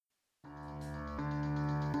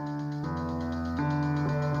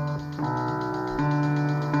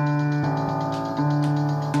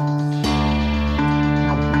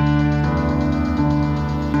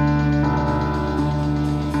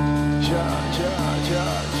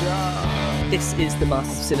This is the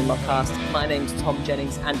Masters of Cinema cast. My name's Tom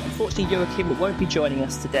Jennings, and unfortunately Joachim won't be joining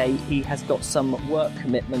us today. He has got some work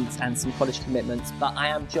commitments and some college commitments, but I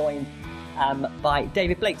am joined by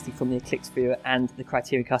David Blakesley from the Eclipse Viewer and the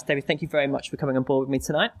Criterion Cast. David, thank you very much for coming on board with me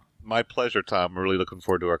tonight. My pleasure, Tom. I'm really looking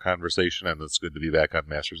forward to our conversation, and it's good to be back on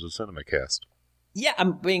Masters of Cinema cast. Yeah,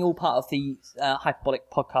 I'm being all part of the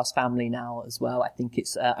Hyperbolic podcast family now as well. I think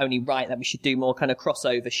it's only right that we should do more kind of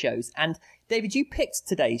crossover shows. And David, you picked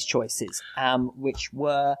today's choices, which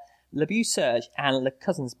were Le Beau Serge and Le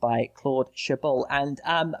Cousins by Claude Chabrol. And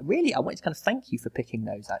really, I wanted to kind of thank you for picking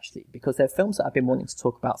those, actually, because they're films that I've been wanting to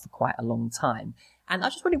talk about for quite a long time. And I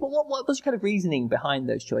just wondered, what was your kind of reasoning behind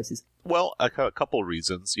those choices? Well, a couple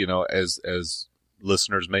reasons. You know, as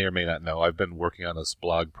listeners may or may not know, I've been working on this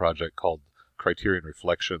blog project called Criterion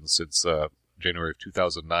Reflections since January of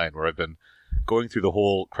 2009, where I've been going through the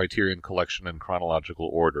whole Criterion collection in chronological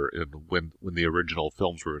order, and when the original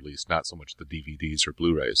films were released, not so much the DVDs or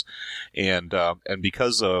Blu-rays. And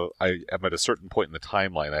because I am at a certain point in the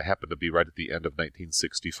timeline, I happen to be right at the end of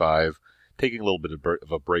 1965, taking a little bit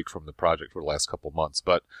of a break from the project for the last couple months.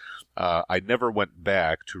 But I never went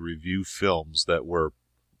back to review films that were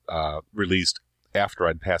released after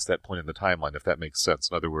I'd passed that point in the timeline, if that makes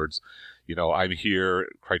sense. In other words, you know, I'm here,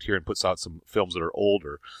 Criterion puts out some films that are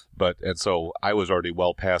older, and so I was already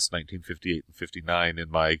well past 1958 and 59 in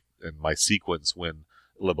my sequence when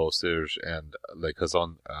Le Beau Serge and Les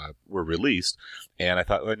Cousins were released, and I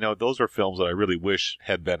thought, well, no, those are films that I really wish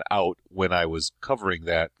had been out when I was covering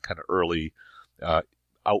that kind of early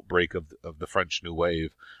outbreak of the French New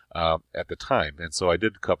Wave at the time. And so I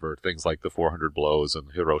did cover things like The 400 Blows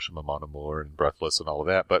and Hiroshima Mon Amour and Breathless and all of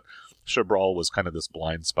that, but Chabrol was kind of this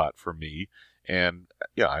blind spot for me. And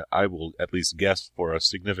yeah, I will at least guess for a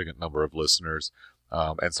significant number of listeners.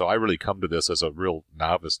 And so I really come to this as a real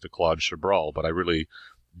novice to Claude Chabrol, but I really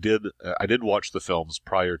did watch the films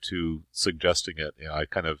prior to suggesting it. You know, I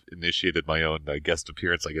kind of initiated my own guest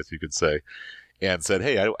appearance, I guess you could say, and said,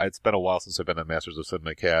 hey, it's been a while since I've been on Masters of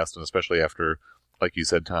Cinema cast, and especially after, like you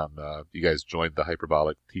said, Tom, you guys joined the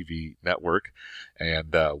Hyperbolic TV network,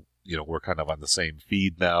 and, you know, we're kind of on the same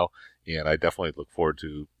feed now, and I definitely look forward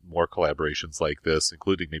to more collaborations like this,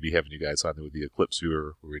 including maybe having you guys on with the Eclipse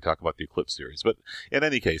Viewer, where we talk about the Eclipse series. But in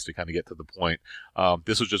any case, to kind of get to the point,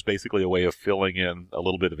 this was just basically a way of filling in a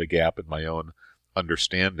little bit of a gap in my own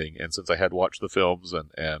understanding, and since I had watched the films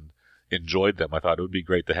and enjoyed them, I thought it would be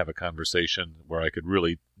great to have a conversation where I could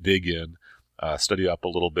really dig in, study up a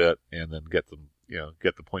little bit, and then get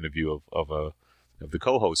the point of view of the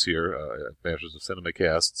co-hosts here at Masters of Cinema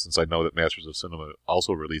cast, since I know that Masters of Cinema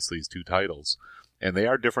also released these two titles, and they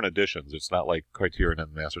are different editions. It's not like Criterion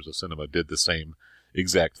and Masters of Cinema did the same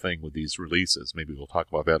exact thing with these releases. Maybe we'll talk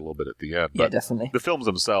about that a little bit at the end. Yeah, but definitely. The films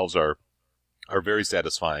themselves are very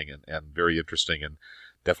satisfying and very interesting, and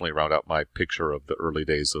definitely round out my picture of the early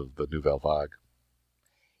days of the Nouvelle Vague.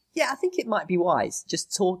 Yeah, I think it might be wise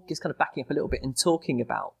just kind of backing up a little bit and talking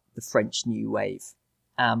about the French New Wave,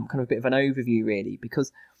 kind of a bit of an overview really,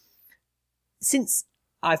 because since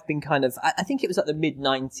I've been I think it was at the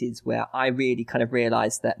mid-90s where I really kind of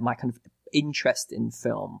realised that my kind of interest in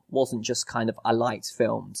film wasn't just kind of I liked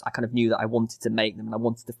films. I kind of knew that I wanted to make them and I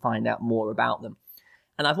wanted to find out more about them.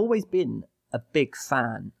 And I've always been a big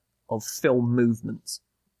fan of film movements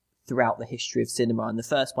throughout the history of cinema. And the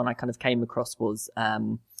first one I kind of came across was,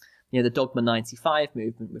 the Dogma 95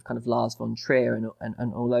 movement with kind of Lars von Trier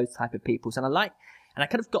and all those type of peoples. And it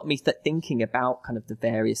kind of got me thinking about kind of the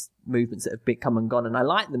various movements that have come and gone. And I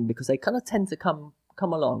like them because they kind of tend to come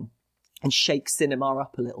along and shake cinema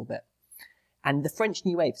up a little bit. And the French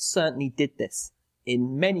New Wave certainly did this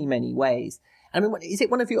in many, many ways. I mean, is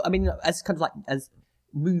it one of your, I mean, as kind of like, as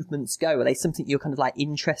movements go, are they something you're kind of like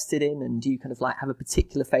interested in, and do you kind of like have a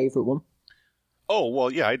particular favorite one? Oh,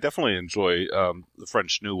 well, yeah, I definitely enjoy the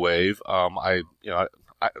French New Wave. I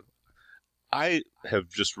have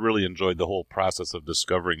just really enjoyed the whole process of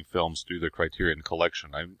discovering films through the Criterion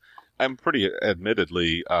collection. I'm pretty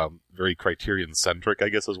admittedly very Criterion centric, I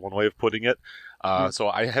guess is one way of putting it. So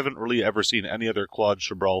I haven't really ever seen any other Claude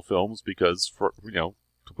Chabrol films because,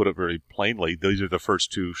 to put it very plainly, these are the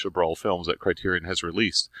first two Chabrol films that Criterion has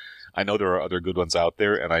released. I know there are other good ones out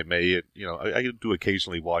there, and I may, I do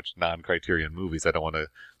occasionally watch non-Criterion movies. I don't want to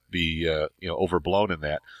be, overblown in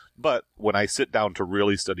that. But when I sit down to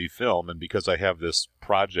really study film, and because I have this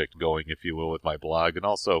project going, if you will, with my blog, and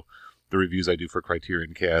also the reviews I do for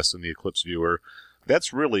Criterion Cast and the Eclipse Viewer,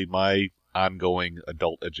 that's really my ongoing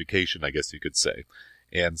adult education, I guess you could say.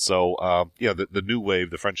 And so, the New Wave,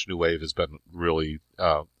 the French New Wave, has been really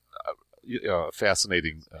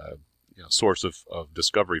fascinating source of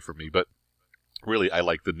discovery for me. But really, I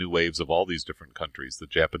like the new waves of all these different countries: the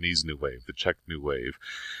Japanese new wave, the Czech new wave,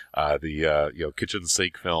 the kitchen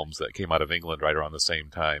sink films that came out of England right around the same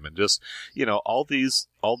time, and just all these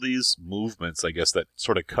movements, I guess, that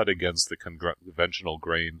sort of cut against the conventional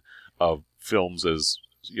grain of films as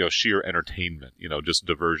sheer entertainment, just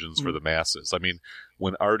diversions for the masses. I mean,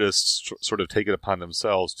 when artists sort of take it upon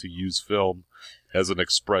themselves to use film as an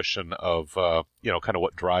expression of kind of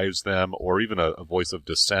what drives them, or even a voice of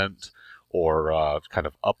dissent, or kind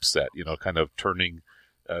of upset, kind of turning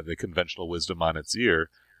the conventional wisdom on its ear.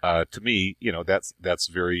 To me, that's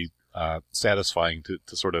very satisfying to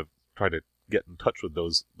sort of try to get in touch with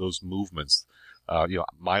those movements.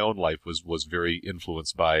 My own life was very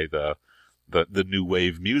influenced by the new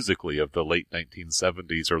wave musically of the late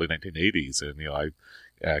 1970s, early 1980s, and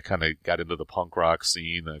I kind of got into the punk rock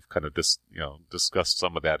scene. I've kind of discussed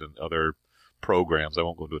some of that in other programs. I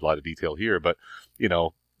won't go into a lot of detail here, but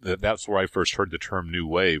that's where I first heard the term new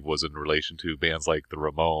wave, was in relation to bands like the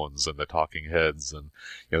Ramones and the Talking Heads, and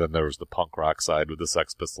then there was the punk rock side with the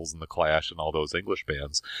Sex Pistols and the Clash and all those English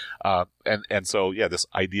bands. And so this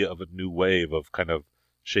idea of a new wave, of kind of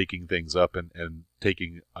shaking things up and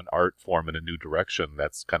taking an art form in a new direction,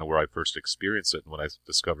 that's kind of where I first experienced it. And when I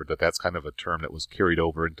discovered that that's kind of a term that was carried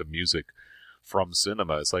over into music from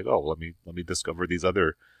cinema, it's like, oh, let me discover these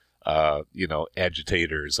other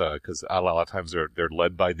agitators, because a lot of times they're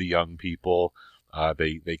led by the young people.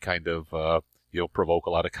 They kind of provoke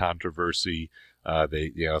a lot of controversy.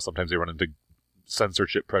 Sometimes they run into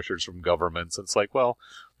censorship pressures from governments. And it's like, well,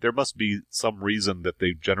 there must be some reason that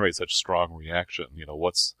they generate such strong reaction.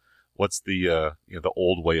 What's the the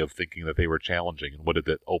old way of thinking that they were challenging, and what did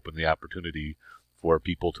that open the opportunity for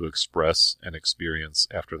people to express and experience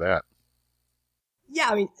after that? Yeah,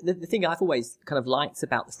 I mean, the thing I've always kind of liked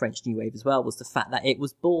about the French New Wave as well was the fact that it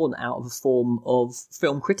was born out of a form of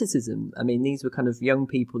film criticism. I mean, these were kind of young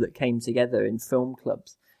people that came together in film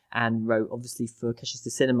clubs and wrote, obviously, for Cahiers du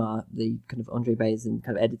Cinéma, the kind of André Bazin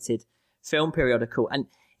kind of edited film periodical. And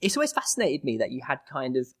it's always fascinated me that you had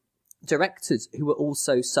kind of directors who were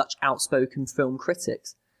also such outspoken film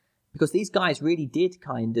critics, because these guys really did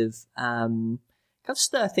kind of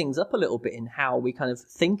stir things up a little bit in how we kind of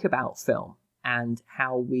think about film and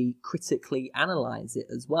how we critically analyze it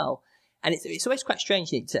as well. And it's always quite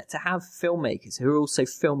strange to have filmmakers who are also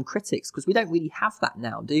film critics, because we don't really have that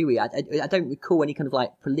now, do we? I don't recall any kind of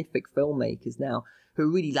like prolific filmmakers now who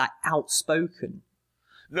are really like outspoken.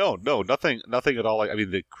 No, nothing at all. I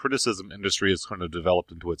mean, the criticism industry has kind of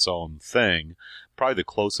developed into its own thing. Probably the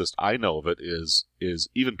closest I know of it is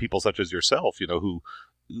even people such as yourself, who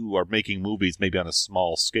are making movies maybe on a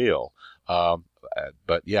small scale.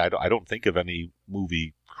 But yeah, I don't think of any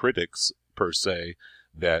movie critics per se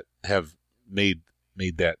that have made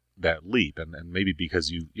that leap, and maybe because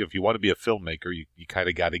if you want to be a filmmaker, you kind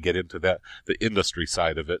of got to get into the industry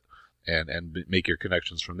side of it and make your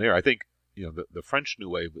connections from there. I think the French New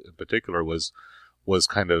Wave in particular was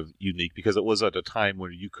kind of unique because it was at a time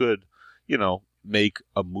where you could make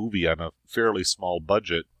a movie on a fairly small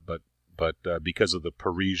budget, but because of the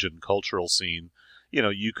Parisian cultural scene,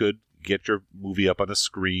 you could get your movie up on a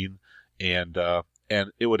screen and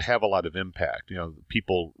it would have a lot of impact.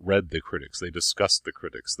 People read the critics, they discussed the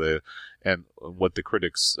critics, and what the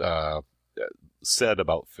critics said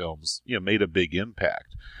about films, made a big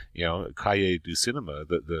impact. Cahiers du Cinéma,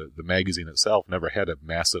 the magazine itself, never had a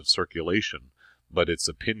massive circulation, but its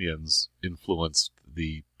opinions influenced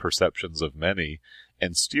the perceptions of many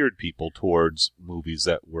and steered people towards movies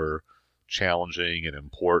that were challenging and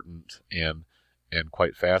important and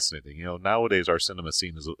quite fascinating. Nowadays our cinema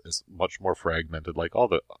scene is much more fragmented, like all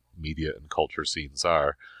the media and culture scenes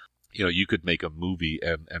are. You could make a movie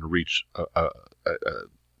and reach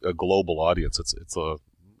a global audience. It's a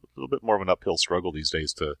little bit more of an uphill struggle these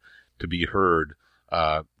days to be heard,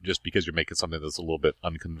 just because you're making something that's a little bit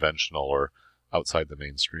unconventional or outside the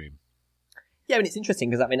mainstream. Yeah, and it's interesting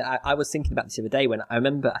because I was thinking about this the other day when I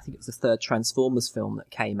remember, I think it was the third Transformers film that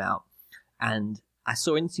came out, and I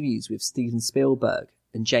saw interviews with Steven Spielberg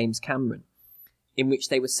and James Cameron in which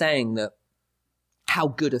they were saying that how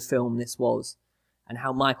good a film this was and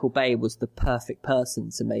how Michael Bay was the perfect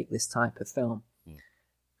person to make this type of film.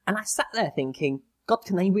 And I sat there thinking, God,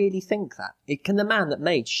 can they really think that? Can the man that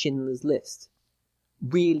made Schindler's List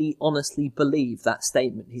really honestly believe that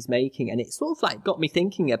statement he's making? And it sort of like got me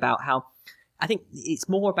thinking about how I think it's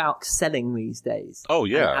more about selling these days. Oh,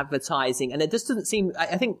 yeah. And advertising. And it just doesn't seem,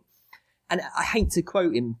 I think, and I hate to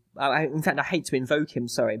quote him, in fact, I hate to invoke him,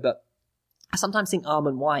 sorry, but I sometimes think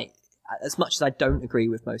Armand White, as much as I don't agree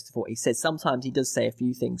with most of what he says, sometimes he does say a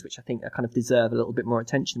few things which I think kind of deserve a little bit more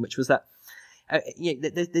attention, which was that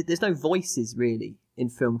there's no voices really in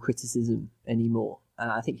film criticism anymore.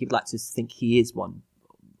 I think you'd like to think he is one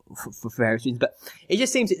for various reasons, but it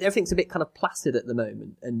just seems that everything's a bit kind of placid at the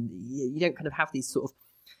moment, and you don't kind of have these sort of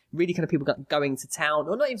really kind of people going to town,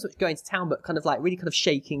 or not even so much going to town, but kind of like really kind of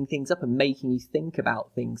shaking things up and making you think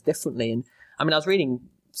about things differently. And I mean, I was reading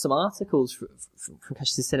some articles from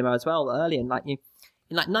Casualty Cinema as well earlier, and like in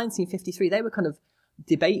like 1953, they were kind of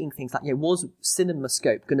debating things like, was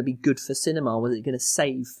CinemaScope going to be good for cinema? Was it going to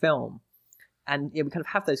save film? And we kind of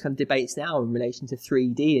have those kind of debates now in relation to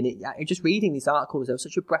 3D. And just reading these articles, there was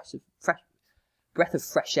such a breath of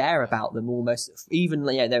fresh air about them almost. Even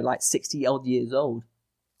they're like 60 odd years old.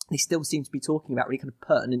 They still seem to be talking about really kind of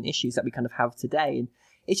pertinent issues that we kind of have today. And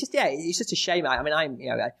it's just a shame. I mean,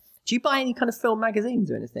 do you buy any kind of film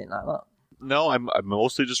magazines or anything like that? No, I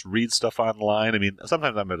mostly just read stuff online. I mean,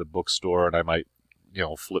 sometimes I'm at a bookstore and I might,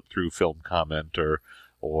 flip through Film Comment or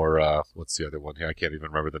what's the other one here? I can't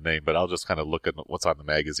even remember the name, but I'll just kind of look at what's on the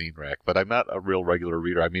magazine rack. But I'm not a real regular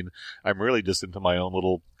reader. I mean, I'm really just into my own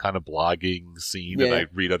little kind of blogging scene, and I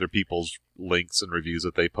read other people's links and reviews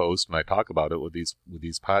that they post, and I talk about it with these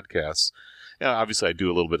podcasts. Obviously I do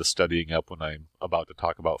a little bit of studying up when I'm about to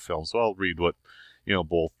talk about film, so I'll read what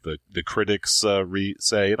both the critics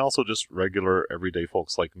say, and also just regular everyday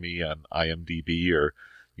folks like me on IMDb, or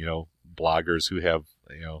bloggers who have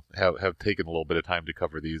taken a little bit of time to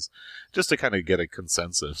cover these, just to kind of get a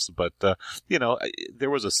consensus. But there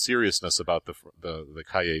was a seriousness about the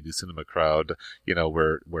Cahiers du Cinema crowd,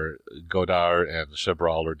 where Godard and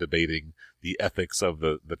Chabrol are debating the ethics of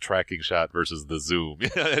the tracking shot versus the zoom.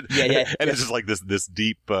 And it's just like this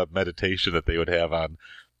deep meditation that they would have on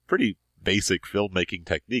pretty basic filmmaking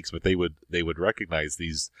techniques, but they would recognize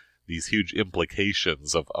these huge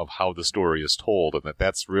implications of how the story is told, and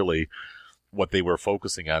that's really what they were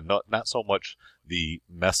focusing on. Not so much the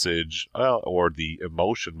message or the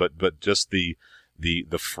emotion, but just the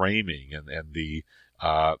framing and the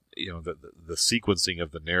the sequencing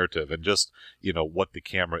of the narrative, and just what the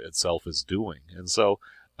camera itself is doing. And so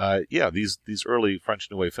these early French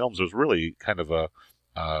New Wave films was really kind of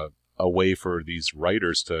a way for these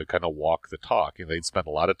writers to kind of walk the talk, and they'd spend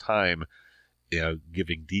a lot of time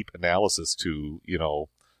giving deep analysis to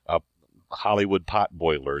Hollywood pot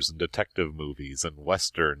boilers and detective movies and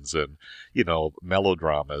westerns and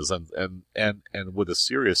melodramas, and with a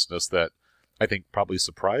seriousness that I think probably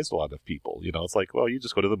surprised a lot of people. It's like, well, you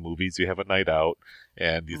just go to the movies, you have a night out,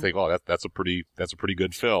 and you think, oh, that's a pretty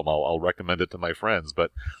good film. I'll recommend it to my friends.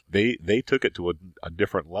 But they took it to a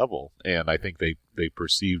different level, and I think they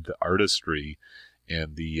perceived the artistry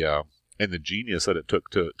and the genius that it took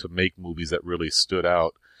to make movies that really stood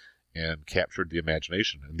out and captured the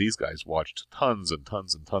imagination. And these guys watched tons and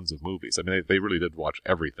tons and tons of movies. I mean, they really did watch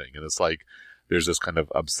everything. And it's like there's this kind of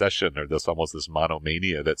obsession, or almost this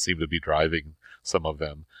monomania that seemed to be driving some of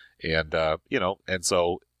them. And, and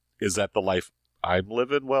so is that the life I'm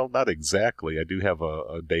living? Well, not exactly. I do have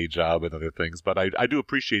a day job and other things, but I do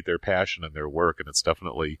appreciate their passion and their work. And it's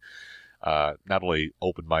definitely not only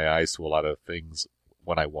opened my eyes to a lot of things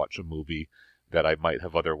when I watch a movie that I might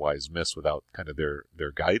have otherwise missed without kind of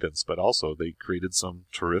their guidance, but also they created some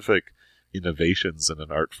terrific innovations in an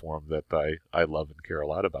art form that I love and care a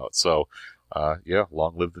lot about. So,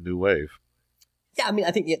 long live the new wave. Yeah, I mean,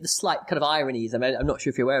 I think the slight kind of ironies, I mean, I'm not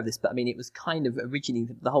sure if you're aware of this, but I mean, it was kind of originally,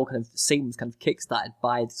 the whole kind of scene was kind of kickstarted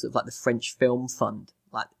by sort of like the French Film Fund,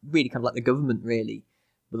 like really kind of like the government really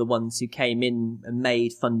were the ones who came in and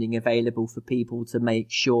made funding available for people to make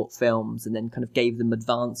short films, and then kind of gave them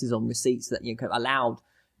advances on receipts that kind of allowed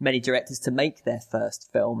many directors to make their first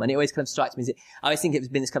film. And it always kind of strikes me as I always think it's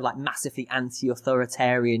been this kind of like massively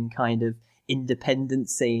anti-authoritarian kind of independent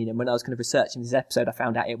scene. And when I was kind of researching this episode, I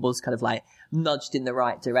found out it was kind of like nudged in the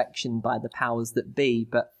right direction by the powers that be.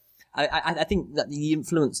 But I think that the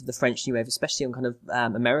influence of the French New Wave, especially on kind of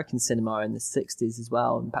American cinema in the 60s as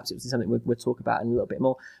well, and perhaps it was something we'll talk about in a little bit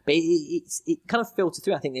more, but it kind of filtered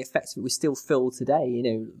through. I think the effects of it we still feel today.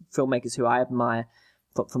 Filmmakers who I admire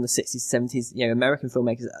from the 60s, 70s, American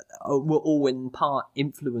filmmakers were all in part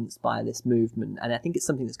influenced by this movement. And I think it's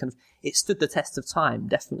something that's kind of, it stood the test of time,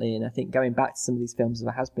 definitely. And I think going back to some of these films as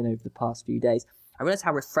it has been over the past few days, I realize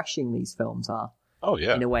how refreshing these films are. Oh,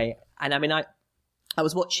 yeah. In a way. And I mean, I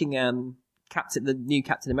was watching the new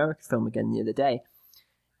Captain America film again the other day,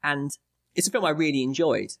 and it's a film I really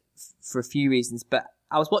enjoyed for a few reasons, but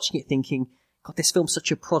I was watching it thinking, God, this film's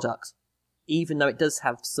such a product, even though it does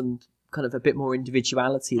have some kind of a bit more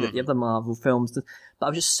individuality that the other Marvel films do. But I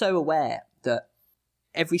was just so aware that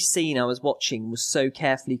every scene I was watching was so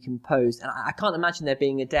carefully composed, and I can't imagine there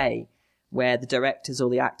being a day where the directors or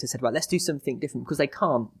the actors said, right, let's do something different, because they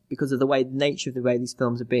can't, because of the nature of the way these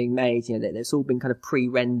films are being made. You know, it's all been kind of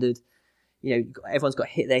pre-rendered. You know, everyone's got to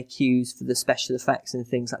hit their cues for the special effects and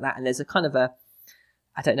things like that. And there's a kind of a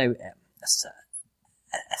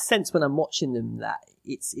sense when I'm watching them that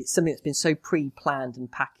it's something that's been so pre-planned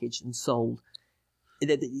and packaged and sold.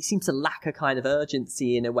 It seems to lack a kind of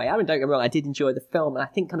urgency in a way. I mean, don't get me wrong, I did enjoy the film, and I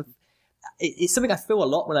think kind of it's something I feel a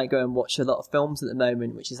lot when I go and watch a lot of films at the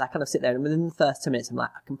moment, which is I kind of sit there and within the first 10 minutes I'm like,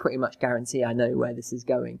 I can pretty much guarantee I know where this is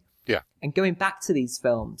going. Yeah. And going back to these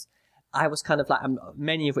films, I was kind of like,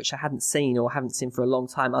 many of which I hadn't seen or haven't seen for a long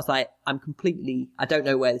time. I was like, I don't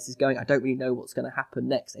know where this is going. I don't really know what's going to happen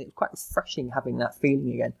next. And it was quite refreshing having that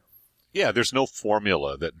feeling again. Yeah, there's no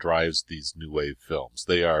formula that drives these new wave films.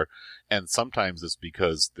 They are, and sometimes it's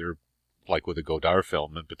because they're, like with a Godard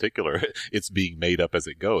film in particular, it's being made up as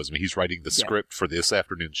it goes. I mean, he's writing the script for this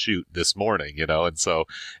afternoon shoot this morning, you know, and so,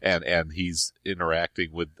 and he's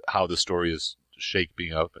interacting with how the story is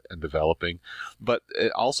shaping up and developing. But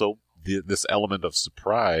also, this element of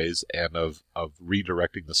surprise and of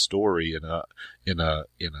redirecting the story in an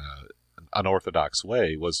unorthodox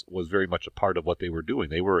way was very much a part of what they were doing.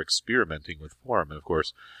 They were experimenting with form, and of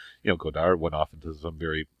course, you know, Godard went off into some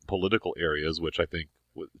very political areas, which I think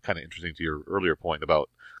was kind of interesting to your earlier point about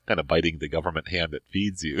kind of biting the government hand that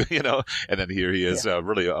feeds you, you know. And then here he is,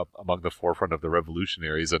 really among the forefront of the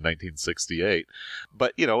revolutionaries in 1968.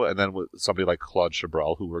 But, you know, and then with somebody like Claude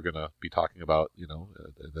Chabrol, who we're going to be talking about, you know,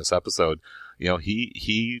 in this episode, you know,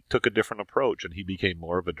 he took a different approach, and he became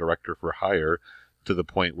more of a director for hire, to the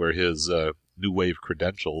point where his new wave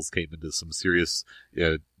credentials came into some serious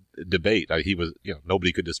debate. He was, you know,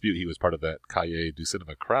 nobody could dispute he was part of that Cahiers du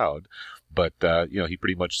Cinema crowd, but you know, he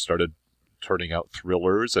pretty much started turning out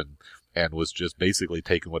thrillers and was just basically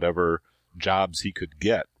taking whatever jobs he could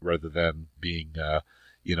get, rather than being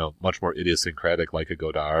you know, much more idiosyncratic like a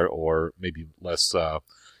Godard, or maybe less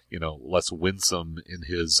you know, less winsome in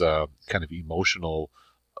his kind of emotional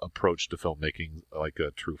approach to filmmaking like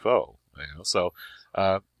a Truffaut. You know, so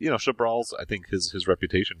you know, Chabrol's, I think his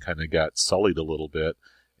reputation kind of got sullied a little bit,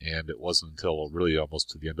 and it wasn't until really almost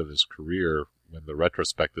to the end of his career, when the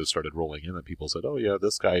retrospectives started rolling in, that people said, "Oh yeah,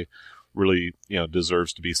 this guy really, you know,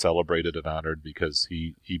 deserves to be celebrated and honored, because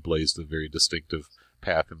he blazed a very distinctive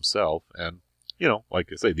path himself." And you know, like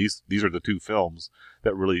I say, these are the two films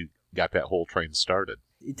that really got that whole train started.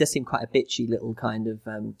 It does seem quite a bitchy little kind of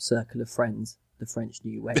circle of friends, the French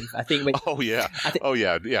New Wave. I think.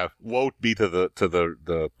 Yeah. Woe be to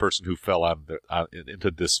the person who fell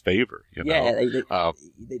into disfavor. You know? Yeah,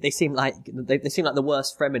 they seem like the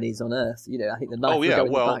worst frenemies on earth. You know, I think the knife will go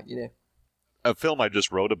in the back. You know, a film I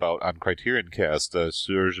just wrote about on Criterion Cast,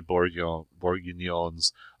 Serge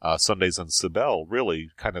Bourguignon's Sundays on Cybele,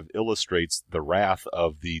 really kind of illustrates the wrath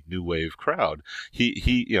of the new wave crowd. He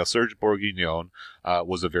you know, Serge Bourguignon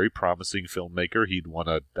was a very promising filmmaker. He'd won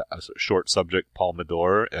a short subject Palme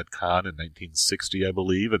d'Or at Cannes in 1960, I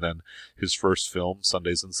believe, and then his first film,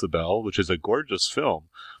 Sundays on Cybele, which is a gorgeous film,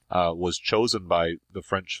 was chosen by the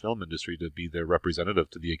French film industry to be their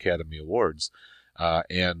representative to the Academy Awards.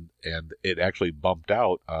 And it actually bumped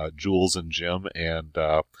out Jules and Jim and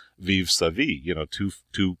Vive sa vie, you know, two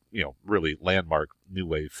you know, really landmark new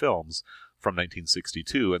wave films from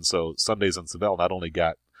 1962. And so Sundays on Cybele not only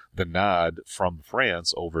got the nod from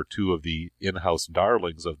France over two of the in-house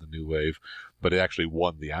darlings of the new wave, but it actually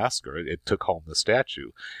won the Oscar. It took home the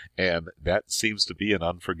statue. And that seems to be an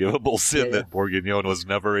unforgivable sin that Bourguignon was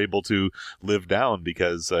never able to live down,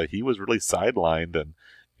 because he was really sidelined and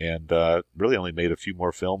really only made a few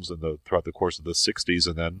more films throughout the course of the 60s,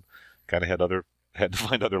 and then kind of had to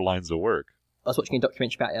find other lines of work. I was watching a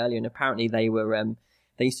documentary about it earlier, and apparently they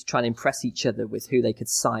used to try and impress each other with who they could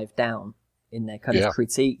sieve down in their kind of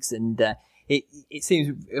critiques, and it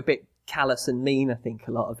seems a bit callous and mean. I think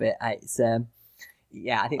a lot of it. It's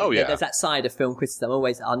I think there's that side of film criticism.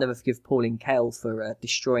 I'll never forgive Pauline Kael for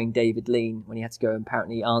destroying David Lean when he had to go and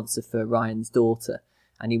apparently answer for Ryan's daughter.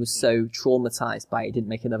 And he was so traumatized by it, he didn't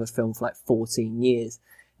make another film for like 14 years.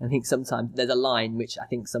 And I think sometimes there's a line which I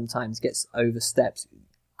think sometimes gets overstepped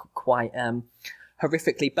quite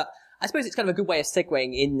horrifically. But I suppose it's kind of a good way of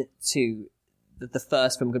segueing into the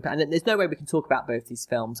first film. And there's no way we can talk about both these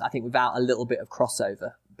films, I think, without a little bit of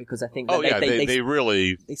crossover, because I think they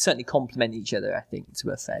really certainly complement each other, I think,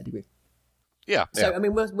 to a fair degree. Yeah. So, I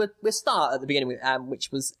mean, we'll start at the beginning,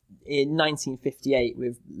 which was in 1958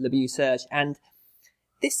 with Le Beau Serge. And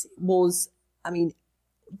this was, I mean,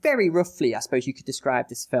 very roughly, I suppose you could describe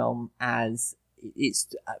this film as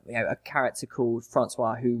it's a character called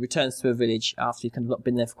Francois who returns to a village after he's kind of not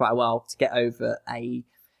been there for quite a while to get over a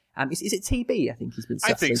Is it TB? I think he's been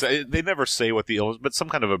suffering. I think so. They never say what the illness, but some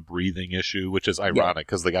kind of a breathing issue, which is ironic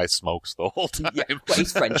because the guy smokes the whole time. Yeah. Well,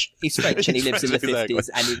 he's French. He's French, and he lives in the 50s,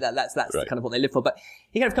 and that's right. kind of what they live for. But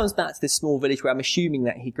he kind of comes back to this small village where I'm assuming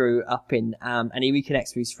that he grew up in, and he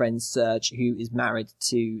reconnects with his friend Serge, who is married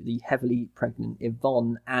to the heavily pregnant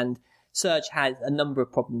Yvonne, and Serge has a number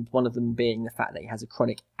of problems, one of them being the fact that he has a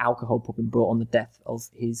chronic alcohol problem brought on the death of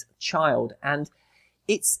his child. And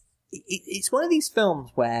it's one of these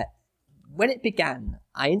films where, when it began,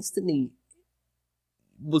 I instantly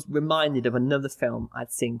was reminded of another film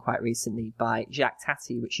I'd seen quite recently by Jacques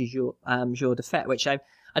Tati, which is Jour de Fête, which I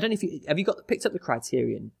don't know if you, have you picked up the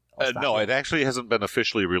Criterion? No, it actually hasn't been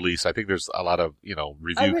officially released. I think there's a lot of,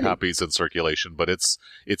 review copies in circulation, but it's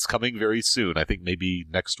coming very soon. I think maybe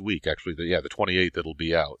next week, actually. The 28th it'll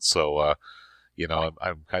be out. So,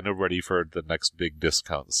 I'm kind of ready for the next big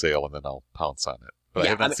discount sale, and then I'll pounce on it. But I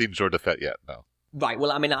have not seen Jour de Fête yet, no. Right,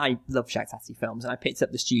 well, I love Jacques Tati films, and I picked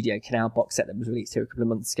up the Studio Canal box set that was released here a couple of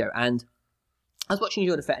months ago, and I was watching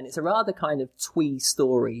Jour de Fête, and it's a rather kind of twee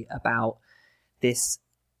story about this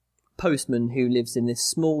postman who lives in this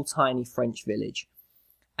small, tiny French village,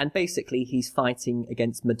 and basically he's fighting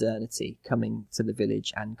against modernity coming to the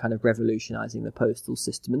village and kind of revolutionising the postal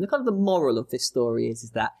system. And the kind of the moral of this story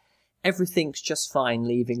is that everything's just fine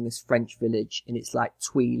leaving this French village in its like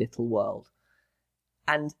twee little world.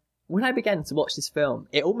 And when I began to watch this film,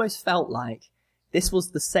 it almost felt like this was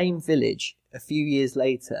the same village a few years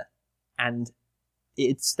later, and it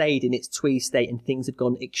had stayed in its twee state and things had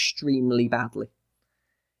gone extremely badly.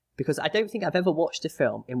 Because I don't think I've ever watched a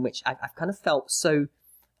film in which I've kind of felt so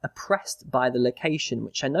oppressed by the location,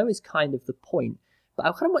 which I know is kind of the point. But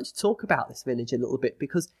I kind of want to talk about this village a little bit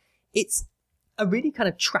because it's a really kind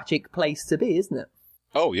of tragic place to be, isn't it?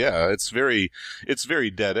 Oh yeah, it's very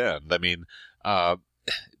dead end. I mean,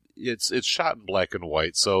 it's shot in black and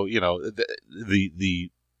white, so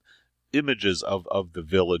the images of the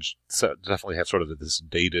village definitely have sort of this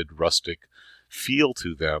dated, rustic feel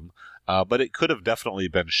to them. But it could have definitely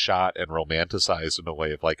been shot and romanticized in a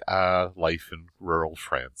way of like, life in rural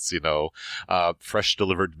France, fresh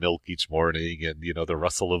delivered milk each morning and, the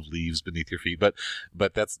rustle of leaves beneath your feet.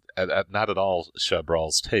 But that's not at all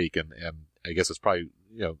Chabrol's take. And I guess it's probably,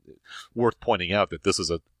 worth pointing out that this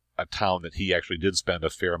is a town that he actually did spend a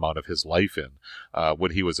fair amount of his life in.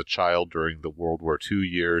 When he was a child during the World War II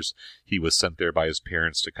years, he was sent there by his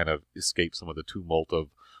parents to kind of escape some of the tumult of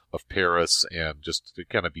Paris and just to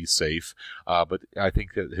kind of be safe. But I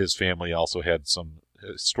think that his family also had some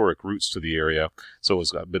historic roots to the area. So it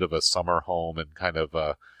was a bit of a summer home and kind of,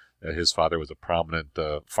 his father was a prominent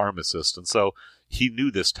pharmacist. And so he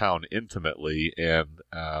knew this town intimately. And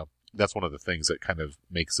that's one of the things that kind of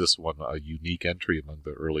makes this one a unique entry among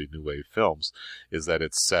the early New Wave films, is that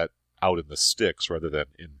it's set out in the sticks rather than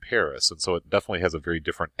in Paris. And so it definitely has a very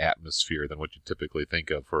different atmosphere than what you typically think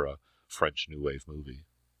of for a French New Wave movie.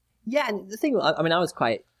 Yeah, and the thing, I was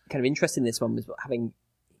quite kind of interested in this one, was having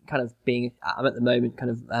kind of I'm at the moment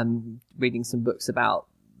kind of reading some books about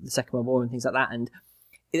the Second World War and things like that, and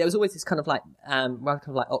there was always this kind of like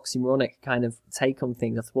oxymoronic kind of take on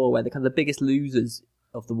things after the war, where the biggest losers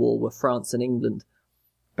of the war were France and England,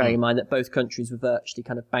 bearing in mind that both countries were virtually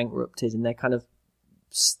kind of bankrupted and their kind of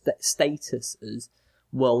status as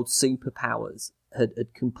world superpowers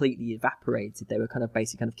had completely evaporated. They were kind of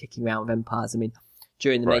basically kind of kicking around with empires. I mean,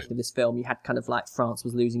 during the making of this film, you had kind of like France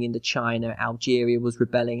was losing Indochina, Algeria was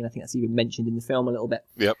rebelling, and I think that's even mentioned in the film a little bit.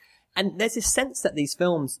 Yep. And there's this sense that these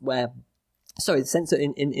films the sense that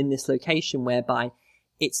in this location whereby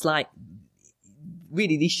it's like,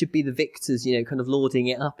 really these should be the victors, kind of lording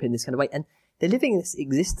it up in this kind of way. And they're living this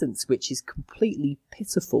existence which is completely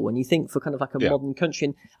pitiful when you think for kind of like a modern country.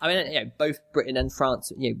 And I mean, both Britain and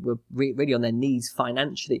France, were really on their knees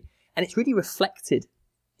financially. And it's really reflected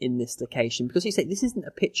in this location, because you say this isn't a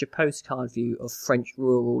picture postcard view of French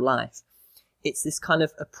rural life. It's this kind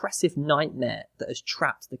of oppressive nightmare that has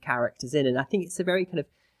trapped the characters in. And I think it's a very kind of,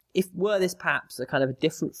 were this perhaps a kind of a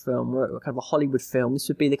different film, or kind of a Hollywood film, this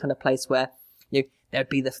would be the kind of place where, there'd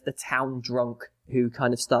be the town drunk who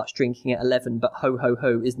kind of starts drinking at 11, but ho, ho,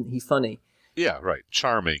 ho, isn't he funny? Yeah, right.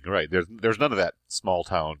 Charming, right. There's none of that small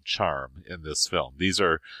town charm in this film. These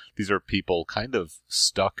are people kind of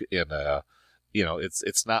stuck in a,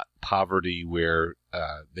 it's not poverty where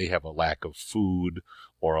they have a lack of food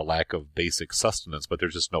or a lack of basic sustenance, but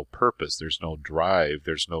there's just no purpose. There's no drive.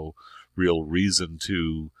 There's no real reason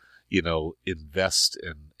to, invest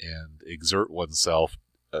and exert oneself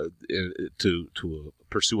to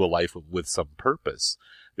pursue a life with some purpose.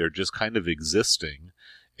 They're just kind of existing.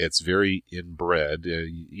 It's very inbred.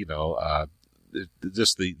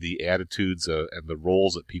 just the attitudes and the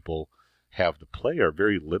roles that people have to play are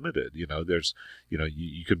very limited. There's,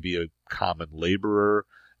 you can be a common laborer.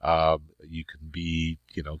 You can be,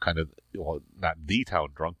 kind of, well, not the town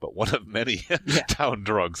drunk, but one of many town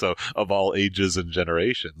drunks of all ages and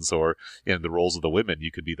generations. Or in the roles of the women,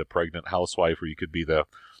 you could be the pregnant housewife, or you could be the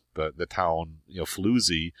town,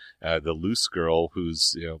 floozy, the loose girl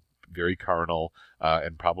who's, very carnal,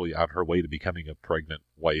 and probably on her way to becoming a pregnant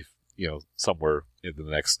wife, somewhere in the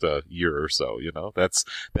next year or so. That's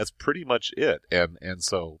pretty much it. And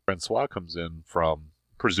so Francois comes in from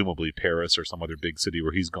presumably Paris or some other big city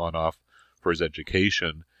where he's gone off for his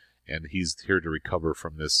education, and he's here to recover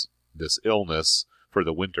from this illness for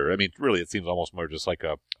the winter. I mean, really, it seems almost more just like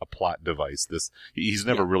a plot device. He's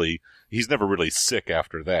never really sick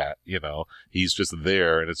after that. He's just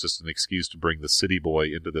there, and it's just an excuse to bring the city boy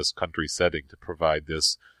into this country setting to provide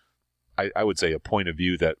this, I would say, a point of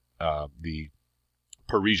view that the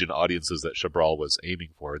Parisian audiences that Chabrol was aiming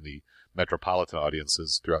for, and the metropolitan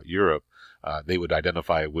audiences throughout Europe, they would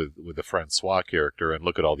identify with the Francois character and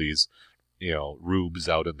look at all these, rubes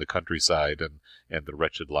out in the countryside and the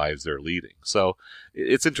wretched lives they're leading. So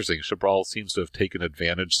it's interesting. Chabrol seems to have taken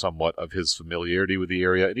advantage somewhat of his familiarity with the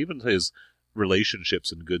area and even his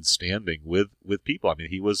relationships and good standing with people. I mean,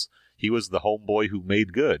 he was the homeboy who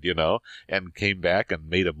made good, and came back and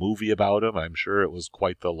made a movie about him. I'm sure it was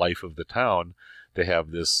quite the life of the town to have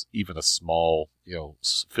this, even a small,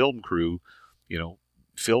 film crew,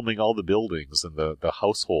 filming all the buildings and the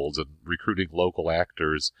households and recruiting local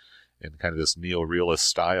actors in kind of this neo-realist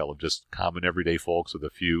style of just common everyday folks with a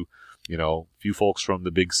few folks from the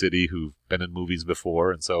big city who've been in movies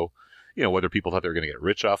before. And so, whether people thought they were going to get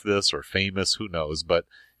rich off this or famous, who knows, but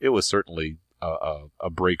it was certainly a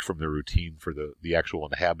break from the routine for the actual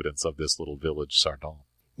inhabitants of this little village, Sardon.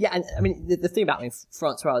 Yeah, and I mean, the thing about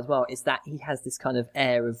Francois as well is that he has this kind of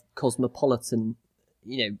air of cosmopolitan,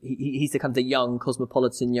 he's the kind of the young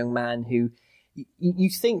cosmopolitan young man who you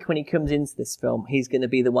think when he comes into this film, he's going to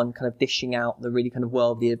be the one kind of dishing out the really kind of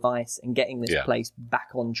worldly advice and getting this place back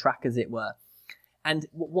on track, as it were. And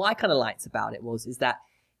what I kind of liked about it is that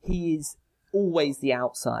he is always the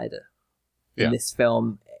outsider in this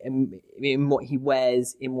film, in what he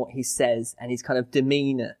wears, in what he says, and his kind of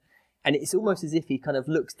demeanor. And it's almost as if he kind of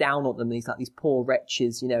looks down on them, and he's like these poor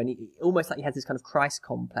wretches, and he almost like he has this kind of Christ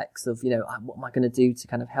complex of, what am I going to do to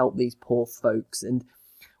kind of help these poor folks? And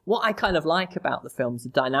what I kind of like about the film is the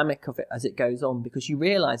dynamic of it as it goes on, because you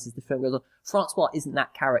realise as the film goes on, Francois isn't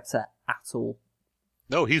that character at all.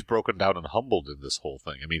 No, he's broken down and humbled in this whole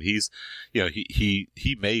thing. I mean, he's,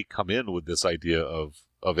 he may come in with this idea of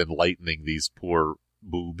enlightening these poor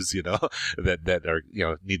boobs, that are,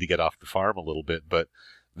 need to get off the farm a little bit, but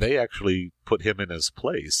they actually put him in his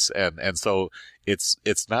place. And so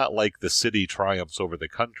it's not like the city triumphs over the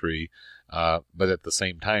country, but at the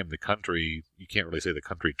same time, the country, you can't really say the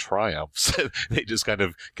country triumphs. They just kind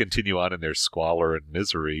of continue on in their squalor and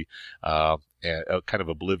misery, and kind of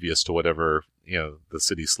oblivious to whatever, the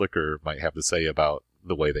city slicker might have to say about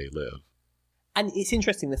the way they live. And it's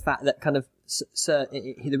interesting, the fact that kind of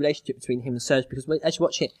the relationship between him and Serge, because as you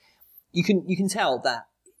watch it, you can tell that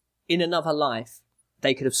in another life,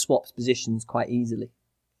 they could have swapped positions quite easily.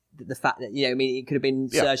 The fact that, it could have been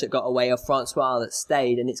Serge that got away or Francois that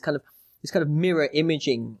stayed, and it's kind of this kind of mirror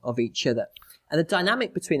imaging of each other. And the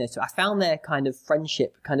dynamic between those two, I found their kind of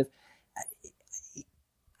friendship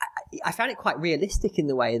I found it quite realistic in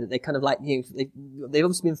the way that they kind of they've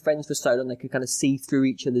obviously been friends for so long, they could kind of see through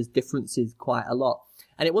each other's differences quite a lot.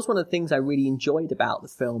 And it was one of the things I really enjoyed about the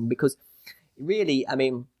film, because really, I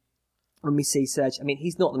mean, when we see Serge, I mean,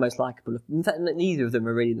 he's not the most likable of, in fact, neither of them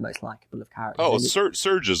are really the most likable of characters. Oh,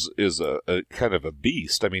 Serge is a kind of a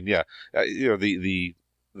beast. I mean,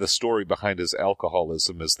 the story behind his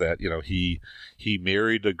alcoholism is that, he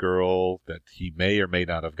married a girl that he may or may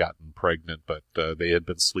not have gotten pregnant, but they had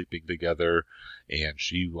been sleeping together, and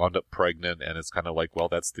she wound up pregnant, and it's kind of like, well,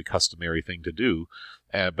 that's the customary thing to do.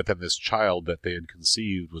 But then this child that they had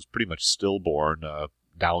conceived was pretty much stillborn,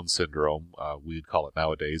 Down syndrome, we'd call it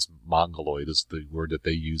nowadays. Mongoloid is the word that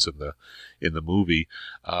they use in the movie.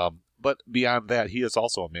 But beyond that, he is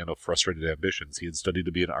also a man of frustrated ambitions. He had studied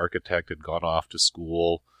to be an architect, had gone off to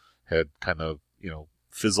school, had kind of,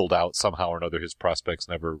 fizzled out somehow or another. His prospects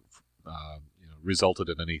never, resulted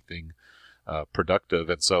in anything productive.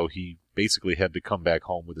 And so he basically had to come back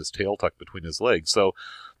home with his tail tucked between his legs. So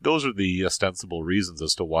those are the ostensible reasons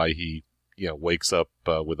as to why he, wakes up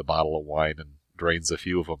with a bottle of wine and drains a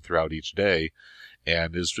few of them throughout each day,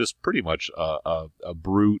 and is just pretty much a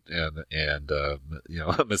brute and a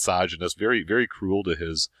misogynist, very, very cruel to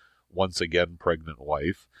his once again pregnant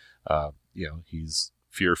wife. He's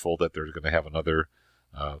fearful that they're going to have another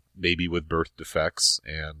baby with birth defects,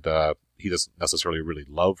 and he doesn't necessarily really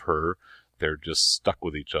love her. They're just stuck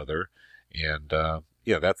with each other, and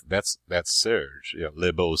that's Serge,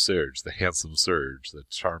 Le Beau Serge, the handsome Serge, the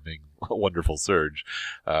charming, wonderful Serge.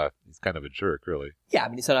 He's kind of a jerk, really. Yeah, I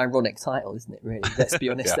mean, it's an ironic title, isn't it, really? Let's be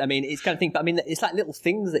honest. Yeah. I mean, it's kind of thing, but I mean, it's like little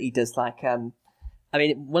things that he does, like, I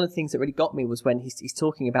mean, one of the things that really got me was when he's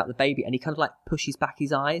talking about the baby and he kind of like pushes back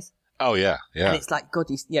his eyes. Oh, yeah, yeah. And it's like, God,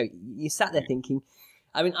 you sat there thinking,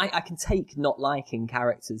 I mean, I can take not liking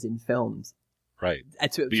characters in films. Right.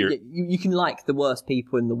 You can like the worst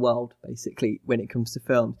people in the world, basically, when it comes to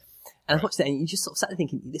films. And I watched that, and you just sort of sat there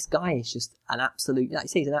thinking, this guy is just an absolute, like you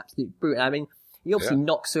say, he's an absolute brute. I mean, he obviously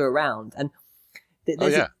knocks her around, and he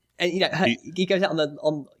goes out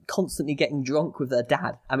on constantly getting drunk with her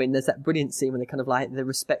dad. I mean, there's that brilliant scene when they kind of like the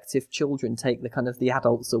respective children take the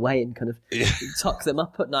adults away and kind of tuck them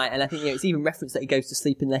up at night. And I think it's even referenced that he goes to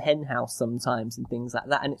sleep in the hen house sometimes and things like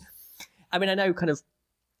that. And I mean, I know kind of,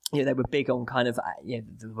 they were big on kind of,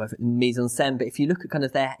 the mise en scène, but if you look at kind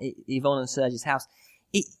of their Yvonne and Serge's house,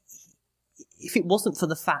 if it wasn't for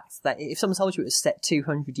the fact that if someone told you it was set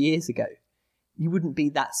 200 years ago, you wouldn't be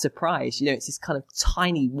that surprised. It's this kind of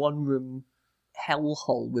tiny one-room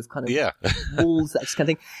hellhole with kind of walls, that kind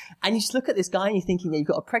of thing. And you just look at this guy and you're thinking, you've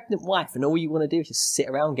got a pregnant wife and all you want to do is just sit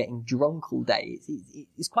around getting drunk all day.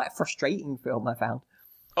 It's quite a frustrating film, I found.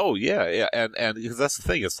 Oh, yeah. And because that's the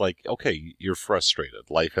thing. It's like, okay, you're frustrated.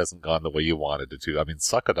 Life hasn't gone the way you wanted it to. I mean,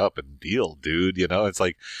 suck it up and deal, dude. It's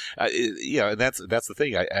like, and that's the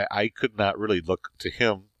thing. I could not really look to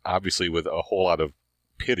him, obviously, with a whole lot of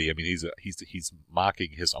pity. I mean, he's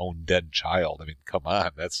mocking his own dead child. I mean, come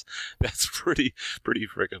on. That's pretty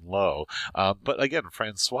freaking low. But again,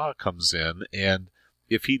 Francois comes in, and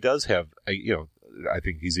if he does have, I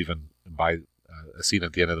think he's even by a scene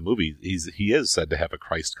at the end of the movie, he is said to have a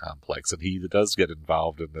Christ complex, and he does get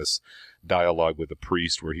involved in this dialogue with the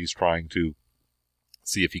priest where he's trying to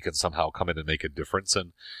see if he can somehow come in and make a difference,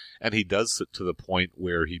 and he does it to the point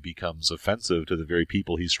where he becomes offensive to the very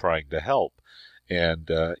people he's trying to help. And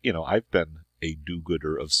I've been a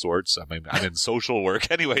do-gooder of sorts. I mean, I'm in social work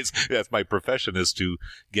anyways. That's my profession, is to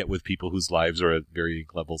get with people whose lives are at varying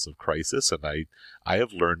levels of crisis, and I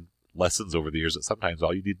have learned lessons over the years that sometimes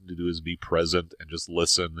all you need to do is be present and just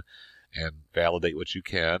listen and validate what you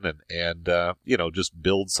can and just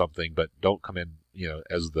build something, but don't come in,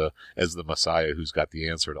 as the Messiah who's got the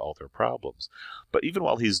answer to all their problems. But even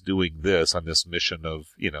while he's doing this on this mission of,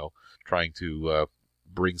 trying to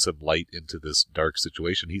bring some light into this dark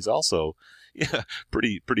situation, he's also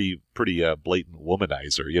pretty blatant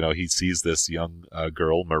womanizer. He sees this young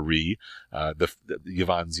girl, Marie,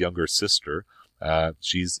 Yvonne's younger sister.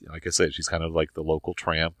 She's, like I said, she's kind of like the local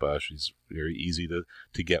tramp. She's very easy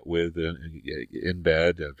to get with in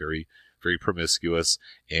bed, very, very promiscuous,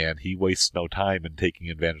 and he wastes no time in taking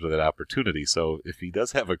advantage of that opportunity. So if he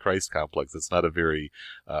does have a Christ complex, it's not a very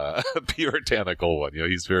puritanical one.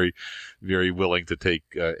 He's very, very willing to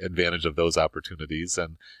take advantage of those opportunities,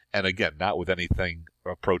 and again, not with anything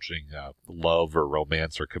approaching love or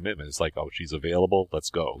romance or commitment. It's like, oh, she's available, let's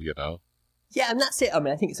go. Yeah, and that's it. I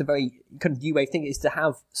mean, I think it's a very kind of new way of thinking, is to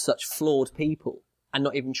have such flawed people and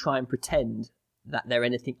not even try and pretend that they're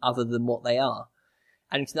anything other than what they are.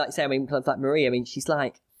 And like you say, I mean, kind of like Marie, I mean, she's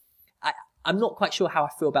like, I'm not quite sure how I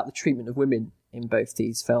feel about the treatment of women in both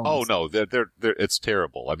these films. Oh no, they're it's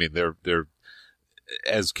terrible. I mean, they're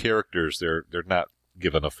as characters, they're not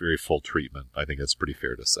given a very full treatment. I think that's pretty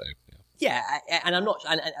fair to say. Yeah, and I'm not.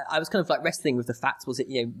 And I was kind of like wrestling with the fact: was it,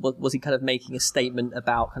 was he kind of making a statement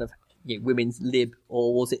about kind of women's lib,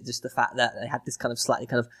 or was it just the fact that they had this kind of slightly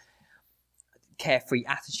kind of carefree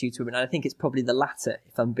attitude to women? And I think it's probably the latter,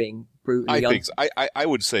 if I'm being brutally honest. I think so. I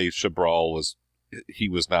would say Chabrol was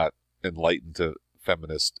not enlightened to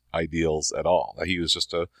feminist ideals at all. He was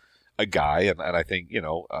just a guy, and I think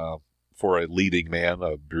for a leading man,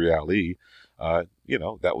 Brialy,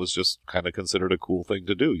 that was just kind of considered a cool thing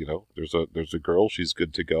to do. There's a girl, she's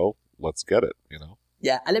good to go, let's get it.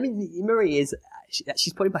 Yeah, and I mean, Marie is,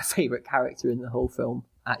 she's probably my favourite character in the whole film,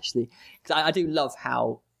 actually. Because I do love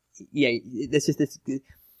how, there's just this,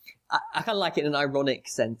 I kind of like it in an ironic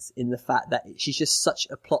sense, in the fact that she's just such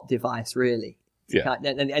a plot device, really. Yeah.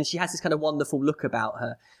 And she has this kind of wonderful look about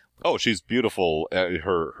her. Oh, she's beautiful.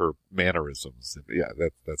 Her mannerisms. Yeah,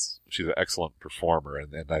 she's an excellent performer.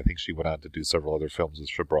 And I think she went on to do several other films with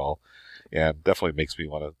Chabrol. And definitely makes me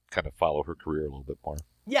want to kind of follow her career a little bit more.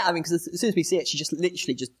 Yeah, I mean, because as soon as we see it, she just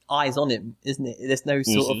literally just eyes on him, isn't it? There's no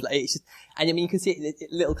sort of, like, it's just, and I mean, you can see it,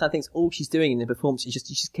 little kind of things. All she's doing in the performance, she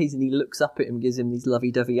just occasionally looks up at him and gives him these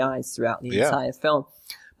lovey-dovey eyes throughout the entire film.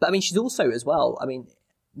 But I mean, she's also as well, I mean,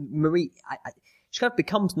 Marie, she kind of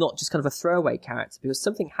becomes not just kind of a throwaway character, because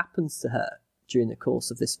something happens to her during the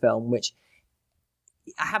course of this film, which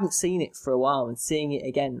I haven't seen it for a while, and seeing it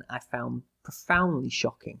again, I found profoundly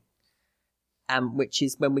shocking. Which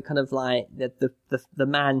is when we kind of like the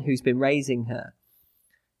man who's been raising her,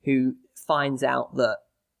 who finds out that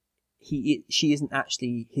she isn't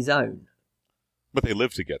actually his own. But they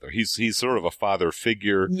live together. He's sort of a father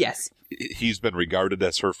figure. Yes. He's been regarded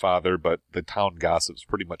as her father, but the town gossips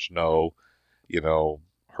pretty much know,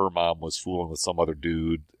 her mom was fooling with some other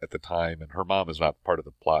dude at the time, and her mom is not part of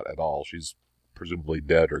the plot at all. She's presumably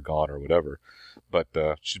dead or gone or whatever. But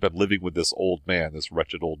she's been living with this old man, this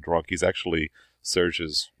wretched old drunk. He's actually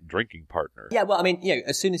Serge's drinking partner. Yeah, well, I mean,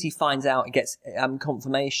 as soon as he finds out, he gets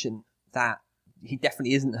confirmation that he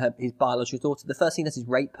definitely isn't his biological daughter, the first thing he does is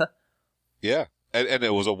rape her. Yeah, and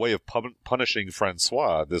it was a way of punishing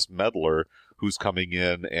Francois, this meddler who's coming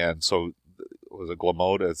in, and so was it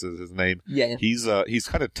Glamour is his name? Yeah. He's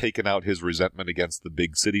kind of taken out his resentment against the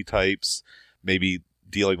big city types, maybe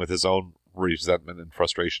dealing with his own resentment and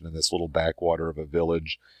frustration in this little backwater of a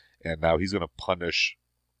village, and now he's going to punish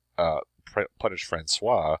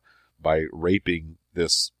Francois by raping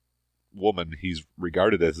this woman he's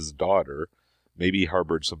regarded as his daughter. Maybe he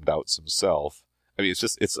harbored some doubts himself. I mean,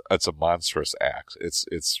 it's a monstrous act.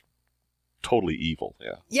 It's totally evil.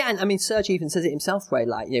 Yeah. Yeah, and I mean, Serge even says it himself, where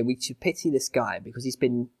like, we should pity this guy because he's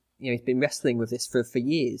been wrestling with this for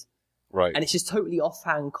years. Right. And it's just totally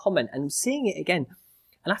offhand comment, and seeing it again,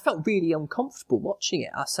 and I felt really uncomfortable watching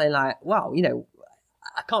it. I say like, wow,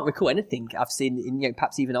 I can't recall anything I've seen in,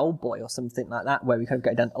 perhaps even Old Boy or something like that, where we kind of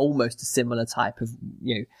go down almost a similar type of,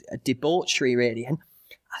 a debauchery really. And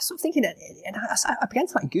I was sort of thinking, and I began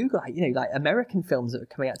to like Google, like American films that were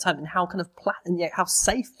coming out at the time, and how kind of and how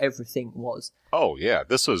safe everything was. Oh yeah,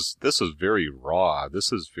 this was very raw.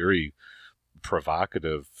 This is very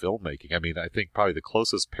provocative filmmaking. I mean, I think probably the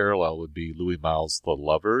closest parallel would be Louis Malle's The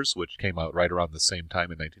Lovers, which came out right around the same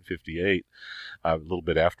time in 1958, a little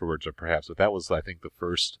bit afterwards, or perhaps, but that was, I think, the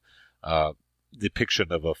first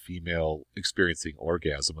depiction of a female experiencing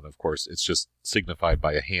orgasm, and of course, it's just signified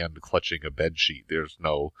by a hand clutching a bed sheet. There's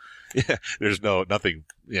nothing,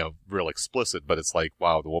 real explicit, but it's like,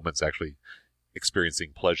 wow, the woman's actually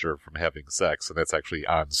experiencing pleasure from having sex, and that's actually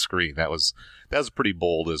on screen. That was pretty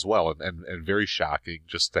bold as well, and very shocking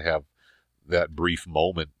just to have that brief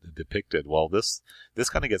moment depicted. Well, this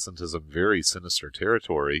kind of gets into some very sinister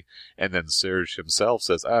territory, and then Serge himself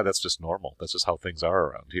says, that's just normal. That's just how things are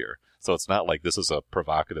around here. So it's not like this is a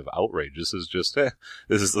provocative outrage. This is just,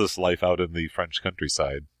 this is this life out in the French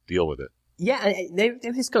countryside. Deal with it. Yeah, and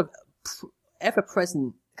there's this kind of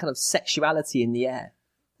ever-present kind of sexuality in the air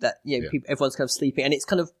that, everyone's kind of sleeping, and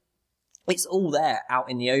it's all there out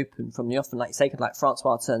in the open from the off. And like you say, like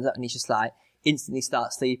Francois turns up and he's just like instantly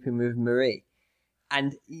starts sleeping with Marie.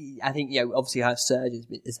 And I think, obviously how Serge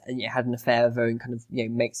had an affair with her and kind of,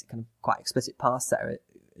 makes it kind of quite explicit past that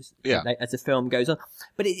as the film goes on.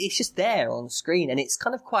 But it's just there on screen, and it's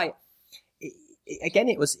kind of quite, again,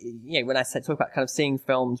 it was, when I talk about kind of seeing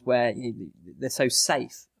films where they're so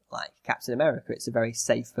safe, like Captain America, it's a very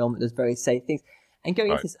safe film that does very safe things. And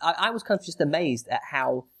going into this, I was kind of just amazed at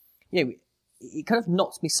how, it kind of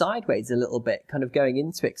knocked me sideways a little bit, kind of going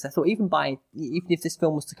into it. Because I thought even if this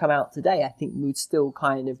film was to come out today, I think we would still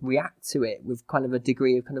kind of react to it with kind of a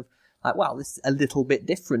degree of kind of like, wow, this is a little bit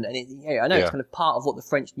different. And I know it's kind of part of what the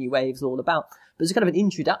French New Wave is all about, but as a kind of an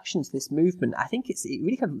introduction to this movement, I think it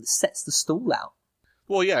really kind of sets the stall out.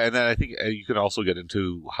 Well, yeah, and then I think you can also get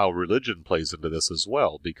into how religion plays into this as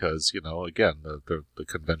well, because, again, the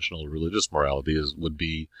conventional religious morality would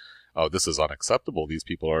be, oh, this is unacceptable. These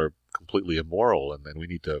people are completely immoral, and we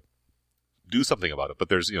need to do something about it. But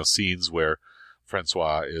there's, scenes where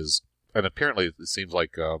Francois is, and apparently it seems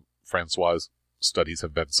like Francois' studies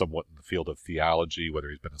have been somewhat in the field of theology, whether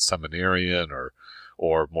he's been a seminarian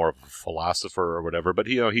or more of a philosopher or whatever. But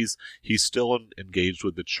he's still engaged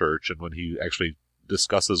with the church, and when he actually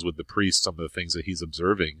discusses with the priest some of the things that he's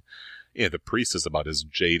observing, the priest is about as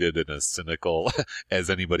jaded and as cynical as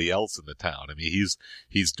anybody else in the town. I mean,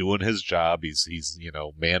 he's doing his job. He's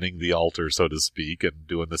manning the altar, so to speak, and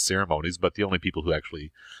doing the ceremonies. But the only people who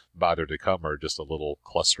actually bother to come are just a little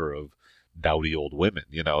cluster of dowdy old women.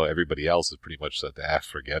 Everybody else is pretty much said,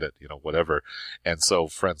 forget it, whatever. And so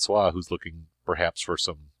Francois, who's looking perhaps for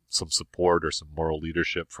some support or some moral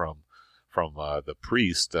leadership from the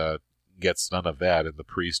priest, gets none of that, and the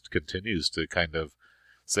priest continues to kind of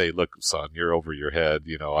say, look, son, you're over your head.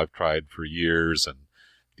 I've tried for years, and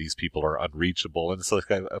these people are unreachable. And it's like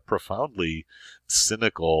a profoundly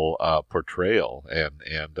cynical portrayal.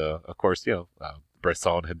 And of course,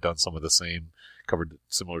 Bresson had done some of the same, covered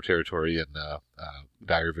similar territory in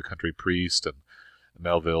Diary of a Country Priest, and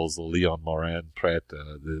Melville's Leon Morin Pret.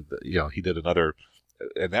 He did another,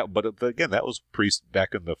 but again, that was Priest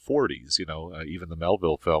back in the 40s. Even the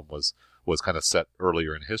Melville film was kind of set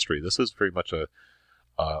earlier in history. This is very much a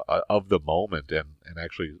of the moment, and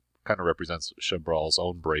actually kind of represents Chabrol's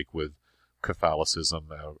own break with Catholicism.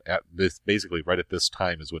 Basically right at this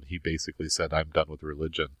time is when he basically said, "I'm done with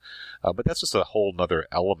religion." But that's just a whole nother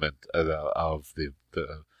element of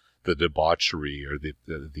the debauchery, or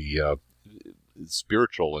the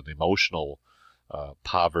spiritual and emotional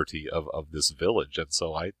poverty of this village. And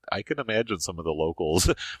so I can imagine some of the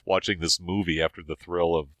locals watching this movie after the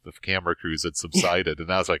thrill of the camera crews had subsided,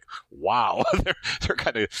 and I was like, wow, they're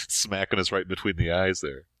kind of smacking us right between the eyes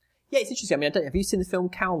there. Yeah, it's interesting. I mean, have you seen the film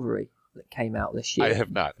Calvary that came out this year? I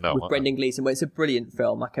have not, no. With Brendan Gleeson. Well, it's a brilliant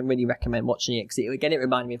film. I can really recommend watching it, because it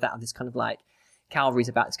reminded me of this kind of like, Calvary's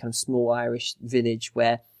about this kind of small Irish village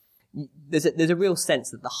where there's a real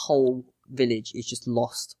sense that the whole village is just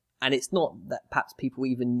lost. And it's not that perhaps people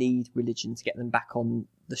even need religion to get them back on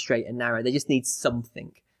the straight and narrow. They just need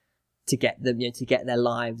something to get them, to get their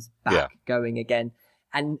lives back going again.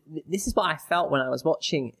 And this is what I felt when I was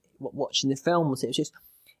watching the film.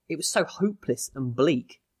 It was so hopeless and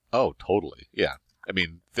bleak. Oh, totally. Yeah. I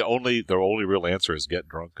mean, the only real answer is get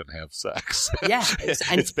drunk and have sex. Yeah.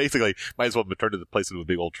 It's basically, might as well turn the place into a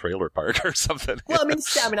big old trailer park or something. Well,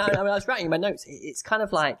 I was writing in my notes. It's kind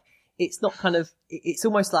of like, it's not kind of, it's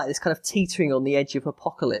almost like this kind of teetering on the edge of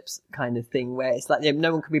apocalypse kind of thing, where it's like,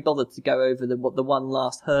 no one can be bothered to go over the one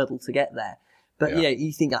last hurdle to get there. But,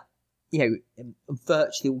 you think that,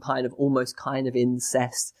 virtually almost kind of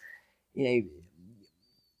incest,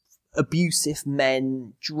 abusive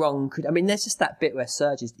men, drunk. I mean, there's just that bit where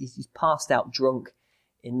Serge he's passed out drunk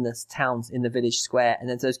in the village square, and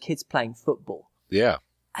there's those kids playing football. Yeah.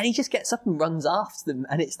 And he just gets up and runs after them,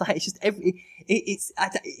 and it's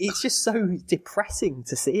just so depressing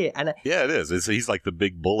to see it. And yeah, it is. He's like the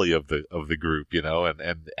big bully of the group,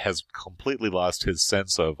 and has completely lost his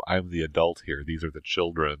sense of, I'm the adult here. These are the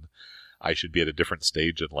children. I should be at a different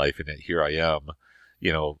stage in life, and yet here I am.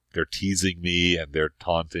 They're teasing me and they're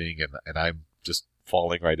taunting, and I'm just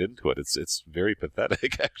falling right into it. It's very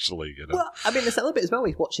pathetic, actually. Well, I mean, there's a little bit as well.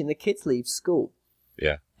 He's watching the kids leave school.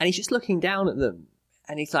 Yeah. And he's just looking down at them.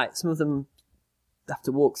 And he's like, some of them have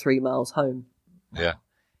to walk 3 miles home. Yeah.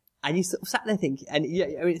 And you sort of sat there thinking,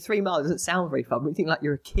 and 3 miles doesn't sound very far, but you think like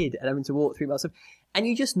you're a kid and having to walk 3 miles home. And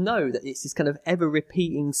you just know that it's this kind of ever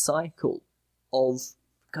repeating cycle of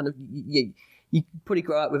kind of, you probably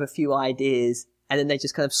grow up with a few ideas, and then they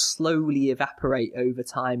just kind of slowly evaporate over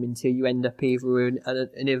time until you end up either an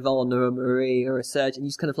Yvonne or a Marie or a Serge, and you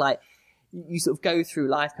just kind of like, you sort of go through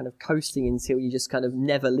life kind of coasting until you just kind of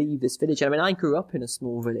never leave this village. I mean, I grew up in a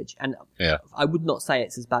small village, and I would not say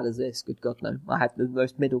it's as bad as this. Good God, no. I had the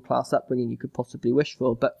most middle-class upbringing you could possibly wish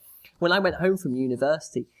for. But when I went home from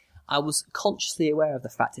university, I was consciously aware of the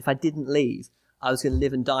fact if I didn't leave, I was going to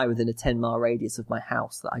live and die within a 10-mile radius of my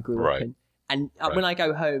house that I grew up in. And when I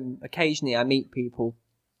go home, occasionally I meet people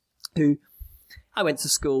who I went to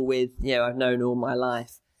school with, I've known all my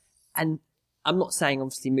life. And I'm not saying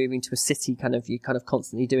obviously moving to a city you're kind of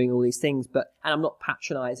constantly doing all these things, and I'm not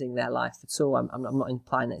patronizing their life at all. I'm not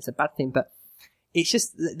implying that it's a bad thing, but it's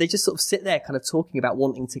just, they just sort of sit there kind of talking about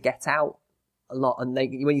wanting to get out a lot. And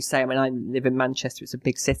when you say, I live in Manchester, it's a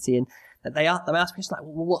big city, and they ask me like,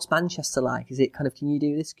 well, what's Manchester like? Is it kind of, can you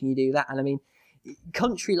do this? Can you do that? And I mean,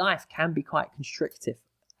 country life can be quite constrictive.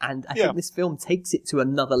 And I think this film takes it to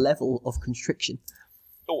another level of constriction.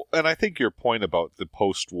 Oh, and I think your point about the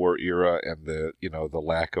post-war era and the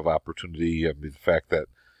lack of opportunity, and the fact that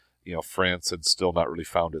France had still not really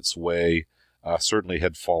found its way, certainly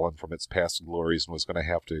had fallen from its past glories and was going to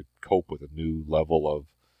have to cope with a new level of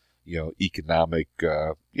economic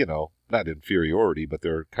not inferiority, but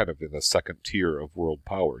they're kind of in the second tier of world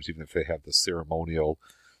powers, even if they have the ceremonial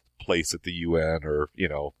place at the UN or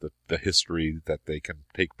the history that they can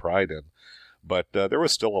take pride in. But there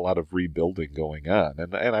was still a lot of rebuilding going on,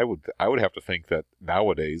 and I would have to think that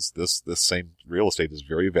nowadays this same real estate is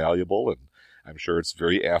very valuable, and I'm sure it's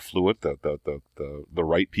very affluent. The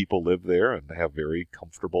right people live there and have very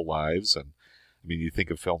comfortable lives. And I mean, you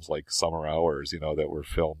think of films like Summer Hours, that were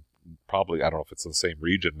filmed probably, I don't know if it's in the same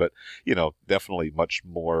region, but definitely much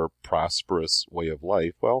more prosperous way of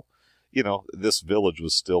life. Well, this village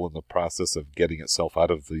was still in the process of getting itself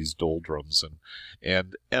out of these doldrums,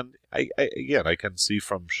 and I can see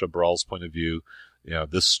from Chabrol's point of view,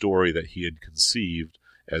 this story that he had conceived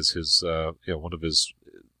as his, one of his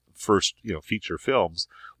first, feature films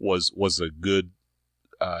was a good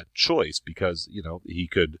choice, because he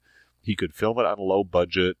could film it on a low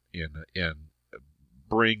budget and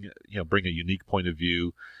bring a unique point of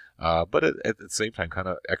view, but at the same time kind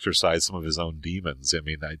of exercise some of his own demons. I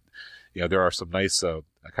mean, there are some nice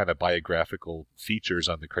kind of biographical features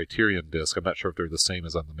on the Criterion disc. I'm not sure if they're the same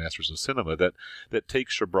as on the Masters of Cinema, that take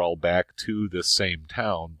Chabrol back to this same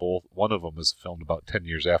town. One of them was filmed about 10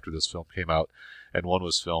 years after this film came out, and one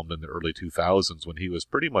was filmed in the early 2000s when he was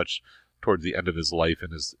pretty much toward the end of his life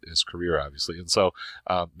and his career, obviously. And so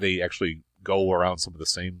they actually go around some of the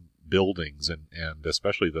same buildings, and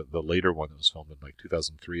especially the later one that was filmed in like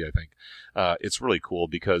 2003, I think. It's really cool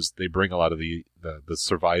because they bring a lot of the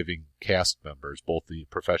surviving cast members, both the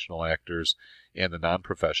professional actors and the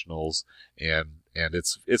non-professionals, and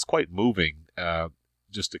it's quite moving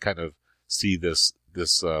just to kind of see this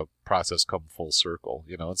process come full circle,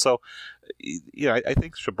 and so I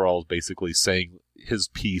think Chabrol is basically saying his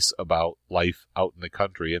piece about life out in the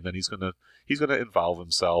country, and then he's gonna involve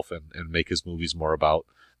himself and make his movies more about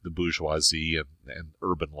the bourgeoisie and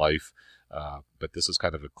urban life, but this is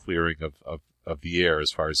kind of a clearing of the air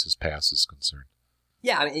as far as his past is concerned.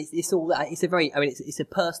 Yeah, I mean, it's all that. It's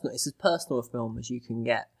as personal a film as you can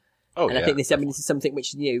get. Oh, and yeah, I think this is something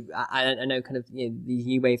which I know kind of the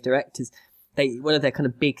new wave directors. One of their kind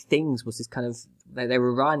of big things was this kind of they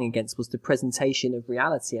were running against was the presentation of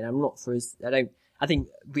reality, and I'm not for as I think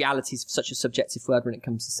reality is such a subjective word when it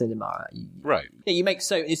comes to cinema. Right. You make as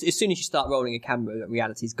soon as you start rolling a camera,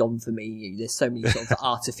 reality's gone for me. There's so many sort of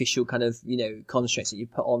artificial kind of constraints that you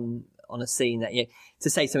put on a scene that to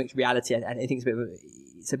say something's reality. I think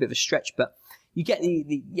it's a bit of a stretch, but you get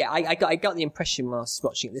I got the impression when I was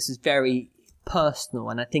watching it, this is very personal,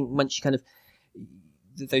 and I think once you kind of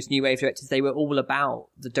those new wave directors, they were all about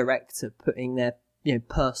the director putting their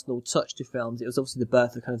personal touch to films. It was obviously the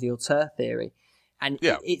birth of kind of the auteur theory. And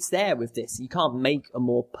it's there with this. You can't make a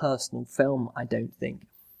more personal film, I don't think.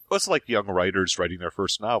 Well, it's like young writers writing their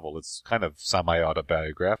first novel. It's kind of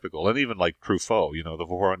semi-autobiographical. And even like Truffaut, the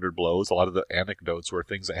 400 Blows, a lot of the anecdotes were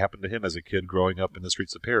things that happened to him as a kid growing up in the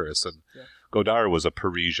streets of Paris. And Godard was a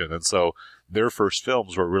Parisian. And so their first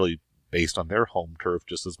films were really based on their home turf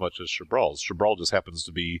just as much as Chabrol's. Chabrol just happens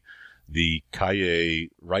to be the cahier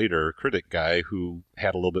writer, critic guy who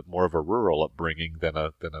had a little bit more of a rural upbringing than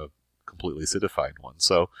a completely citified one.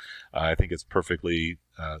 So I think it's perfectly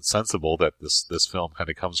sensible that this film kind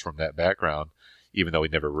of comes from that background, even though he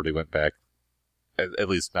never really went back, at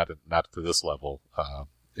least not to this level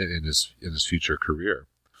in his future career.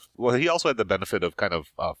 Well, he also had the benefit of kind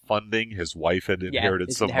of funding. His wife had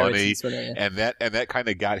inherited some money, and that kind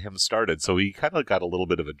of got him started. So he kind of got a little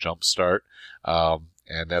bit of a jump start.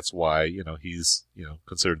 And that's why, he's,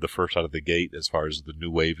 considered the first out of the gate as far as the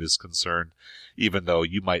new wave is concerned, even though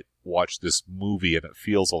you might watch this movie and it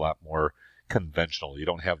feels a lot more conventional. You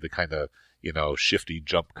don't have the kind of, shifty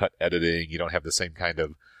jump cut editing. You don't have the same kind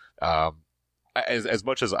of, as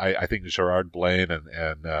much as I think Gerard Blain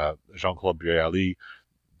and Jean-Claude Brialy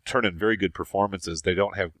turn in very good performances, they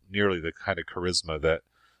don't have nearly the kind of charisma that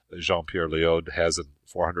Jean-Pierre Léaud has in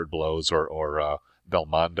 400 Blows or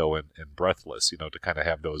Belmondo and Breathless, to kind of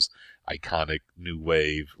have those iconic new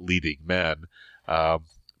wave leading men.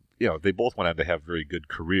 They both went on to have very good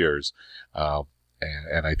careers.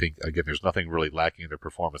 And I think, again, there's nothing really lacking in their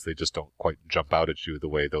performance. They just don't quite jump out at you the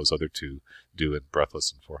way those other two do in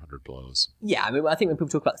Breathless and 400 Blows. Yeah, I mean, I think when people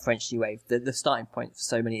talk about the French New Wave, the starting point for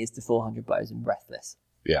so many is the 400 Blows and Breathless.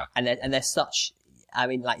 Yeah. And they're such, I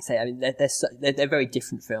mean, like you say, they're very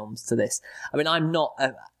different films to this. I mean, I am not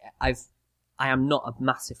a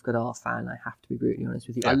massive Godard fan, I have to be brutally honest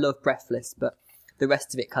with you. Yeah. I love Breathless, but the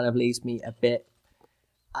rest of it kind of leaves me a bit...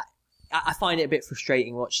 I find it a bit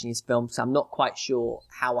frustrating watching his films, so I'm not quite sure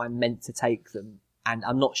how I'm meant to take them, and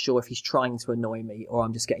I'm not sure if he's trying to annoy me or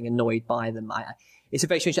I'm just getting annoyed by them. It's a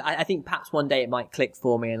very strange... I think perhaps one day it might click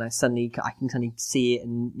for me and I can suddenly see it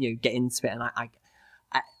and get into it, and I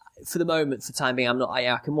for the moment, for the time being, I'm not.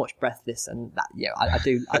 I can watch Breathless, and that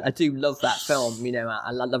I do love that film.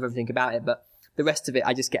 I love everything about it, but the rest of it,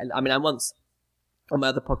 I just get. I mean, I once on my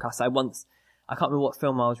other podcast, I can't remember what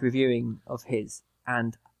film I was reviewing of his,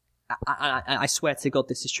 and I swear to God,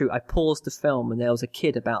 this is true. I paused the film, and there was a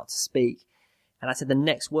kid about to speak, and I said the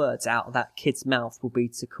next words out of that kid's mouth will be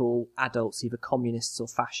to call adults either communists or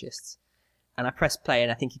fascists. And I pressed play,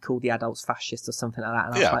 and I think he called the adults fascist or something like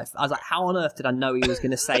that. And I was like, how on earth did I know he was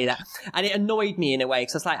going to say that? And it annoyed me in a way,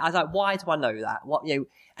 because I was like, why do I know that? What, you know?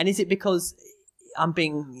 And is it because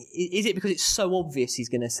it's so obvious he's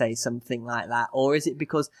going to say something like that, or is it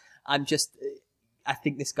because I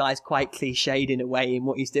think this guy's quite cliched in a way in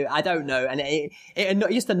what he's doing? I don't know. And it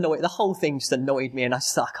just annoyed, the whole thing just annoyed me, and I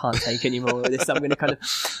just thought, I can't take any more of this. I'm going to kind of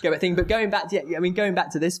go at thing. But going back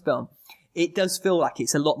to this film, it does feel like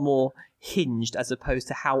it's a lot more hinged as opposed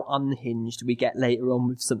to how unhinged we get later on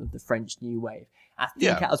with some of the French New Wave. I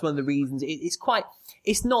think that was one of the reasons.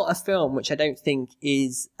 It's not a film which I don't think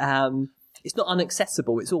is, it's not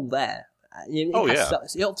inaccessible. It's all there. It obviously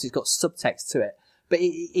has got subtext to it, but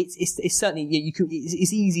it's certainly,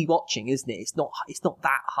 it's easy watching, isn't it? It's not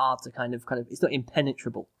that hard to kind of, it's not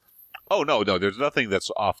impenetrable. Oh, no, there's nothing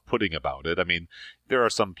that's off-putting about it. I mean, there are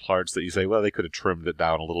some parts that you say, well, they could have trimmed it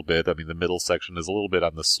down a little bit. I mean, the middle section is a little bit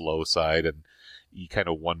on the slow side, and you kind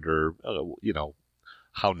of wonder,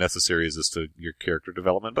 how necessary is this to your character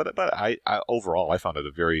development? But I overall, I found it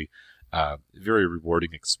a very, very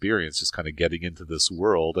rewarding experience, just kind of getting into this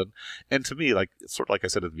world. And to me, like I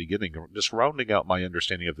said at the beginning, just rounding out my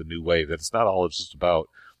understanding of the New Wave, that it's not all just about,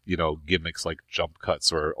 gimmicks like jump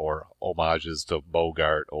cuts or homages to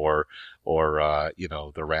Bogart or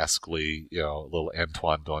the rascally, little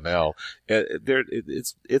Antoine Donnell. I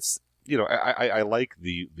like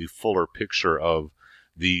the fuller picture of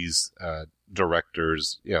these,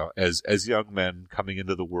 directors, as young men coming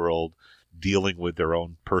into the world, dealing with their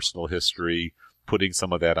own personal history, putting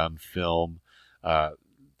some of that on film,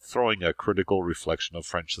 throwing a critical reflection of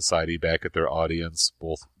French society back at their audience,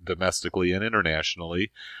 both domestically and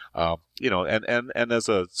internationally, and as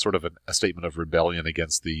a sort of a statement of rebellion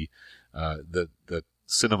against the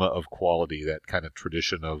cinema of quality, that kind of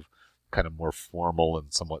tradition of kind of more formal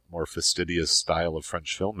and somewhat more fastidious style of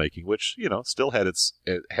French filmmaking, which, still has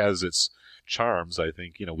its charms. I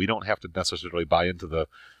think, we don't have to necessarily buy into the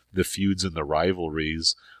feuds and the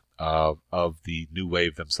rivalries of the New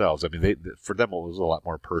Wave themselves. I mean, for them it was a lot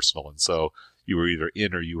more personal, and so you were either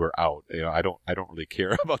in or you were out. I don't really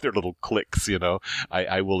care about their little cliques.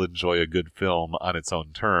 I will enjoy a good film on its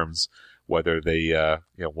own terms, whether they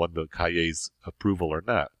won the Cahiers' approval or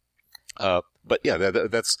not. But yeah,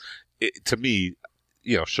 that's it, to me.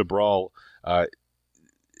 Chabrol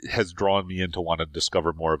has drawn me in to want to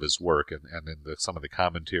discover more of his work, and in some of the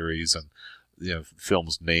commentaries and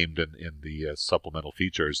films named in the supplemental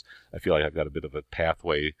features, I feel like I've got a bit of a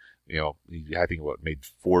pathway. I think made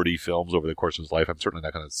 40 films over the course of his life. I'm certainly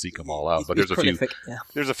not going to seek them all out, but there's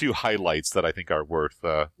a few highlights that I think are worth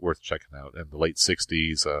checking out. In the late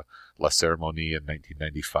 60s, La Cérémonie in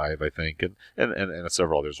 1995, I think, and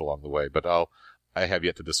several others along the way. But I have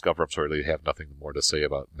yet to discover. I'm sorry, I have nothing more to say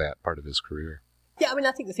about that part of his career. Yeah, I mean,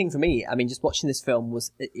 I think the thing for me, just watching this film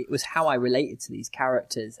was how I related to these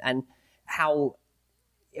characters, and how,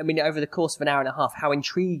 over the course of an hour and a half, how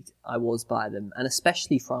intrigued I was by them, and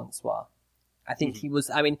especially Francois. I think he was,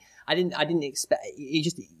 I didn't expect,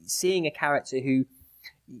 just seeing a character who,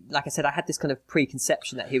 like I said, I had this kind of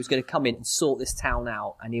preconception that he was going to come in and sort this town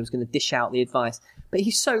out, and he was going to dish out the advice, but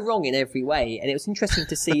he's so wrong in every way, and it was interesting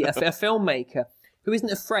to see a filmmaker who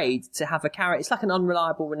isn't afraid to have a character. It's like an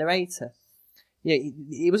unreliable narrator.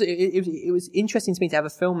 It was interesting to me to have a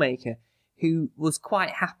filmmaker who was quite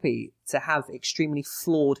happy to have extremely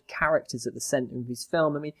flawed characters at the centre of his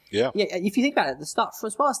film. If you think about it, at the start,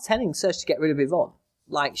 Francois telling Serge to get rid of Yvonne,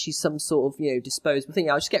 like she's some sort of, disposable thing.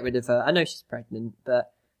 I'll just get rid of her. I know she's pregnant,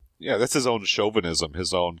 but... Yeah, that's his own chauvinism,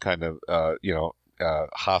 his own kind of,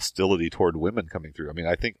 hostility toward women coming through.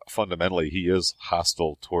 I think fundamentally he is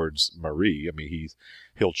hostile towards Marie.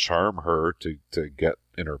 He'll charm her to get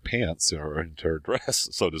in her pants or into her dress,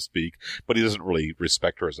 so to speak, but he doesn't really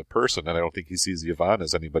respect her as a person, and I don't think he sees Yvonne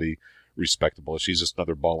as anybody respectable. She's just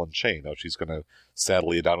another ball and chain. She's going to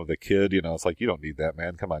saddle you down with a kid. It's like, you don't need that,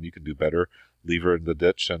 man. Come on, you can do better. Leave her in the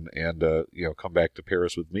ditch and come back to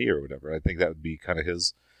Paris with me or whatever. I think that would be kind of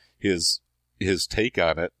his take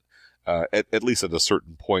on it, at least at a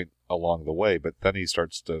certain point along the way. But then he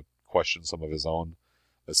starts to question some of his own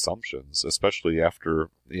assumptions, especially after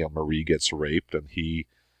Marie gets raped and he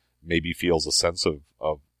maybe feels a sense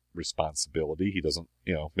of responsibility. He doesn't,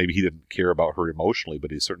 maybe he didn't care about her emotionally,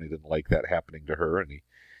 but he certainly didn't like that happening to her, and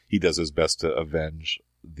he does his best to avenge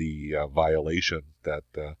the violation that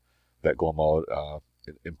Glamour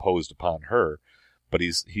imposed upon her. But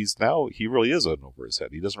he really is in over his head.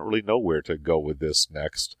 He doesn't really know where to go with this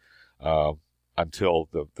next, until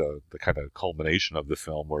the kind of culmination of the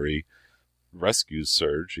film where he rescues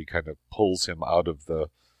Serge. He kind of pulls him out of the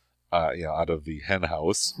hen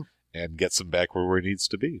house and gets him back where he needs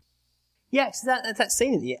to be. Yeah, so that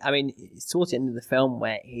scene, I mean, it's towards the end of the film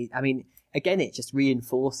where again, it just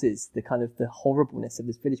reinforces the kind of the horribleness of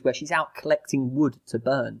this village where she's out collecting wood to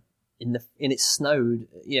burn in it's snowed,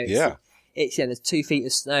 it's there's 2 feet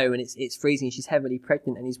of snow and it's freezing. She's heavily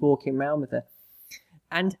pregnant and he's walking around with her.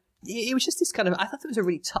 And it was just this kind of, I thought it was a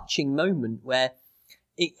really touching moment where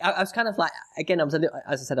I was kind of like, again, I was a little,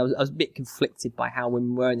 as I said, I was a bit conflicted by how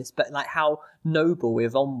women were in this, but like how noble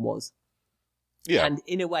Yvonne was. Yeah. And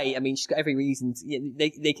in a way, I mean, she's got every reason to,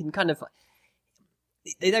 they can kind of,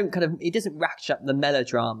 they don't kind of, it doesn't ratchet up the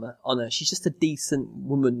melodrama on her. She's just a decent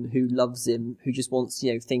woman who loves him, who just wants,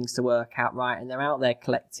 things to work out right. And they're out there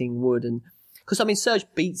collecting wood. And, because, I mean, Serge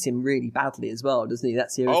beats him really badly as well, doesn't he?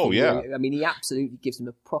 That's the other thing. Yeah. I mean, he absolutely gives him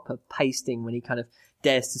a proper pasting when he kind of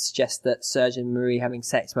dares to suggest that Serge and Marie having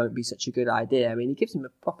sex won't be such a good idea. I mean, he gives him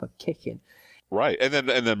a proper kicking. Right. And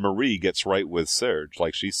then Marie gets right with Serge.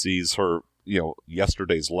 Like, she sees her,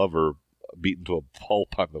 yesterday's lover beaten to a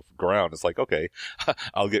pulp on the ground. It's like, okay,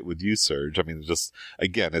 I'll get with you, Serge. I mean, just,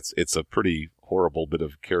 again, it's a pretty horrible bit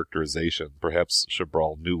of characterization. Perhaps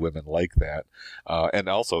Chabrol knew women like that. And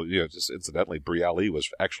also, just incidentally, Brie Ali was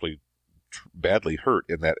actually badly hurt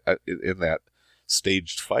in that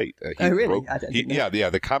staged fight. Oh, really? I didn't know. Yeah.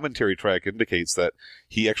 The commentary track indicates that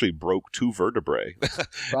he actually broke 2 vertebrae.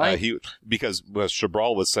 Right. Because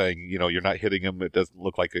Chabrol was saying, you're not hitting him. It doesn't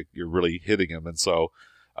look like you're really hitting him. And so,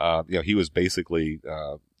 he was basically,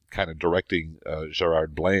 kind of directing,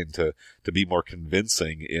 Gerard Blaine to be more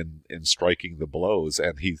convincing in striking the blows.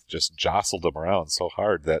 And he just jostled him around so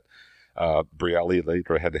hard that, Brie Ali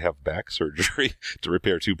later had to have back surgery to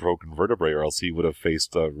repair 2 broken vertebrae, or else he would have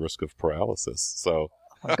faced a risk of paralysis. So,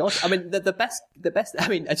 oh my gosh, I mean, the best. I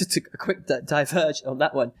mean, I just took a quick diverge on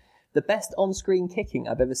that one. The best on-screen kicking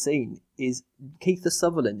I've ever seen is Keith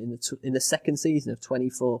Sutherland in the second season of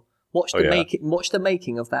 24. Watch the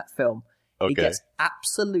making of that film. Okay. He gets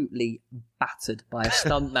absolutely battered by a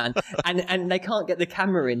stuntman, and they can't get the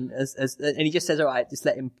camera in and he just says, "All right, just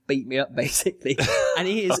let him beat me up," basically. And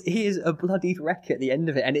he is a bloody wreck at the end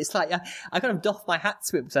of it. And it's like I kind of doffed my hat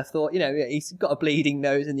to him because I thought, he's got a bleeding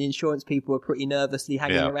nose, and the insurance people were pretty nervously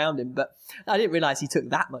hanging around him. But I didn't realise he took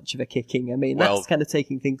that much of a kicking. I mean, that's kind of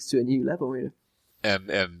taking things to a new level,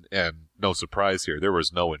 And no surprise here, there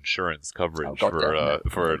was no insurance coverage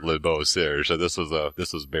for Le Beau Serge. So this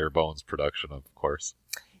was bare bones production, of course.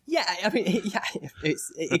 Yeah, I mean,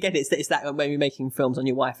 it's that when you're making films on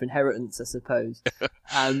your wife inheritance, I suppose.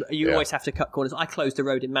 You always have to cut corners. I closed a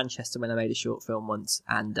road in Manchester when I made a short film once,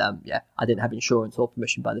 and I didn't have insurance or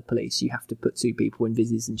permission by the police. You have to put 2 people in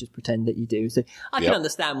vises and just pretend that you do. So I can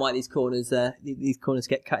understand why these corners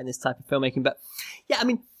get cut in this type of filmmaking. But yeah, I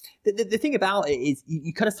mean, the thing about it is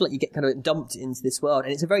you kind of feel like you get kind of dumped into this world,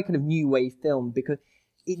 and it's a very kind of new wave film because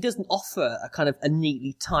it doesn't offer a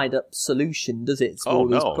neatly tied up solution, does it? To all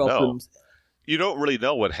these problems. No. You don't really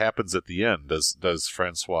know what happens at the end. Does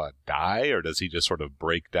Francois die, or does he just sort of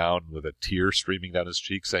break down with a tear streaming down his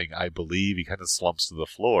cheek saying, "I believe"? He kind of slumps to the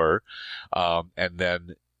floor. And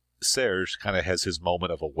then Serge kind of has his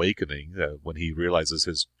moment of awakening when he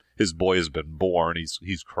realizes his boy has been born.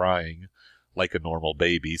 He's crying like a normal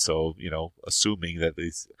baby. So, assuming that at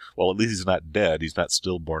least he's not dead. He's not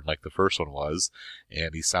stillborn like the first one was.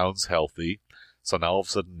 And he sounds healthy. So now all of a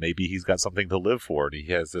sudden, maybe he's got something to live for. And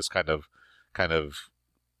he has this kind of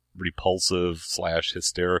repulsive /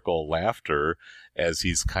 hysterical laughter as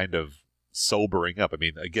he's kind of sobering up. I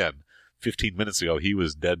mean, again, 15 minutes ago, he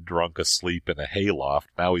was dead drunk asleep in a hayloft.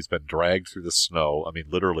 Now he's been dragged through the snow. I mean,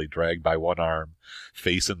 literally dragged by one arm,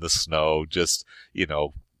 face in the snow, just,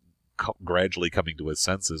 gradually coming to his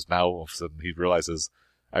senses. Now all of a sudden he realizes,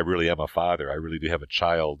 I really am a father. I really do have a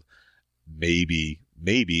child. Maybe,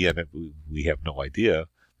 and we have no idea,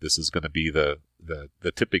 this is going to be the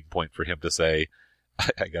tipping point for him to say,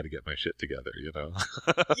 I got to get my shit together,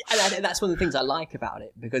 Yeah, and that's one of the things I like about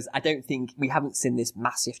it, because I don't think we haven't seen this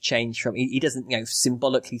massive change from, he doesn't,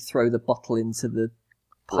 symbolically throw the bottle into the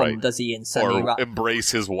pond, right, does he? And or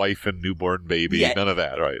embrace his wife and newborn baby. Yeah, none of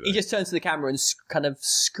that, right? He just turns to the camera and kind of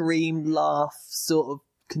laugh, sort of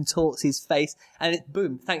contorts his face, and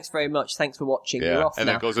boom, thanks very much, thanks for watching, you're off and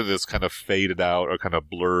now. It goes into this kind of faded out or kind of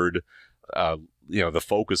blurred, the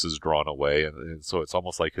focus is drawn away, and so it's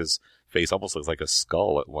almost like his face almost looks like a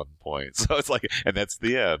skull at one point. So it's like, and that's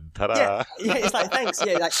the end. Ta-da! Yeah, it's like, thanks,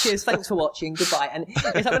 cheers, thanks for watching, goodbye. And it's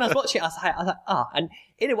like when I was watching it, I was like, and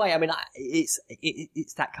in a way, I mean,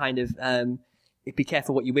 it's that kind of, be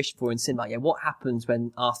careful what you wish for in cinema. Yeah, what happens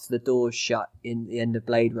when after the door's shut in the end of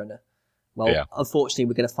Blade Runner? Well, unfortunately,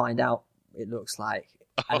 we're going to find out, it looks like.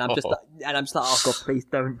 And I'm just like, oh God, please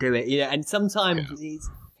don't do it. And sometimes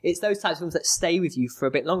it's those types of films that stay with you for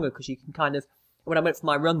a bit longer because you can kind of. When I went for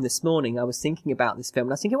my run this morning, I was thinking about this film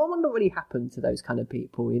and I was thinking, well, I wonder what really happened to those kind of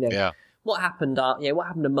people. Yeah. What happened? What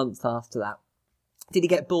happened a month after that? Did he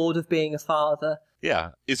get bored of being a father?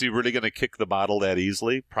 Yeah. Is he really going to kick the bottle that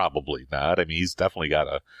easily? Probably not. I mean, he's definitely got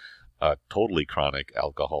a totally chronic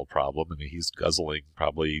alcohol problem. I mean, he's guzzling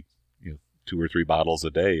probably 2 or 3 bottles a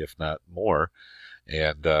day, if not more.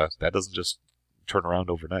 And that doesn't just turn around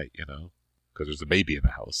overnight, because there's a baby in the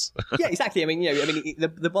house. Yeah, exactly. I mean,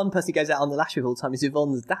 the one person who goes out on the lash with all the time is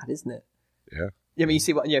Yvonne's dad, isn't it? Yeah. I mean, you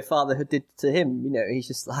see what fatherhood did to him. He's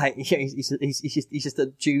just like he's just a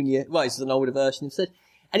junior. Well, he's just an older version of Serge.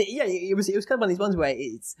 And it was kind of one of these ones where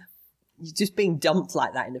it's just being dumped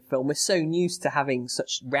like that in a film. We're so used to having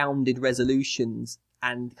such rounded resolutions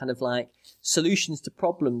and kind of like solutions to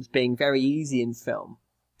problems being very easy in film.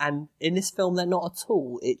 And in this film, they're not at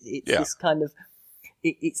all. It's this kind of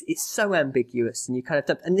it's so ambiguous, and you kind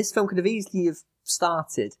of and this film could have easily have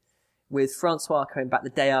started with Francois coming back the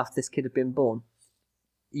day after this kid had been born.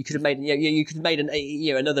 You could have made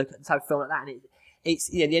another type of film like that, and it's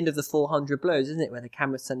the end of the 400 Blows, isn't it, where the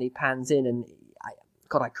camera suddenly pans in, and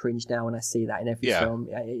I cringe now when I see that in every film.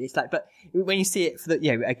 It's like, but when you see it for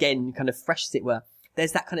the again, kind of fresh as it were,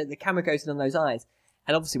 there's that kind of the camera goes in on those eyes,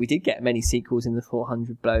 and obviously we did get many sequels in the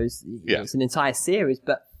 400 Blows. It's an entire series,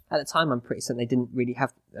 but at the time I'm pretty certain they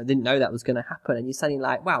didn't know that was going to happen, and you're suddenly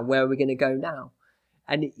like, wow, where are we going to go now?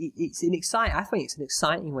 And it's an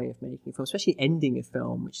exciting way of making a film, especially ending a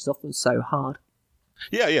film, which is often so hard.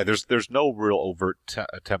 Yeah. There's no real overt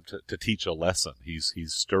attempt to teach a lesson. He's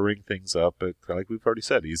stirring things up, but like we've already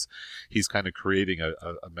said, he's kind of creating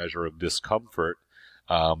a measure of discomfort,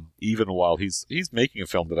 even while he's making a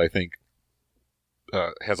film that I think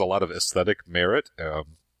has a lot of aesthetic merit.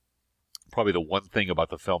 Probably the one thing about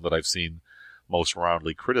the film that I've seen most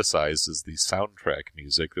roundly criticized is the soundtrack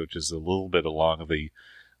music, which is a little bit along the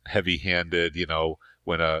heavy-handed,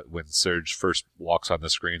 when Serge first walks on the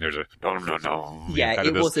screen, there's a no. Yeah,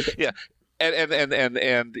 it was a bit. Yeah,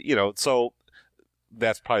 and so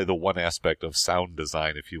that's probably the one aspect of sound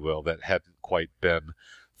design, if you will, that hadn't quite been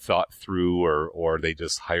thought through, or they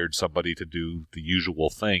just hired somebody to do the usual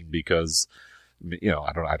thing because. I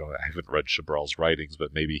haven't read Chabrol's writings,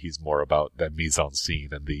 but maybe he's more about that mise en scene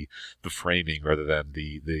and the framing rather than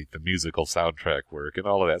the musical soundtrack work and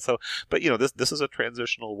all of that. So, but this is a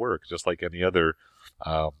transitional work, just like any other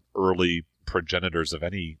early progenitors of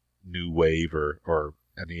any new wave or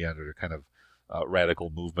any other kind of radical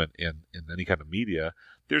movement in any kind of media.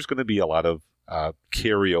 There's going to be a lot of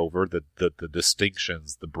carryover. The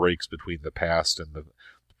distinctions, the breaks between the past and the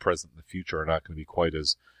present and the future are not going to be quite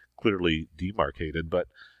as clearly demarcated, but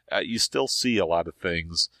you still see a lot of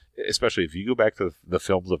things, especially if you go back to the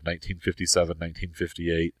films of 1957,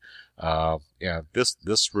 1958.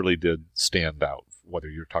 This really did stand out. Whether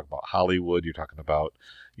you're talking about Hollywood, you're talking about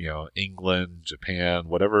England, Japan,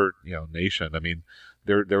 whatever nation. I mean,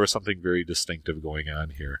 there was something very distinctive going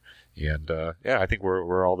on here, and I think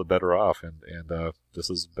we're all the better off. And this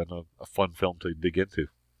has been a fun film to dig into.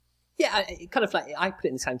 Yeah, kind of like I put it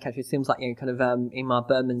in the same category. It seems like kind of Ingmar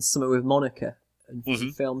Bergman's Summer with Monica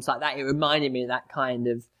and films like that. It reminded me of that kind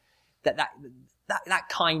of that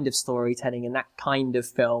kind of storytelling and that kind of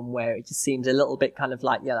film where it just seems a little bit kind of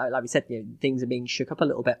like like we said, things are being shook up a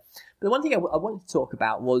little bit. But the one thing I wanted to talk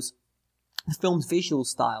about was the film's visual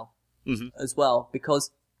style as well, because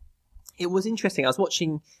it was interesting. I was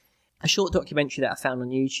watching a short documentary that I found on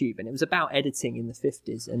YouTube, and it was about editing in the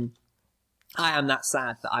 50s, and I am that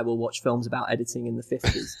sad that I will watch films about editing in the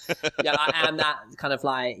 50s. I am that kind of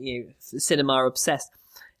like, cinema obsessed.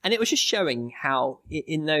 And it was just showing how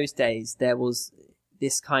in those days there was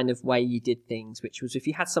this kind of way you did things, which was if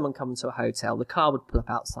you had someone come to a hotel, the car would pull up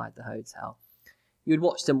outside the hotel. You would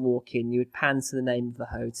watch them walk in, you would pan to the name of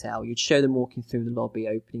the hotel, you'd show them walking through the lobby,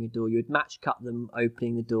 opening a door, you would match cut them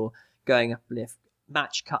opening the door, going up a lift,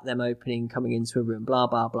 match cut them opening, coming into a room, blah,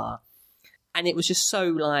 blah, blah. And it was just so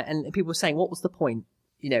like, and people were saying, what was the point?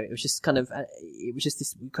 It was just kind of, it was just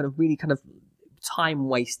this kind of really kind of time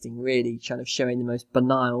wasting, really, kind of showing the most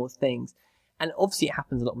banal things. And obviously it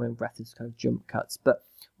happens a lot more in Breath as kind of jump cuts. But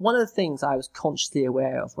one of the things I was consciously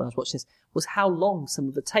aware of when I was watching this was how long some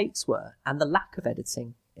of the takes were and the lack of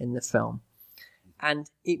editing in the film. And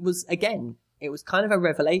it was kind of a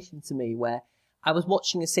revelation to me where I was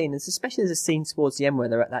watching a scene, and especially there's a scene towards the end where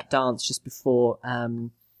they're at that dance just before,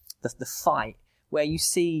 the fight, where you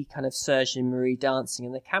see kind of Serge and Marie dancing,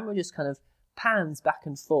 and the camera just kind of pans back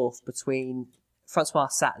and forth between Francois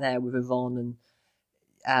sat there with Yvonne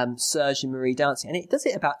and Serge and Marie dancing, and it does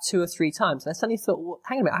it about 2 or 3 times. And I suddenly thought, well,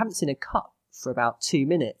 hang on a minute, I haven't seen a cut for about 2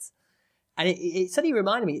 minutes, And it suddenly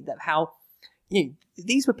reminded me that how,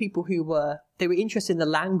 these were people who were interested in the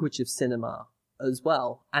language of cinema as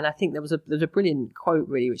well. And I think there was a brilliant quote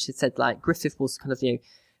really, which had said like Griffith was kind of,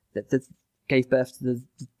 that gave birth to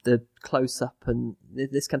the close up and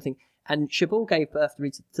this kind of thing. And Chabrol gave birth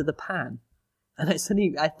to the pan. And I suddenly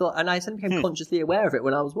became consciously aware of it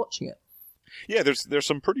when I was watching it. Yeah, there's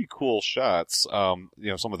some pretty cool shots.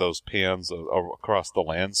 Some of those pans across the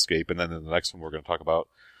landscape, and then in the next one we're going to talk about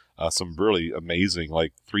some really amazing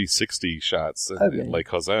like 360 shots in Lake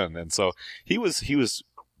Hozan. And so he was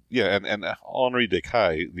yeah, and Henri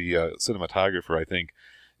Descailles, the cinematographer, I think,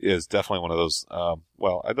 is definitely one of those.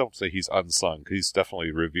 Well, I don't say he's unsung. He's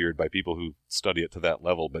definitely revered by people who study it to that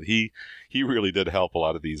level. But he really did help a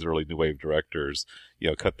lot of these early new wave directors,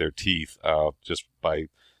 cut their teeth just by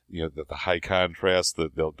the high contrast,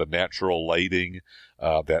 the natural lighting,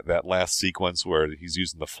 that last sequence where he's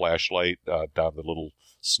using the flashlight down the little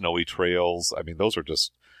snowy trails. I mean, those are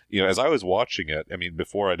just, as I was watching it, I mean,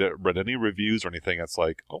 before I read any reviews or anything, it's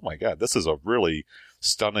like, oh my God, this is a really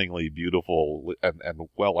stunningly beautiful and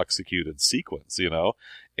well executed sequence,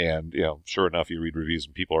 and, sure enough, you read reviews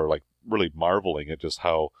and people are like really marveling at just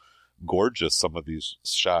how gorgeous some of these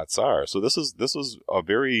shots are. So this is a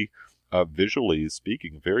very, visually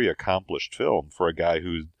speaking, very accomplished film for a guy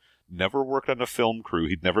who never worked on a film crew.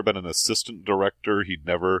 He'd never been an assistant director. He'd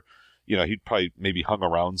never, he'd probably maybe hung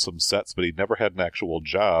around some sets, but he'd never had an actual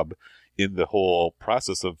job in the whole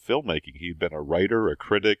process of filmmaking. He'd been a writer, a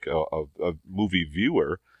critic, a movie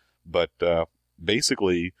viewer, but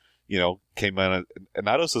basically, came on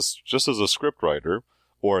not just as a script writer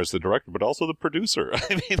or as the director, but also the producer.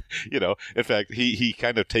 I mean, in fact, he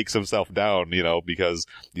kind of takes himself down, because,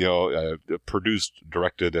 produced,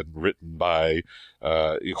 directed, and written by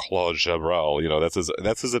Claude Chabrol.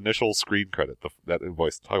 That's his initial screen credit. That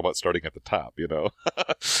voice. Talk about starting at the top.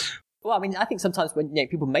 Well, I mean, I think sometimes when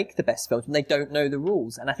people make the best films and they don't know the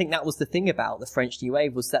rules, and I think that was the thing about the French New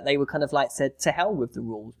Wave, was that they were kind of like said, to hell with the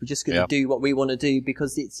rules. We're just going to do what we want to do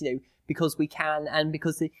because it's because we can, and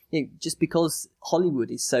because just because Hollywood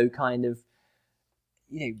is so kind of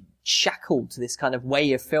shackled to this kind of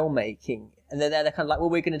way of filmmaking, and they're kind of like, well,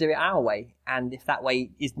 we're going to do it our way, and if that way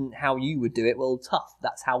isn't how you would do it, well, tough,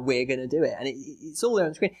 that's how we're going to do it, and it's all there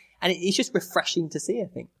on screen, and it's just refreshing to see, I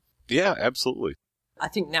think. Yeah, absolutely. I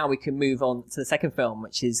think now we can move on to the second film,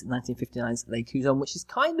 which is 1959's Lake Huzon, which is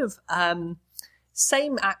kind of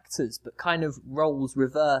same actors, but kind of roles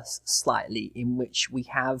reverse slightly, in which we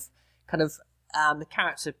have kind of the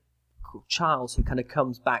character called Charles, who kind of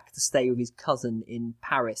comes back to stay with his cousin in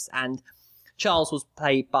Paris. And Charles was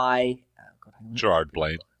played by Gerard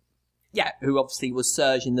Blain. Yeah, who obviously was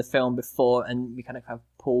Serge in the film before, and we kind of have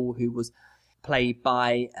Paul, who was played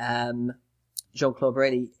by Jean-Claude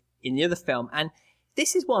Borelli in the other film. And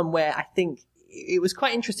this is one where I think it was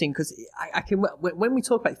quite interesting because I can, when we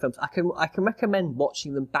talk about films, I can recommend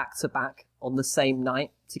watching them back to back on the same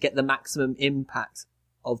night to get the maximum impact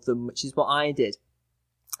of them, which is what I did.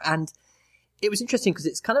 And it was interesting because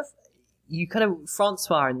it's Francois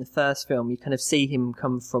in the first film, you kind of see him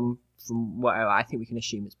come from what I think we can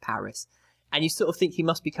assume is Paris, and you sort of think he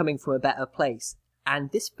must be coming from a better place.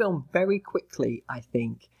 And this film very quickly, I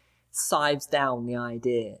think, sieves down the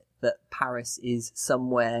idea that Paris is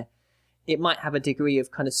somewhere. It might have a degree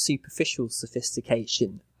of kind of superficial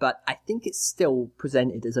sophistication, but I think it's still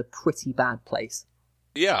presented as a pretty bad place.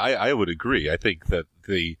 Yeah, I would agree. I think that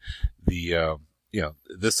the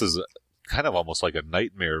this is kind of almost like a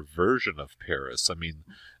nightmare version of Paris. I mean,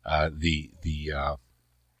 the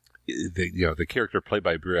character played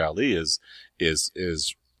by Bir Ali is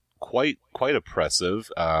quite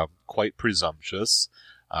oppressive, quite presumptuous,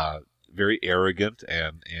 very arrogant,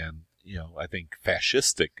 and I think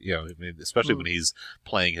fascistic, I mean, especially when he's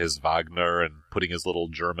playing his Wagner and putting his little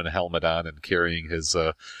German helmet on and carrying his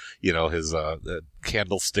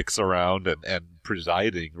candlesticks around and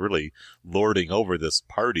presiding, really lording over this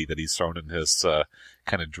party that he's thrown in his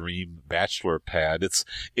kind of dream bachelor pad.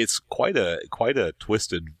 It's quite a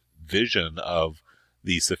twisted vision of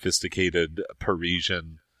the sophisticated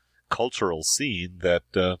Parisian cultural scene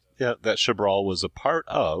that Chabrol was a part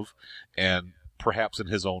of, and perhaps in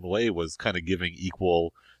his own way was kind of giving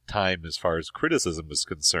equal time as far as criticism is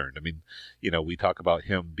concerned. I mean, we talk about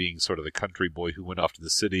him being sort of the country boy who went off to the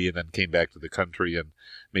city and then came back to the country and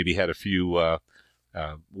maybe had a few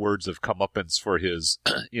words of comeuppance for his,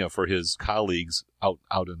 for his colleagues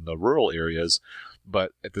out in the rural areas.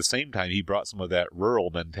 But at the same time, he brought some of that rural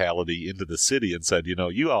mentality into the city and said,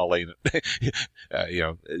 you all ain't,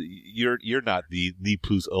 you're not the ne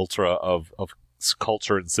plus ultra of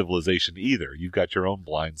culture and civilization either. You've got your own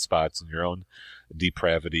blind spots and your own,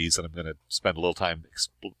 depravities, and I'm going to spend a little time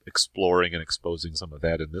exploring and exposing some of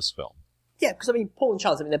that in this film. Yeah, because I mean, Paul and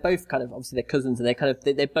Charles, I mean, they're both kind of, obviously they're cousins, and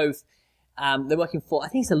they're both, they're working for, I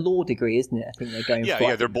think it's a law degree, isn't it? I think they're going for.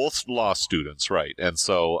 Yeah, they're both law students, right? And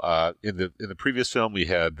so, in the previous film, we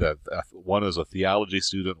had that one is a theology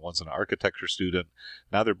student, one's an architecture student.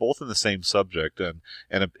 Now they're both in the same subject, and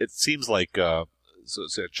it seems like, so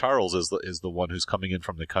Charles is the one who's coming in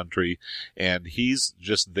from the country, and he's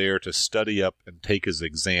just there to study up and take his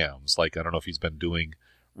exams. Like, I don't know if he's been doing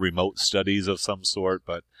remote studies of some sort,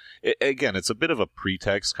 but again, it's a bit of a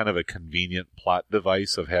pretext, kind of a convenient plot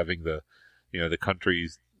device of having the country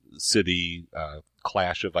city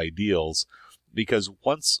clash of ideals, because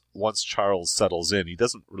once Charles settles in, he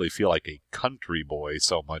doesn't really feel like a country boy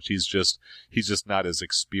so much. He's just not as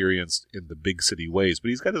experienced in the big city ways, but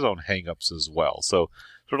he's got his own hang-ups as well. So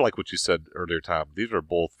sort of like what you said earlier, Tom, these are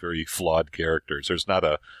both very flawed characters. There's not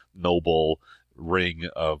a noble ring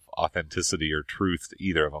of authenticity or truth to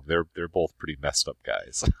either of them. They're both pretty messed up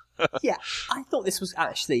guys. Yeah, I thought this was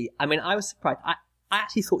actually, I mean, I was surprised. I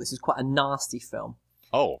actually thought this was quite a nasty film.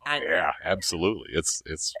 Oh, yeah, absolutely.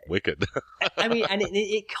 It's wicked. I mean, and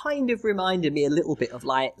it kind of reminded me a little bit of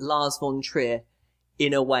like Lars von Trier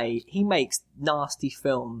in a way. He makes nasty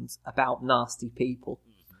films about nasty people.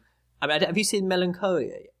 I mean, have you seen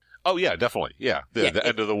Melancholia? Oh, yeah, definitely. Yeah. The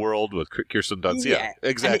End of the World with Kirsten Dunst. Yeah,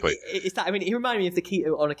 exactly. It's that, I mean, he reminded me of the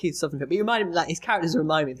Kiefer Sutherland film, but he reminded me, like, his characters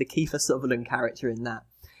remind me of the Kiefer Sutherland character in that.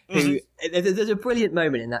 There's a brilliant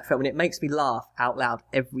moment in that film, and it makes me laugh out loud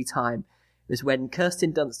every time. Is when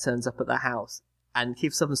Kirsten Dunst turns up at the house, and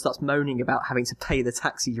Kiefer Sutherland starts moaning about having to pay the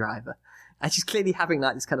taxi driver. And she's clearly having,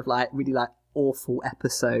 like, this kind of, like, really, like, awful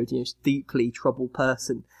episode, deeply troubled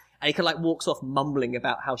person. And he kind of like walks off mumbling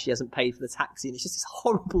about how she hasn't paid for the taxi. And it's just this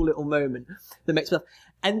horrible little moment that makes me laugh.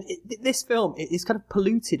 And this film is kind of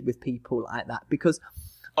polluted with people like that because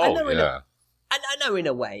I know in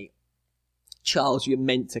a way, Charles, you're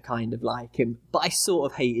meant to kind of like him, but I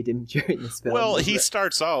sort of hated him during this film. Well, he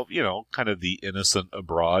starts out, kind of the innocent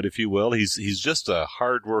abroad, if you will. He's just a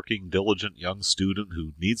hardworking, diligent young student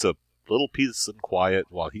who needs a little peace and quiet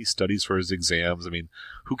while he studies for his exams. I mean,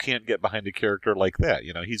 who can't get behind a character like that?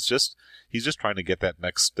 He's just trying to get that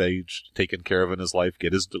next stage taken care of in his life,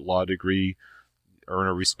 get his law degree, earn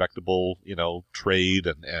a respectable, trade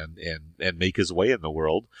and make his way in the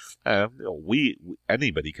world.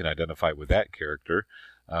 Anybody can identify with that character.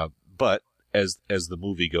 But as the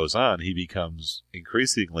movie goes on, he becomes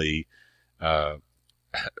increasingly,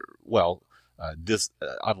 unlikable,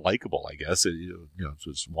 I guess. It's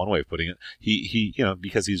just one way of putting it. He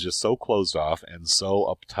because he's just so closed off and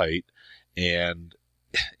so uptight and,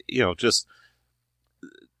 just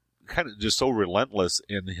kind of just so relentless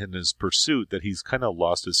in his pursuit that he's kind of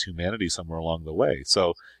lost his humanity somewhere along the way.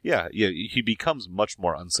 So, yeah, he becomes much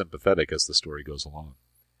more unsympathetic as the story goes along.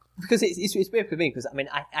 Because it's weird for me, because, I mean,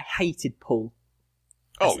 I hated Paul.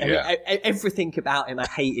 Oh, yeah. Everything about him, I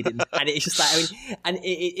hated him. And it's just like, I mean, and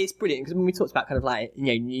it's brilliant, because when we talked about kind of like,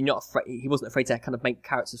 you're not afraid, he wasn't afraid to kind of make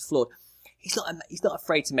characters flawed. He's not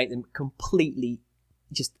afraid to make them completely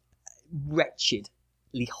just wretchedly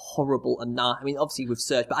horrible and I mean, obviously with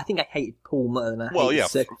Serge, but I think I hated Paul more than I hated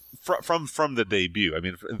Serge. From the debut, I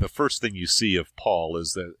mean, the first thing you see of Paul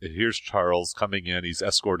is that here's Charles coming in, he's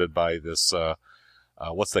escorted by this,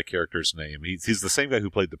 what's that character's name? He's the same guy who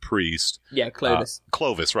played the priest. Yeah, Clovis.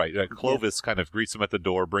 Clovis, right. Clovis kind of greets him at the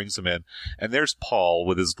door, brings him in, and there's Paul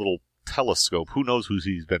with his little telescope. Who knows who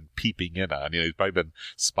he's been peeping in on? He's probably been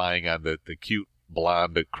spying on the cute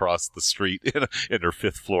blonde across the street in her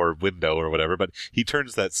fifth floor window or whatever. But he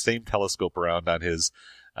turns that same telescope around on his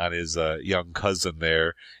young cousin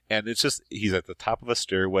there, and it's just, he's at the top of a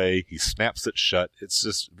stairway, he snaps it shut, it's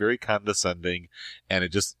just very condescending, and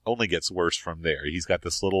it just only gets worse from there. He's got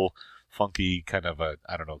this little funky kind of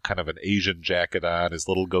an Asian jacket on, his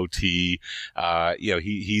little goatee,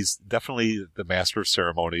 he's definitely the master of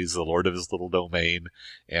ceremonies, the lord of his little domain,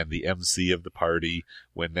 and the MC of the party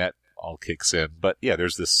when that all kicks in. But yeah,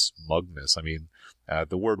 there's this smugness. I mean,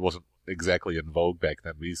 the word wasn't exactly in vogue back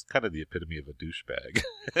then, but he's kind of the epitome of a douchebag.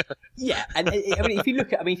 Yeah, and I mean, if you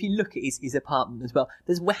look at his apartment as well,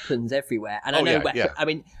 there's weapons everywhere, and I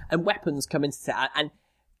mean, and weapons come into set. And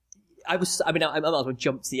I might as well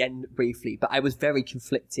jump to the end briefly, but I was very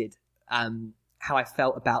conflicted how I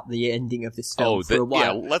felt about the ending of this film for a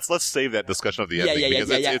while. Yeah, let's save that discussion of the ending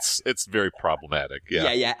because it's very problematic.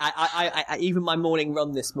 Yeah. I even my morning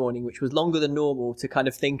run this morning, which was longer than normal, to kind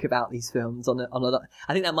of think about these films on a.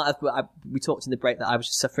 I think that might have. We talked in the break that I was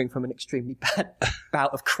just suffering from an extremely bad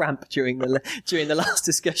bout of cramp during the last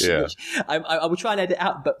discussion, which I will try and edit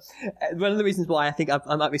out. But one of the reasons why I think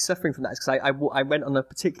I might be suffering from that is because I went on a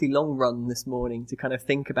particularly long run this morning to kind of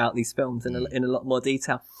think about these films in a lot more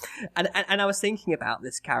detail, and I was thinking about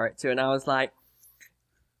this character, and I was like,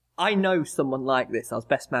 I know someone like this. I was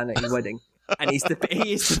best man at his wedding, and he is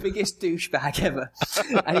the biggest douchebag ever.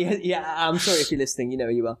 And I'm sorry if you're listening, you know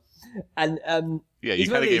who you are. And you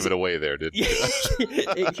kind of gave it away there, didn't you?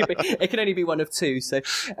 It can only be one of two. So,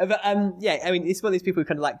 but I mean, it's one of these people who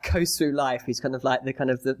kind of like goes through life. He's kind of like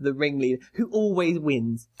the ringleader who always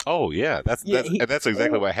wins. Oh yeah, that's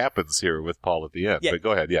exactly what happens here with Paul at the end. Yeah. But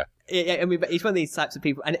go ahead, yeah. I mean, he's one of these types of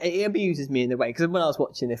people, and it amuses me in a way, because when I was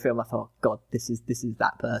watching the film, I thought, God, this is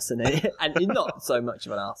that person, and not so much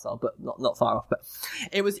of an arsehole, but not far off. But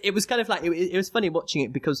it was kind of like it was funny watching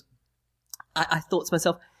it, because I thought to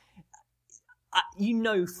myself, you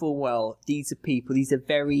know full well these are people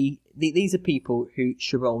who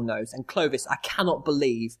Chiron knows, and Clovis, I cannot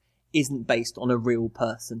believe, isn't based on a real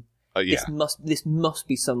person. This must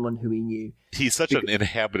be someone who he knew. He's such an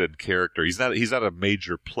inhabited character. He's not a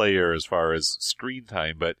major player as far as screen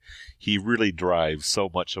time, but he really drives so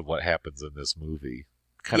much of what happens in this movie,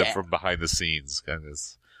 kind of from behind the scenes, kind of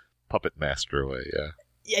this puppet master way.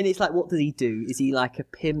 Yeah, and it's like, what does he do? Is he like a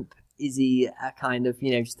pimp? Is he a kind of,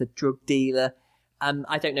 just a drug dealer?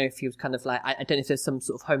 I don't know if he was kind of like, I don't know if there's some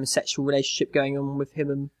sort of homosexual relationship going on with him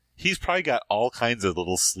and. He's probably got all kinds of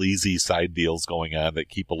little sleazy side deals going on that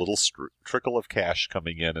keep a little trickle of cash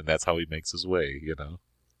coming in, and that's how he makes his way,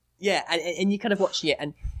 Yeah, and you're kind of watching it,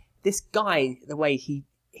 and this guy, the way he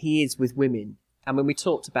is with women, and when we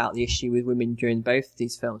talked about the issue with women during both of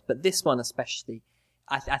these films, but this one especially,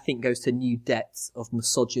 I think goes to new depths of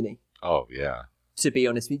misogyny. Oh, yeah. To be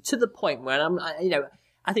honest with you, to the point where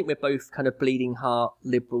I think we're both kind of bleeding heart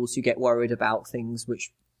liberals who get worried about things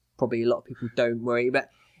which probably a lot of people don't worry about.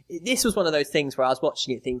 This was one of those things where I was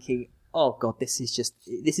watching it thinking, oh God, this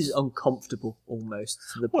is uncomfortable almost,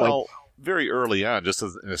 to the point. Well, very early on, just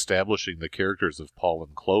in establishing the characters of Paul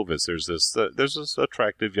and Clovis, there's this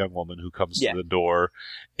attractive young woman who comes to the door,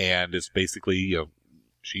 and it's basically,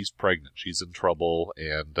 she's pregnant, she's in trouble,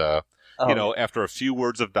 and, after a few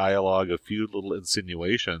words of dialogue, a few little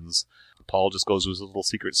insinuations, Paul just goes to his little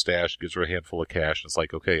secret stash, gives her a handful of cash, and it's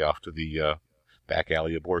like, okay, off to the, back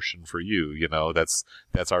alley abortion for you, that's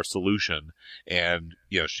our solution. And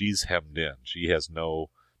she's hemmed in. She has no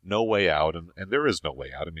way out, and there is no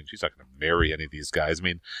way out. I mean, she's not going to marry any of these guys. I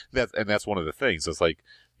mean, that's one of the things. It's like,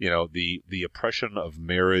 the oppression of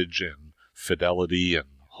marriage and fidelity and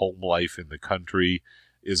home life in the country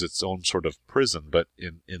is its own sort of prison. But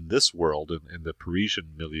in this world, in the Parisian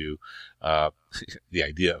milieu, the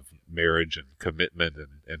idea of marriage and commitment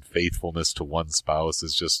and faithfulness to one spouse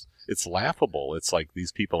is just, it's laughable. It's like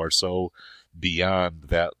these people are so beyond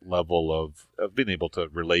that level of being able to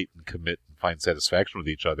relate and commit and find satisfaction with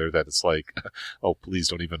each other that it's like, oh, please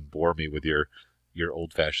don't even bore me with your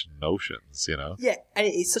old-fashioned notions, Yeah, and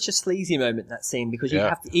it's such a sleazy moment, that scene, because you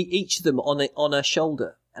have each of them on a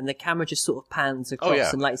shoulder, and the camera just sort of pans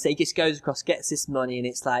across, and like you say, he just goes across, gets this money, and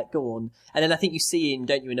it's like, go on. And then I think you see him,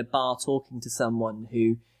 don't you, in a bar talking to someone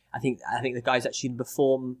who, I think the guy's actually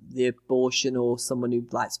performed the abortion, or someone who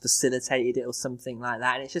like facilitated it or something like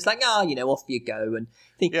that. And it's just like, off you go. And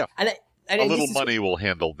think, and a little money will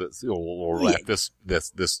handle this, or wrap this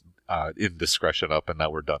indiscretion up, and now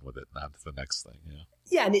we're done with it. Now to the next thing.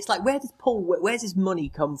 Yeah, and it's like, where's his money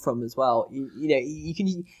come from as well? You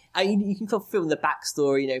can fulfill the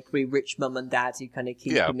backstory, probably rich mum and dad who kind of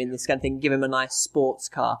keep him in this kind of thing, give him a nice sports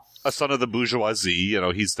car. A son of the bourgeoisie,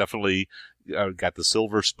 he's definitely got the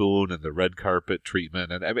silver spoon and the red carpet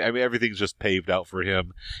treatment, and I mean everything's just paved out for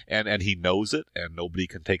him, and he knows it, and nobody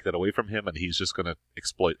can take that away from him, and he's just going to